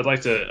them. So I'd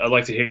like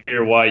to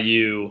hear why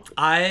you.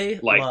 I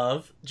like-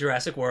 love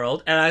Jurassic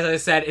World, and as I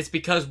said, it's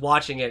because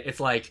watching it, it's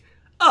like,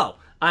 oh,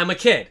 I'm a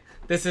kid.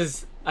 This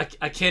is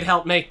a kid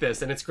helped make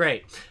this, and it's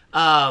great.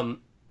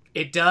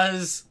 It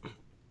does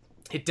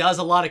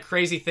a lot of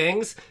crazy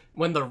things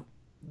when the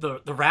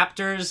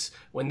raptors,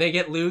 when they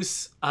get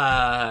loose.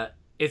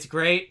 It's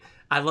great.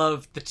 I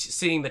love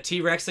seeing the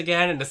T-Rex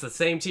again, and it's the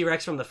same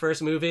T-Rex from the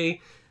first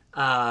movie.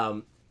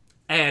 And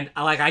And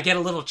I get a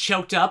little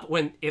choked up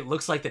when it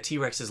looks like the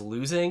T-Rex is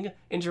losing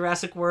in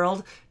Jurassic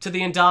World to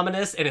the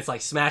Indominus, and it's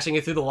like smashing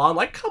it through the wall. I'm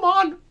like, come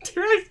on,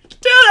 T-Rex,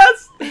 do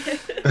this!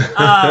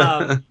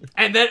 But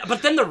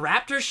then the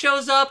raptor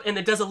shows up, and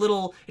it does a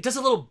little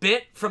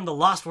bit from the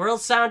Lost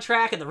World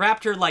soundtrack, and the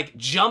raptor like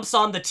jumps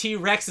on the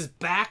T-Rex's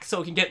back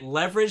so it can get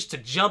leverage to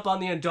jump on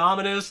the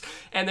Indominus,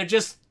 and they're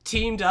just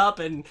teamed up,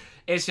 and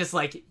it's just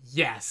like,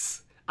 yes.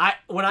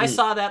 When I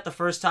saw that the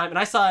first time, and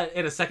I saw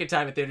it a second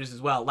time at theaters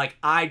as well, like,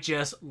 I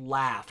just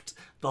laughed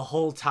the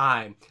whole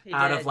time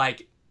out of,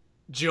 like,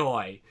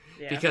 joy.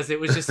 Yeah. Because it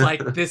was just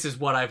like, this is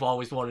what I've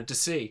always wanted to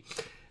see.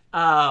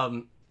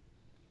 That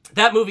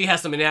movie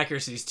has some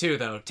inaccuracies, too,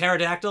 though.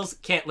 Pterodactyls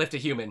can't lift a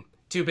human.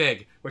 Too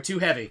big. Or too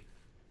heavy.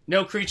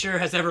 No creature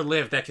has ever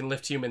lived that can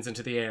lift humans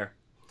into the air.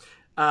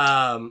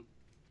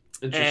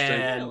 Interesting.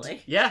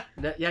 And, yeah,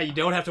 you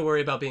don't have to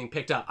worry about being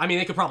picked up. I mean,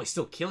 they could probably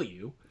still kill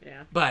you.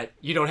 Yeah. But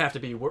you don't have to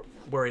be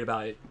worried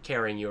about it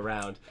carrying you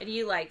around. And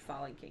you like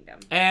Fallen Kingdom.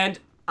 And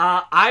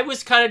I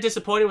was kind of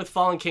disappointed with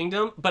Fallen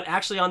Kingdom, but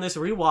actually on this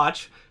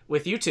rewatch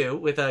with you two,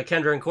 with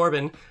Kendra and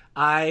Corbin,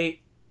 I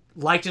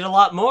liked it a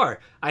lot more.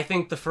 I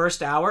think the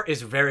first hour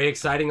is very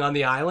exciting on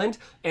the island,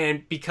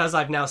 and because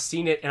I've now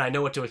seen it and I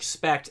know what to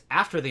expect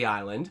after the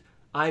island,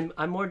 I'm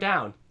more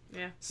down.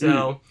 Yeah.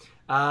 So...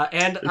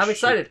 and I'm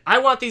excited. I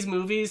want these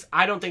movies,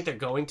 I don't think they're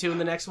going to in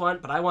the next one,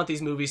 but I want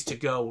these movies to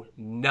go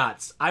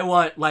nuts. I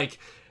want, like,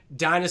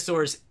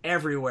 dinosaurs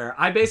everywhere.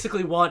 I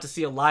basically want to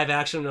see a live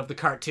action of the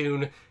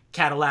cartoon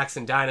Cadillacs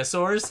and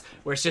Dinosaurs,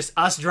 where it's just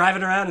us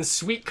driving around in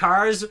sweet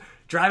cars,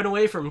 driving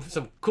away from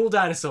some cool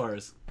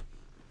dinosaurs.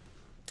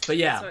 But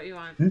yeah. That's what you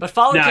want. But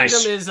Fallen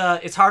Kingdom is,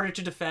 it's harder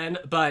to defend,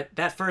 but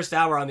that first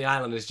hour on the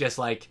island is just,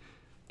 like,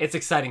 it's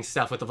exciting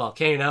stuff with the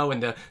volcano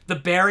and the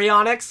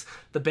baryonyx.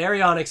 The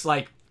baryonyx,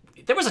 like,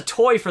 there was a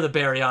toy for the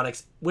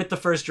baryonyx with the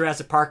first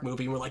Jurassic Park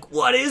movie, and we're like,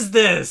 what is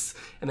this?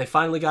 And they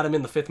finally got him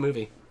in the 5th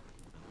movie.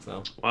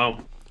 So,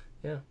 wow.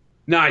 Yeah.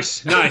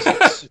 Nice.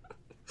 That's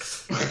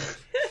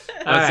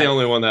the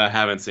only one that I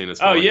haven't seen. Is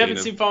Fallen you Kingdom.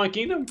 haven't seen Fallen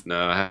Kingdom? No,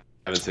 I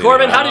haven't seen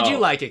Corbin, it. how did you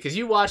like it? Because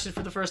you watched it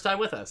for the first time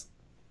with us.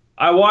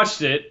 I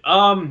watched it.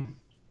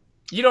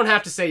 You don't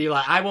have to say you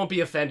like. I won't be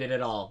offended at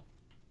all.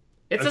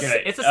 It's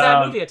a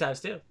sad movie at times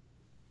too.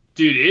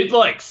 Dude, it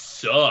like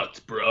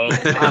sucked, bro.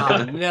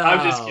 Oh, no.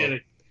 I'm just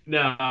kidding.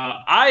 No,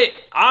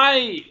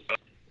 I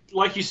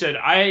like you said,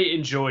 I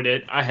enjoyed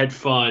it. I had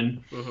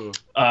fun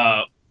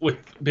with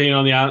being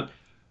on the island.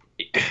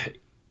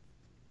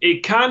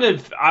 It kind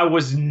of, I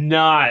was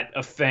not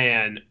a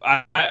fan.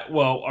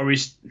 Well, are we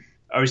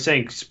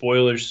saying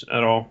spoilers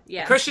at all?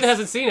 Yeah. Christian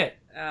hasn't seen it.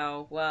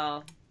 Oh,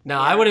 well. No,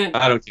 yeah. I wouldn't.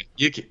 I don't care.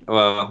 You can.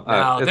 Well,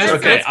 no, it's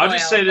okay. I'll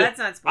just say that. That's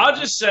not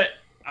spoiled.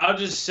 I'll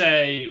just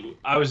say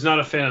I was not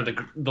a fan of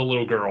the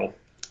little girl.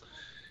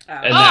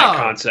 And that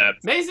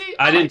concept. Maisie?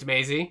 I liked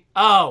Maisie.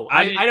 Oh,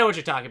 I know what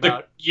you're talking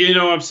about. You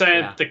know what I'm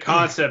saying? Yeah. The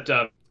concept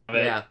of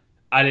it, yeah.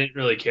 I didn't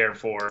really care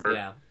for.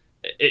 Yeah.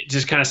 It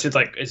just kind of seems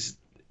like, is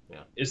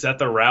that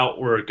the route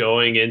we're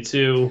going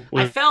into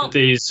with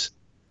these?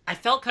 I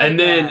felt kind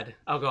of bad.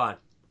 Oh, go on.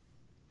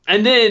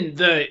 And then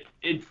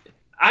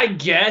I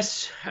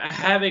guess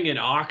having an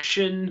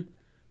auction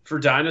for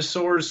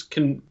dinosaurs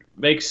can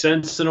make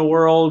sense in a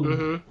world.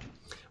 Mm-hmm.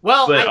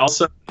 Well, but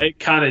also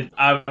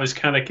I was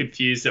kind of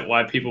confused at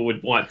why people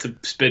would want to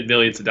spend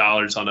millions of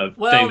dollars on a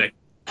thing that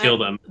kill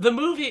them. The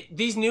movie,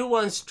 these new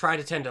ones try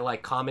to tend to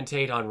like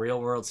commentate on real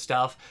world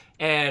stuff,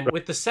 and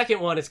with the second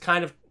one, it's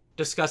kind of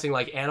discussing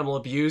like animal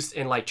abuse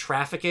and like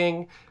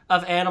trafficking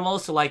of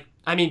animals. So like,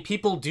 I mean,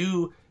 people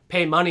do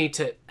pay money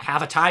to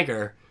have a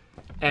tiger,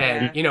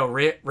 and you know,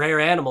 rare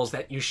animals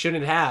that you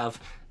shouldn't have.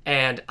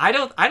 And I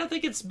don't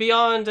think it's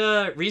beyond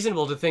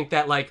reasonable to think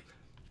that like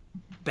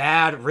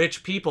bad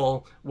rich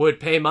people would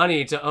pay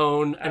money to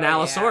own an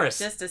Allosaurus.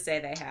 Just to say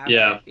they have.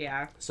 Yeah.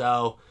 Yeah.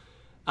 So,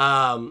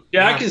 I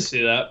can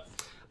see that.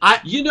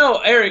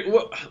 Eric,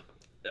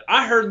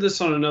 I heard this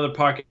on another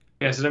podcast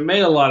and it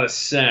made a lot of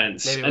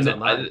sense. Maybe it was on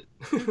mine.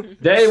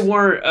 They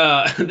weren't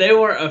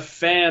a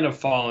fan of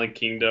Fallen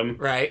Kingdom,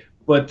 right?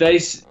 But they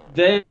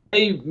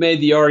made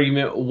the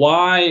argument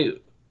why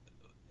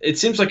it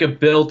seems like a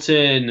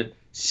built-in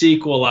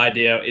sequel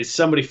idea is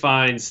somebody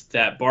finds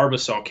that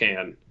Barbasol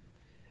can.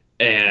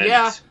 And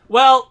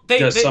well, they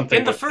in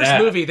the first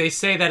that. movie they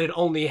say that it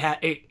only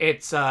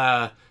it's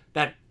that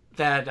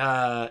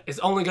is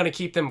only going to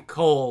keep them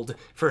cold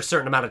for a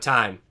certain amount of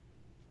time.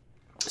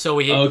 So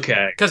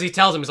because he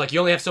tells him, he's like, you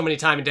only have so many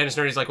time, and Dennis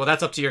Nerdy's like, well,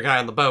 that's up to your guy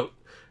on the boat.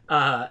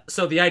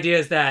 So the idea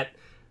is that,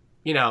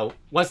 you know,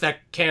 once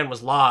that can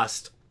was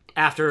lost,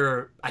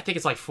 after I think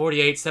it's like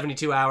 48,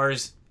 72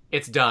 hours,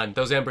 it's done.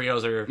 Those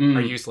embryos are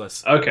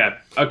useless. Okay,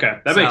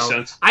 that makes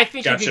sense. I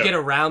think you could get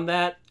around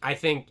that. I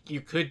think you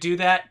could do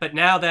that, but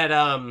now that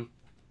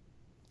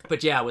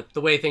but yeah, with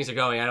the way things are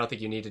going, I don't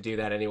think you need to do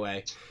that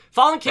anyway.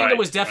 Fallen Kingdom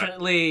was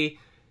definitely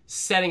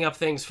setting up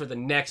things for the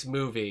next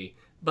movie,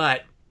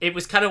 but it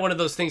was kind of one of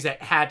those things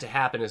that had to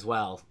happen as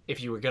well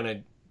if you were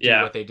gonna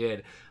do what they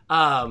did.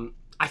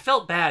 I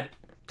felt bad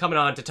coming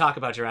on to talk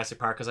about Jurassic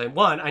Park because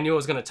I knew I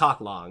was going to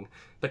talk long,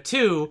 but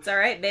 2, It's all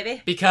right,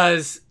 baby.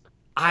 because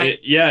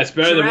it's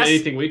better than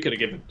anything we could have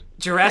given.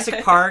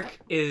 Jurassic Park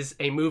is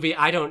a movie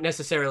I don't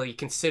necessarily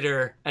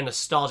consider a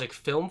nostalgic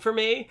film for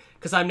me,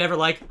 because I'm never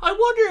like, I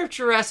wonder if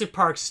Jurassic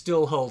Park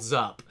still holds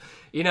up.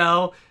 You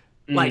know?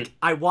 Like,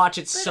 I watch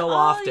it so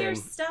often. All your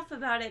stuff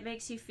about it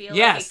makes you feel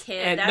yes, like a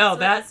kid. And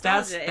that's no,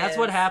 what that's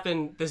what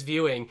happened this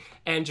viewing.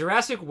 And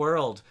Jurassic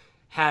World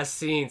has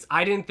scenes.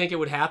 I didn't think it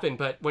would happen,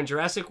 but when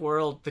Jurassic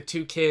World, the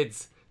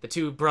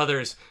two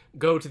brothers,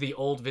 go to the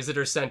old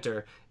visitor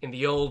center and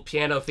the old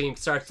piano theme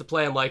starts to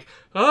play, I'm like,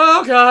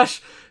 oh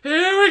gosh,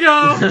 here we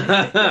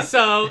go.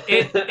 So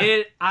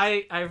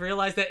I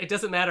realized that it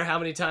doesn't matter how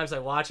many times I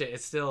watch it,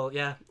 it's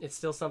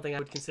still something I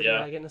would consider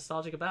I get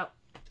nostalgic about.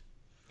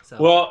 So.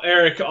 Well,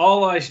 Eric,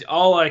 all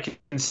I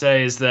can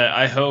say is that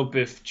I hope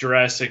if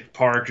Jurassic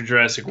Park or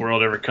Jurassic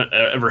World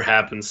ever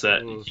happens,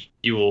 that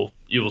you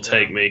will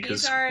take me,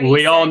 because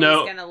we all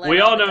know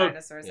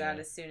dinosaurs out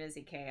as soon as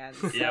he can.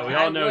 So yeah, we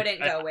all know. Wouldn't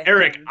go with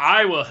Eric, him.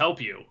 I will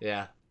help you.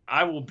 Yeah,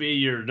 I will be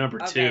your number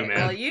 2, man.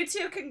 Well, you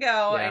two can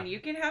go and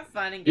you can have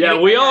fun and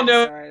we all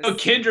know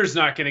dinosaurs. Kendra's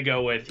not going to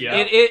go with you.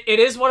 It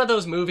is one of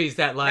those movies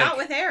that, like, not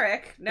with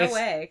Eric. No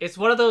way. It's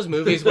one of those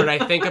movies when I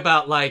think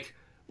about, like,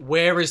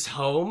 where is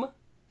home?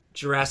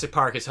 Jurassic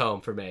Park is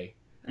home for me.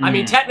 I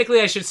mean, technically,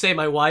 I should say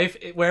my wife,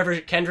 wherever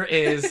Kendra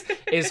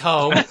is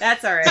home.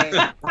 That's all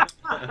right.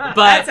 But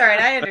that's all right.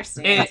 I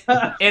understand.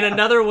 In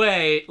another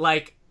way,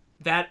 like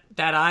that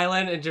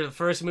island in the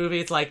first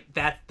movie, it's like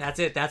that's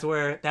it. That's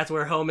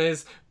where home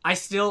is. I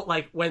still,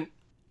 like, when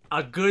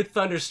a good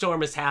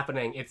thunderstorm is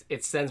happening,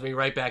 it sends me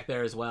right back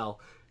there as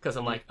well, because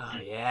I'm like, oh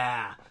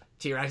yeah,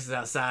 T-Rex is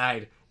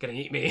outside, gonna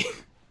eat me.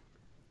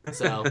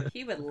 So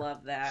he would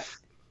love that.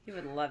 He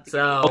would love to get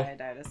eaten by a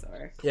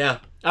dinosaur. Yeah.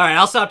 All right,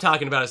 I'll stop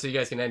talking about it so you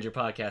guys can end your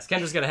podcast.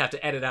 Kendra's going to have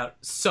to edit out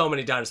so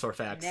many dinosaur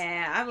facts. Nah,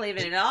 I'm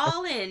leaving it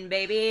all in,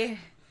 baby.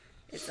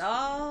 It's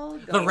all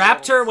gold. The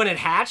raptor, when it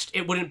hatched,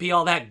 it wouldn't be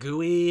all that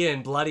gooey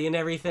and bloody and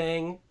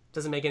everything.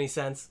 Doesn't make any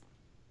sense.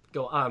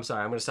 Go. Oh, I'm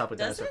sorry. I'm going to stop with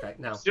dinosaur fact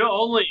now. She'll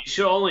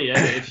only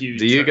edit if you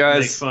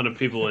make fun of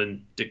people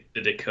in the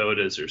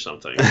Dakotas or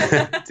something.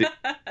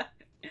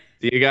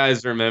 Do you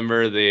guys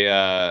remember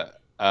the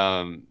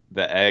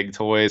egg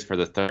toys for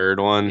the third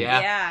one?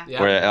 Yeah.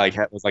 Where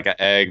it was like an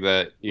egg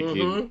that you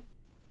could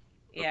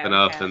open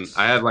up, and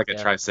I had like a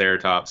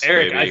Triceratops.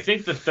 Eric, baby. I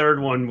think the third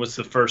one was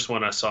the first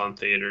one I saw in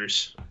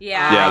theaters.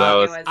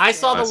 Yeah, I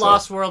saw The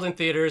Lost World in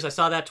theaters. I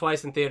saw that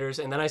twice in theaters,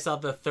 and then I saw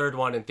the third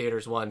one in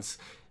theaters once.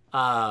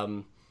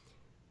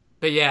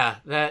 But yeah,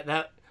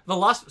 that the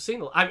Lost.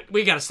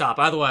 We gotta stop,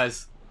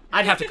 otherwise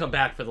I'd have to come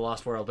back for The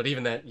Lost World, but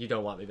even that, you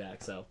don't want me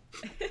back, so.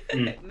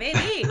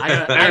 Maybe.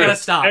 I gotta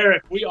stop.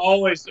 Eric, we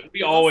always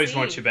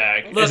want you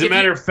back. Look, as a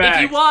matter of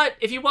fact,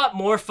 if you want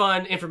more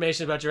fun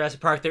information about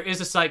Jurassic Park, there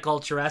is a site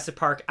called Jurassic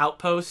Park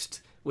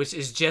Outpost, which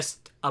is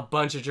just a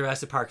bunch of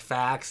Jurassic Park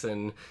facts,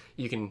 and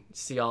you can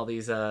see all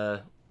these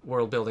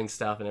world building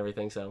stuff and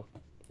everything, so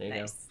there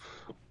you go.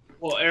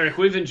 Well, Eric,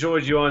 we've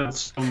enjoyed you on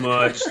so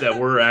much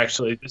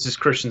that this is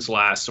Christian's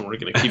last, and we're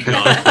going to keep you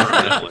on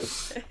permanently.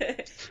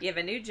 You have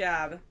a new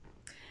job.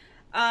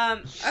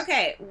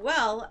 Okay,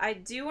 well, I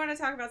do want to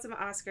talk about some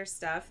Oscar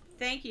stuff.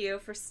 Thank you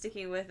for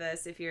sticking with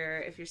us if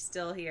you're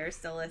still here,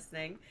 still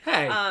listening.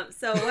 Hey. No,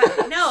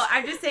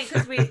 I'm just saying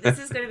because this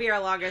is going to be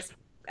our longest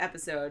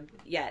episode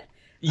yet.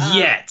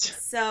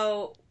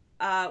 So,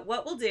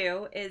 what we'll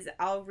do is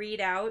I'll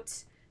read out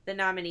the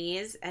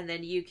nominees, and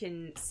then you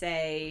can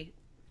say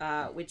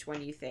which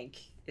one you think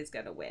is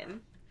going to win.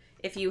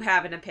 If you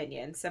have an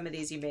opinion. Some of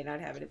these you may not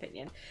have an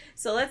opinion.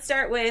 So let's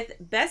start with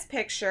Best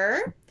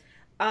Picture.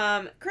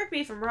 Correct me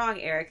if I'm wrong,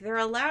 Eric. They're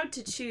allowed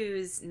to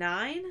choose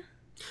 9?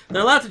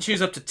 They're allowed to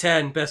choose up to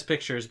 10 Best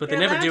Pictures, but they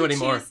never do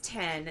anymore. Choose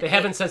 10. They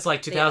haven't since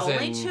like 2000. They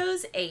only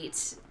chose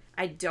 8.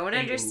 I don't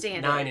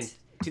understand it.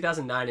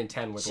 2009 and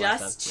 10 were the last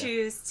time. Just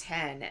choose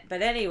 10.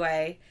 But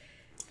anyway,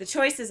 the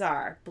choices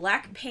are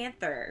Black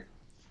Panther,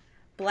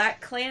 Black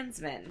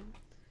Klansman,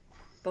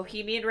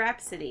 Bohemian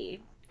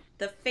Rhapsody,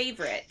 The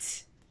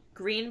Favorite,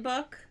 Green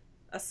Book,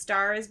 A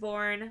Star is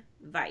Born,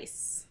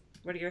 Vice.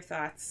 What are your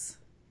thoughts?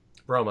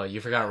 Roma.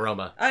 You forgot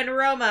Roma. And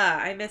Roma.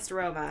 I missed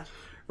Roma.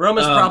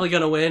 Roma's probably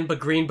going to win, but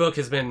Green Book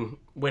has been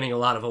winning a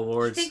lot of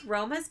awards. You think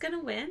Roma's going to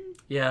win?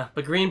 Yeah,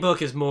 but Green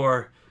Book is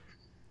more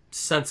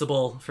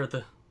sensible for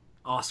the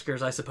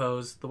Oscars, I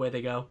suppose, the way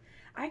they go.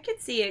 I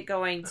could see it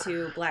going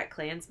to Black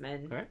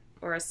Klansman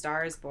or A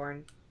Star is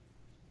Born.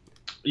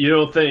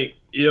 Yeah.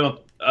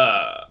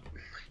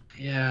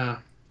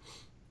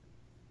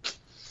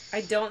 I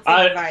don't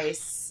think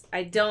Vice.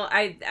 I mean,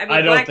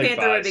 Black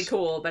Panther would be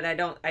cool, but I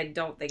don't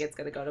think it's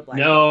going to go to Black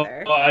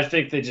Panther. No, I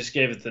think they just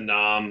gave it the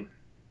nom.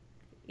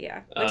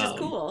 Yeah, which is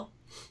cool.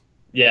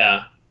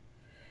 Yeah.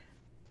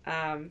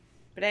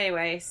 But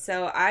anyway,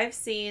 so I've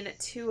seen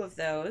 2 of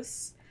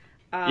those.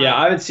 Yeah,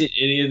 I haven't seen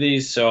any of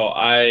these, so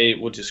I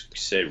will just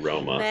say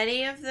Roma.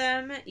 Many of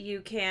them,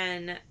 you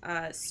can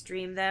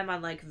stream them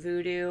on like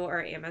Vudu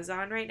or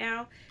Amazon right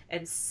now,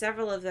 and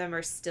several of them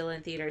are still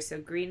in theaters. So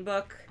Green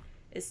Book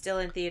is still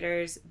in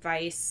theaters.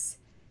 Vice,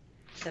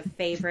 The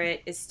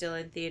Favorite, is still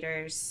in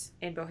theaters.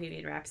 And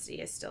Bohemian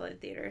Rhapsody is still in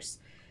theaters.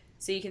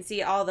 So you can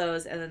see all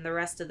those, and then the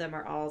rest of them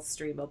are all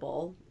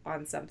streamable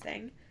on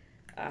something.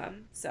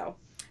 So,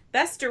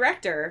 Best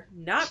Director,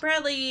 not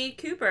Bradley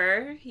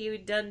Cooper. He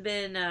done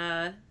been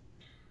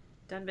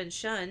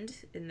shunned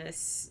in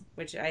this,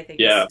 which I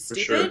think is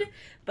stupid. Sure.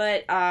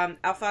 But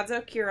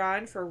Alfonso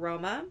Cuarón for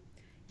Roma,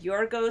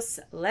 Yorgos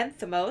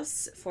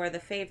Lanthimos for The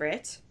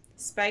Favorite,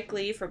 Spike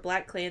Lee for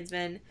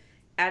BlacKkKlansman,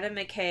 Adam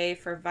McKay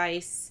for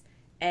Vice,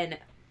 and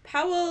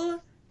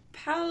Powell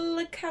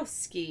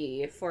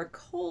Pawlikowski for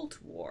Cold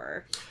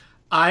War.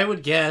 I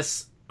would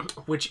guess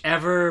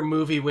whichever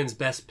movie wins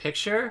Best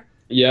Picture.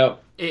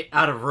 Yep.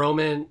 Out of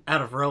Roma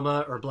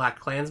or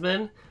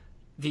BlacKkKlansman,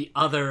 the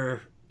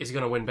other is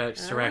going to win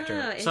Best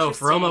Director. So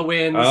if Roma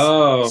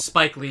wins,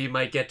 Spike Lee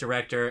might get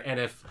Director, and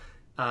if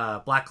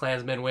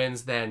BlacKkKlansman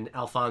wins, then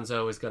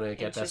Alfonso is going to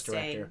get Best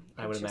Director,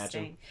 I would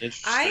imagine.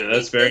 Interesting.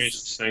 That's very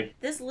interesting.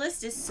 This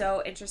list is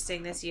so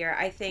interesting this year.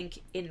 I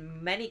think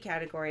in many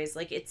categories,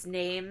 like it's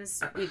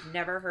names we've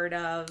never heard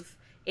of.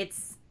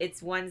 It's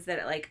ones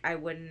that like I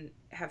wouldn't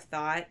have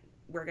thought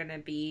were going to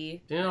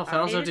be. Didn't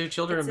Alfonso do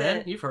Children of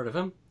Men? You've heard of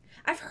him.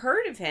 I've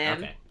heard of him.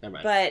 Okay, never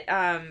mind. But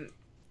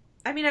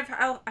I mean,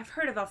 I've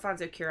heard of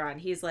Alfonso Cuarón.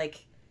 He's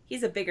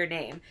a bigger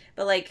name,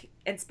 but like,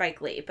 and Spike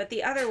Lee. But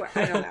the other one,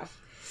 I don't know.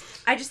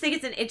 I just think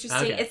it's an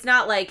interesting. Okay. It's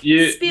not like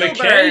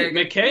Spielberg,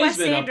 McKay's Wes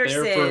been Anderson.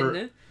 Up there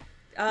for...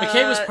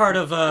 McKay was part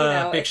of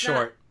Big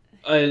Short.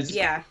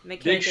 Yeah,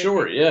 McKay Big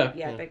Short.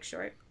 Yeah, Big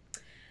Short.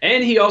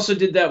 And he also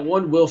did that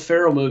one Will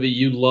Ferrell movie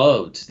you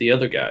loved. The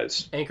other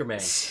guys,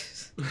 Anchorman.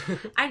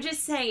 I'm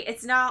just saying,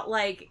 it's not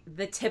like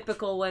the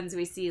typical ones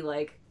we see,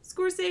 like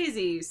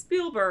Scorsese,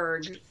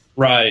 Spielberg.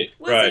 Right,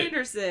 Wes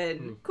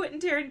Anderson, Quentin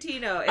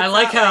Tarantino. I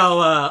like how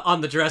on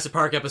the Jurassic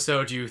Park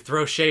episode you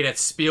throw shade at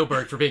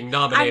Spielberg for being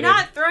nominated. I'm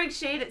not throwing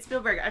shade at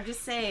Spielberg. I'm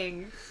just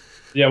saying.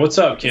 Yeah, what's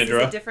up, Kendra? This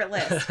is a different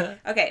list.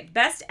 Okay,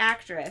 Best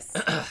Actress.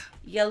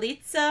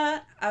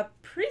 Yalitza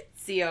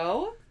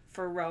Aparicio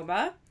for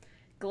Roma,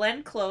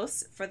 Glenn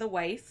Close for The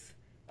Wife,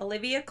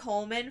 Olivia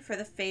Colman for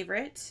The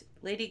Favorite,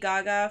 Lady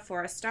Gaga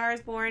for A Star Is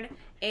Born,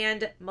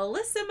 and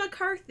Melissa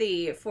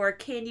McCarthy for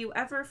Can You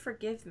Ever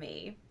Forgive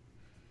Me?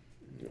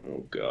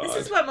 Oh, God. This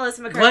is what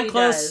Melissa McCarthy Glenn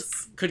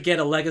Close could get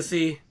a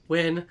legacy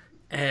win,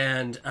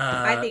 and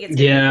I think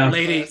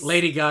it's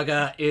Lady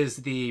Gaga is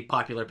the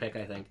popular pick,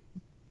 I think.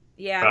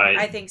 Yeah, right.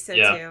 I think so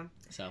too.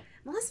 So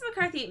Melissa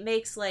McCarthy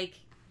makes like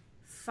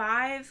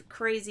 5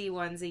 crazy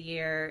ones a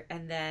year,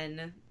 and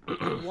then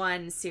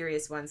one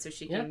serious one, so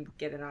she can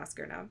get an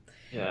Oscar now.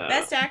 Yeah.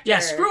 Best Actor. Yeah,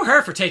 screw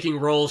her for taking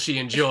roles she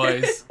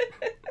enjoys.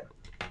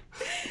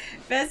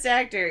 Best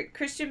Actor: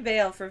 Christian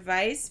Bale for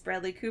Vice,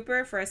 Bradley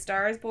Cooper for A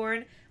Star Is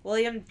Born,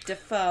 William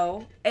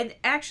Dafoe, and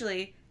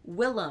actually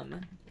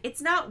Willem.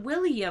 It's not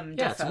William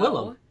Dafoe. Yeah, it's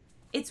Willem.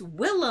 It's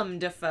Willem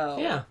Dafoe.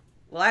 Yeah.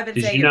 Well, I've been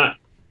Did saying you not?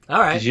 All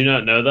right. Did you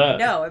not know that?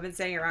 No, I've been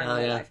saying it wrong all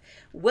my life.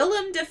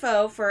 Willem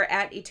Dafoe for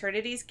At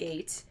Eternity's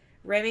Gate,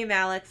 Rami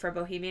Malek for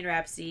Bohemian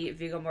Rhapsody,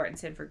 Viggo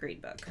Mortensen for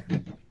Green Book.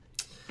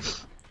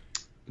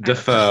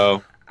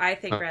 Defoe. I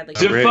think Bradley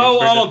Cooper. Defoe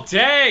all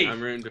day. I'm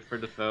rooting for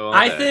Defoe all day.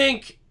 I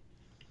think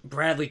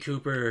Bradley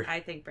Cooper.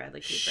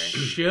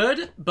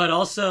 Should, but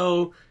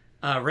also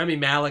Rami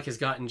Malek has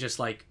gotten just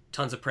like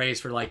tons of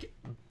praise for like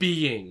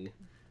being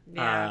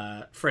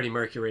Freddie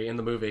Mercury in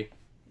the movie.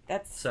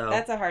 That's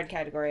a hard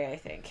category, I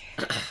think.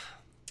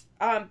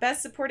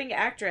 Best Supporting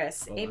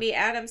Actress: Amy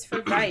Adams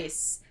for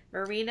Vice,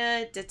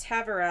 Marina de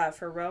Tavira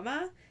for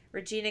Roma,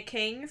 Regina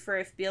King for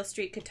If Beale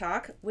Street Could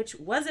Talk, which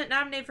wasn't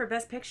nominated for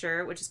Best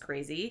Picture, which is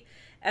crazy.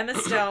 Emma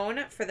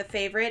Stone for The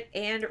Favorite,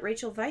 and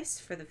Rachel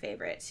Weisz for The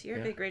Favorite. You're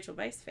a big Rachel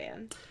Weisz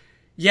fan.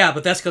 Yeah,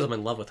 but that's because I'm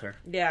in love with her.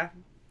 Yeah.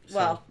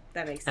 Well,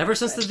 that makes sense. Ever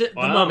since the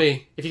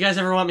Mummy. If you guys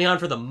ever want me on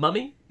for The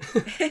Mummy.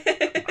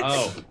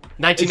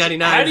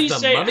 1999 how do you The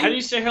say, Mummy. How do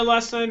you say her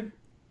last name?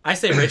 I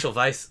say Rachel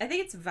Weisz. I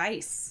think it's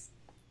Vice.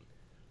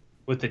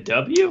 With the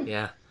W?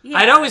 Yeah.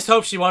 I'd always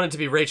hoped she wanted to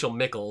be Rachel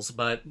Michaels,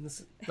 but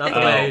it's not the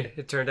way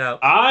it turned out.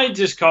 I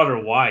just called her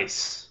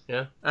Weiss.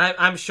 Yeah.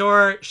 I'm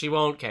sure she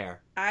won't care.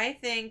 I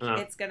think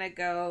it's going to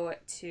go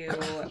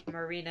to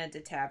Marina de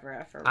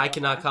Tavira for Roma. I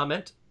cannot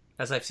comment,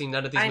 as I've seen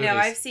none of these movies. I know,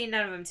 I've seen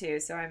none of them too,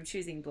 so I'm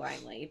choosing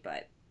blindly,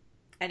 but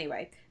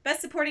anyway.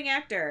 Best Supporting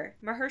Actor: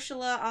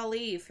 Mahershala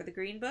Ali for The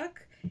Green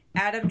Book,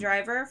 Adam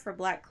Driver for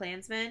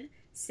BlacKkKlansman,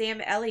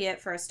 Sam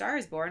Elliott for A Star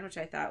Is Born, which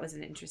I thought was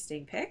an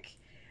interesting pick,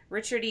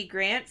 Richard E.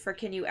 Grant for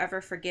Can You Ever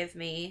Forgive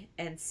Me,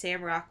 and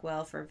Sam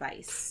Rockwell for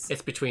Vice.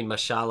 It's between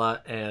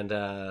Mahershala and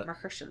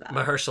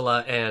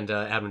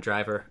Adam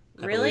Driver.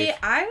 Really?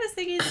 I was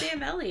thinking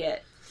Sam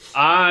Elliott.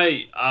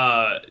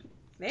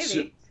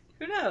 Maybe.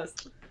 Who knows?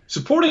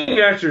 Supporting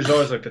actor is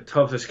always like the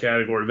toughest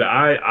category, but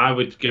I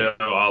would go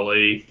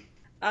Ali.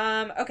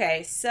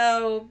 Okay,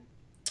 so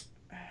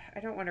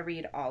I don't want to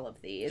read all of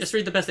these. Just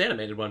read the Best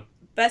Animated one.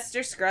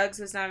 Buster Scruggs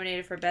was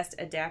nominated for Best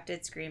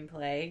Adapted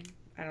Screenplay.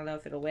 I don't know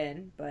if it'll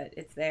win, but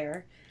it's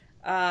there.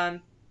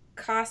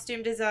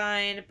 Costume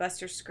design,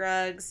 Buster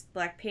Scruggs.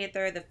 Black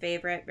Panther, The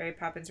Favorite, Mary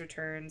Poppins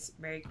Returns,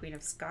 Mary Queen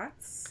of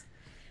Scots.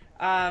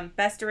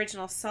 Best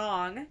original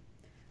song,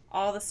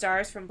 All the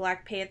Stars from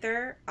Black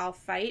Panther, I'll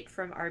Fight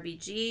from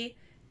RBG,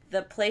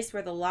 The Place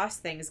Where the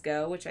Lost Things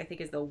Go, which I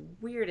think is the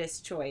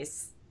weirdest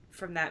choice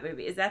from that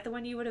movie. Is that the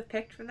one you would have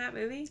picked from that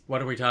movie?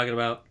 What are we talking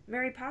about?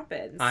 Mary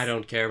Poppins. I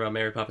don't care about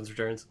Mary Poppins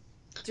Returns.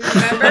 Do you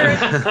remember?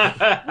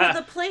 Well,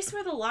 The Place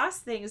Where the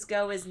Lost Things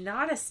Go is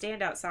not a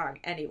standout song.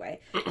 Anyway,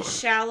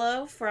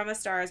 Shallow from A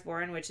Star is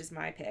Born, which is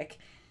my pick.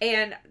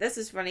 And this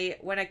is funny,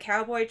 When a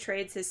Cowboy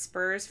Trades His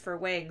Spurs for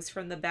Wings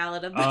from the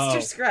Ballad of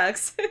Buster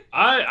Scruggs.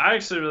 I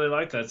actually really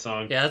like that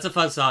song. Yeah, that's a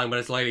fun song, but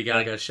it's Lady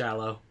Gaga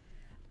Shallow.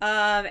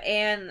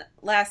 And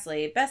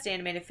lastly, Best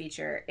Animated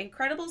Feature,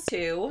 Incredibles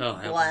 2,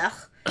 Oh,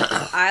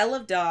 Isle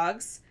of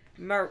Dogs,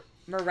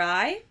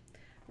 Mirai,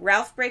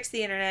 Ralph Breaks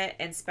the Internet,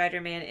 and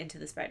Spider-Man Into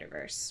the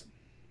Spider-Verse.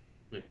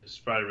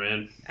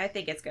 Spider-Man. I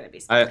think it's going to be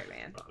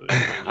Spider-Man.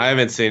 I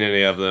haven't seen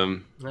any of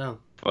them, No.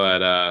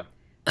 but Well,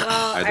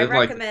 I did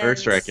like the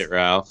first Wreck-It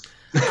Ralph.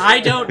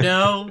 I don't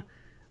know.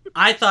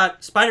 I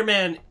thought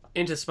Spider-Man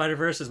Into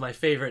Spider-Verse is my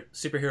favorite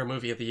superhero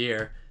movie of the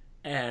year,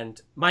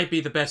 and might be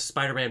the best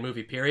Spider-Man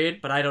movie, period,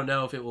 but I don't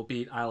know if it will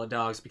beat Isle of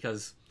Dogs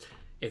because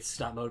it's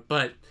stop mode.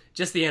 But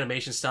just the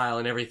animation style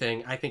and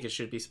everything, I think it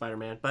should be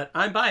Spider-Man. But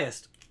I'm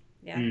biased.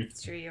 Yeah,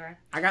 it's true you are.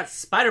 I got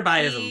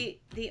Spider-Biasm.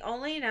 The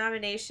only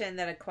nomination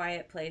that A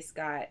Quiet Place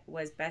got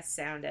was Best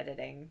Sound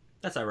Editing.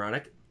 That's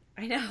ironic.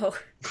 I know.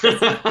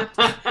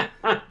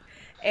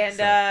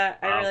 And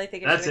I really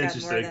think it should have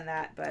got more than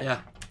that. But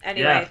yeah.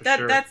 Anyway,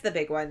 sure. that's the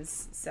big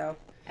ones. So,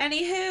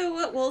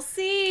 anywho, we'll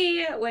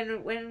see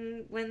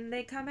when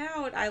they come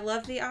out. I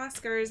love the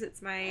Oscars.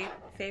 It's my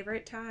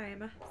favorite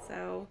time.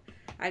 So,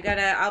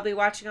 I'll be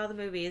watching all the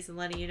movies and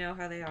letting you know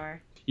how they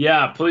are.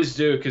 Yeah, please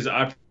do, because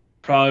I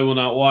probably will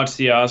not watch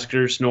the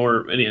Oscars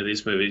nor any of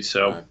these movies.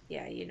 So Well,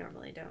 yeah, you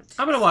normally don't.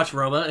 I'm going to watch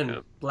Roma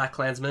and Black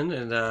Klansman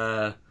and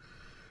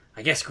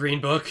I guess Green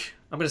Book.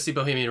 I'm going to see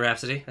Bohemian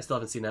Rhapsody. I still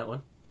haven't seen that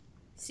one.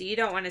 So you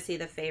don't want to see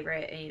The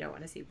Favorite and you don't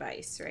want to see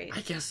Vice, right?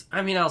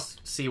 I'll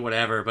see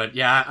whatever, but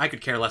yeah, I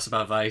could care less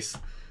about Vice.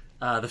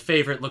 The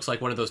Favorite looks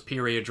like one of those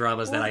period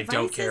dramas that I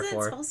don't care Vice for.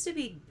 isn't supposed to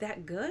be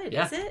that good,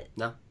 Yeah. is it?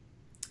 No.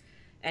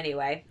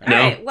 Anyway, No.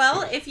 all right.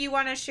 Well, if you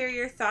want to share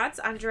your thoughts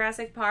on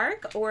Jurassic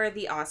Park or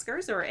the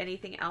Oscars or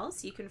anything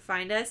else, you can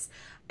find us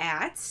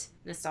at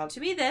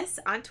NostalgiaMeThis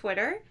on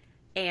Twitter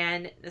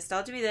and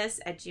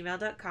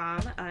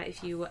nostalgiametthis@gmail.com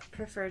if you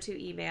prefer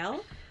to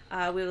email.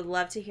 We would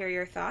love to hear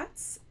your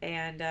thoughts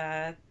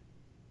and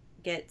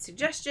get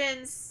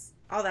suggestions,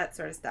 all that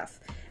sort of stuff.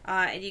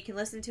 And you can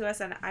listen to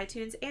us on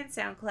iTunes and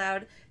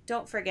SoundCloud.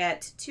 Don't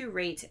forget to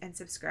rate and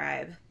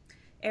subscribe.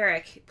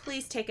 Eric,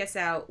 please take us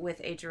out with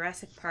a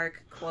Jurassic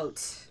Park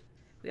quote.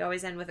 We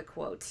always end with a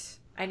quote.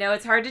 I know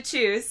it's hard to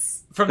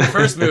choose. From the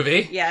first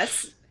movie.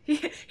 Yes. He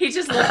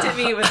just looked at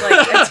me with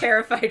like a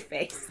terrified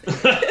face.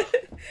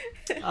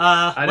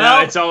 I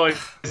know it's always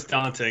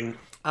daunting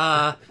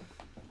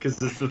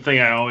because it's the thing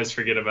I always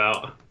forget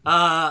about.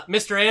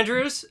 Mr.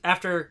 Andrews,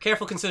 after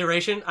careful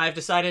consideration, I've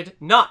decided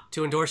not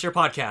to endorse your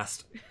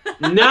podcast.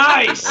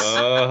 Nice,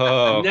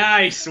 Oh.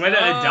 nice. Way to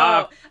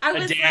adapt. I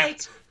was adapt.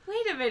 like,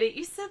 wait a minute,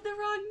 you said the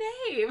wrong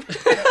name.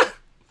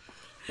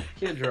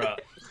 Kendra.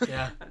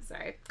 Yeah. I'm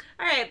sorry.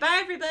 All right, bye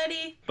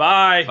everybody.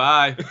 Bye.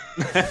 Bye.